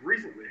just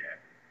recently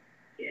happened.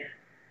 Yeah.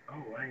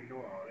 Oh, I didn't know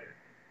all that.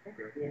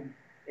 Okay. Yeah.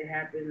 It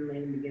happened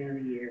in the beginning of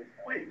the year.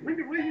 So. Wait,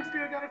 Wendy Williams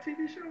still got a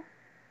TV show?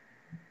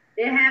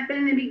 It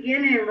happened in the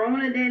beginning.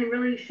 Rona didn't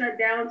really shut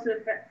down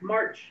to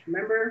March,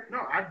 remember?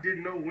 No, I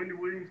didn't know Wendy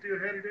Williams still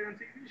had a damn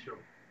TV show.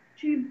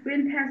 She's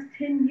been past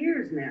 10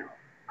 years now.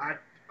 I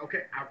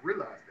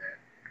realized that.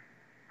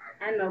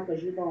 I know,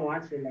 because you don't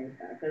watch it like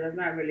that, because it's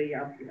not really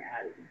up your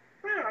alley.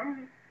 Well, I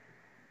mean,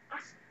 I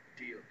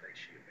still think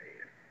she a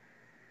man.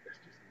 That's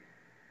just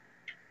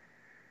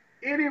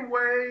me.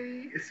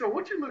 Anyway, so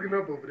what you looking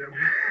up over there,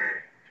 man?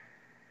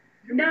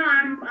 No,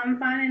 I'm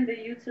finding the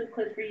YouTube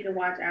clips for you to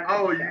watch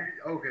after the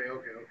show. Okay.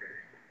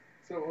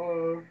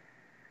 So,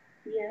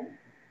 yeah.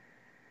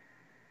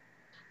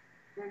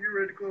 Gonna get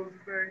ready to close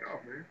this thing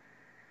off, man.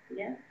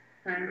 Yeah.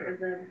 Time for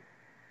the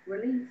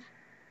release.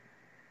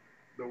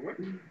 The what?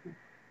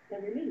 The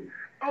release.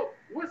 Oh,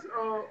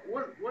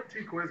 what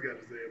T Quest got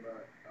to say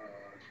about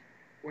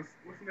what's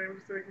the name of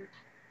the segment?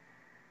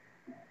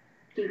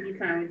 Kinky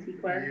Time with T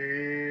Quest.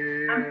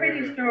 Yeah. I'm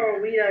pretty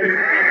sure we done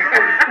had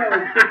a show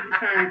Kinky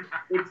Time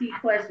with T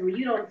Quest where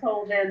you done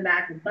told them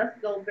that I can bust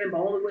it open but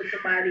only with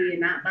somebody and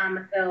not by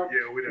myself.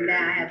 Yeah, we done. And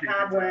now I have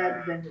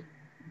cobwebs and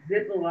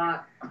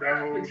Ziploc. That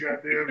whole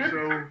goddamn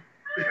show.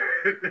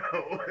 That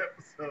whole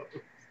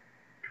episode.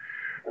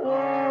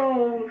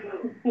 Oh.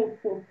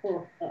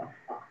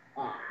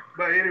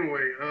 But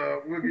anyway,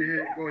 we'll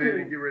go ahead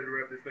and get ready to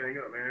wrap this thing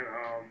up, man.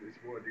 It's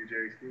your boy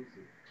DJ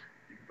Exclusive.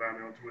 You can find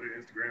me on Twitter,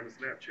 Instagram, and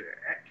Snapchat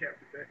at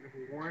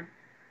CaptainFact1,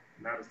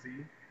 not a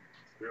C.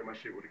 Spell my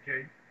shit with a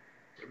K.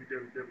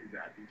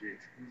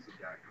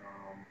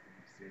 www.djexclusive.com.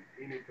 You send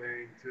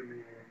anything to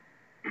me.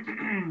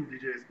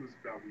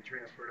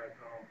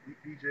 DJExclusive.wetransfer.com.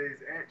 DJs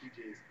at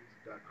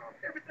DJExclusive.com.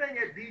 Everything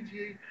at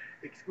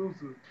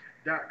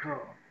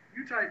DJExclusive.com.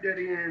 You type that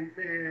in,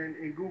 man,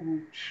 in Google,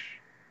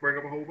 bring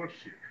up a whole bunch of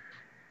shit.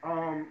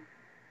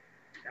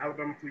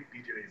 Alabama Fleet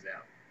DJs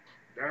app.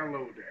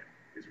 Download that.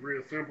 It's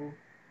real simple.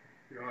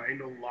 You know, ain't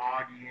no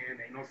login,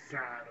 ain't no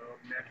sign up,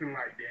 nothing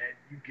like that.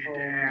 You get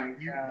the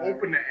app, you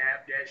open the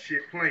app, that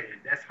shit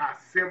playing. That's how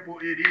simple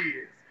it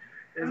is.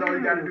 That's all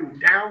you gotta do.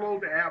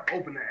 Download the app,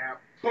 open the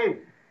app,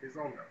 boom, it's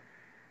on there.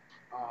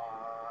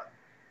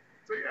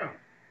 So yeah,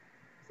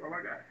 that's all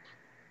I got.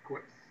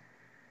 Quits.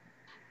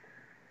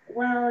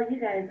 Well, you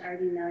guys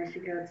already know it's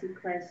your girl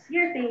T-Quest,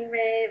 your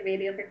favorite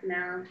radio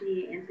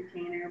personality,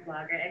 entertainer,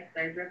 blogger,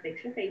 exposure,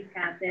 fix your face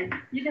captain.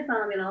 You can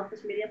follow me on all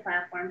social media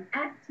platforms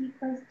at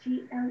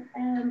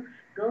TQuestGLM.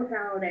 Go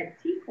download that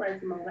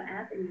T-Quest mobile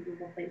app in your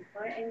Google Play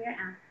Store and your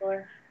App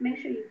Store. Make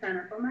sure you sign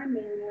up for my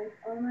mailing list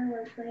on my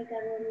website,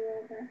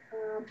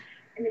 GotOnMail.com.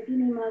 And if you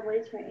need my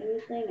voice for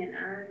anything and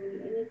I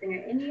need anything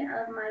or any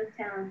of my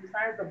talents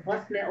besides the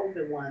busting it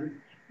open ones,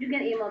 you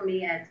can email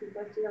me at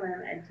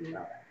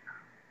TQuestGLM@gmail.com.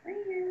 We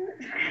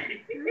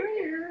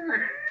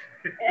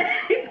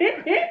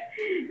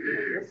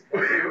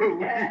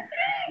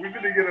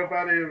finna get up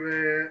out of here,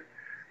 man.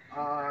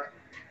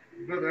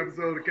 Another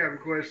episode of the Captain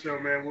Quest Show,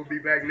 man. We'll be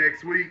back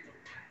next week.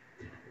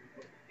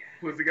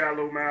 Pussy got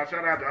low miles.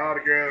 Shout out to all the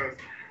girls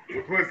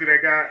with pussy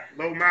that got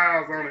low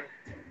miles on it.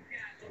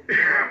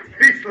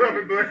 Peace, love,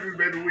 and blessings,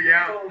 baby. We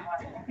out.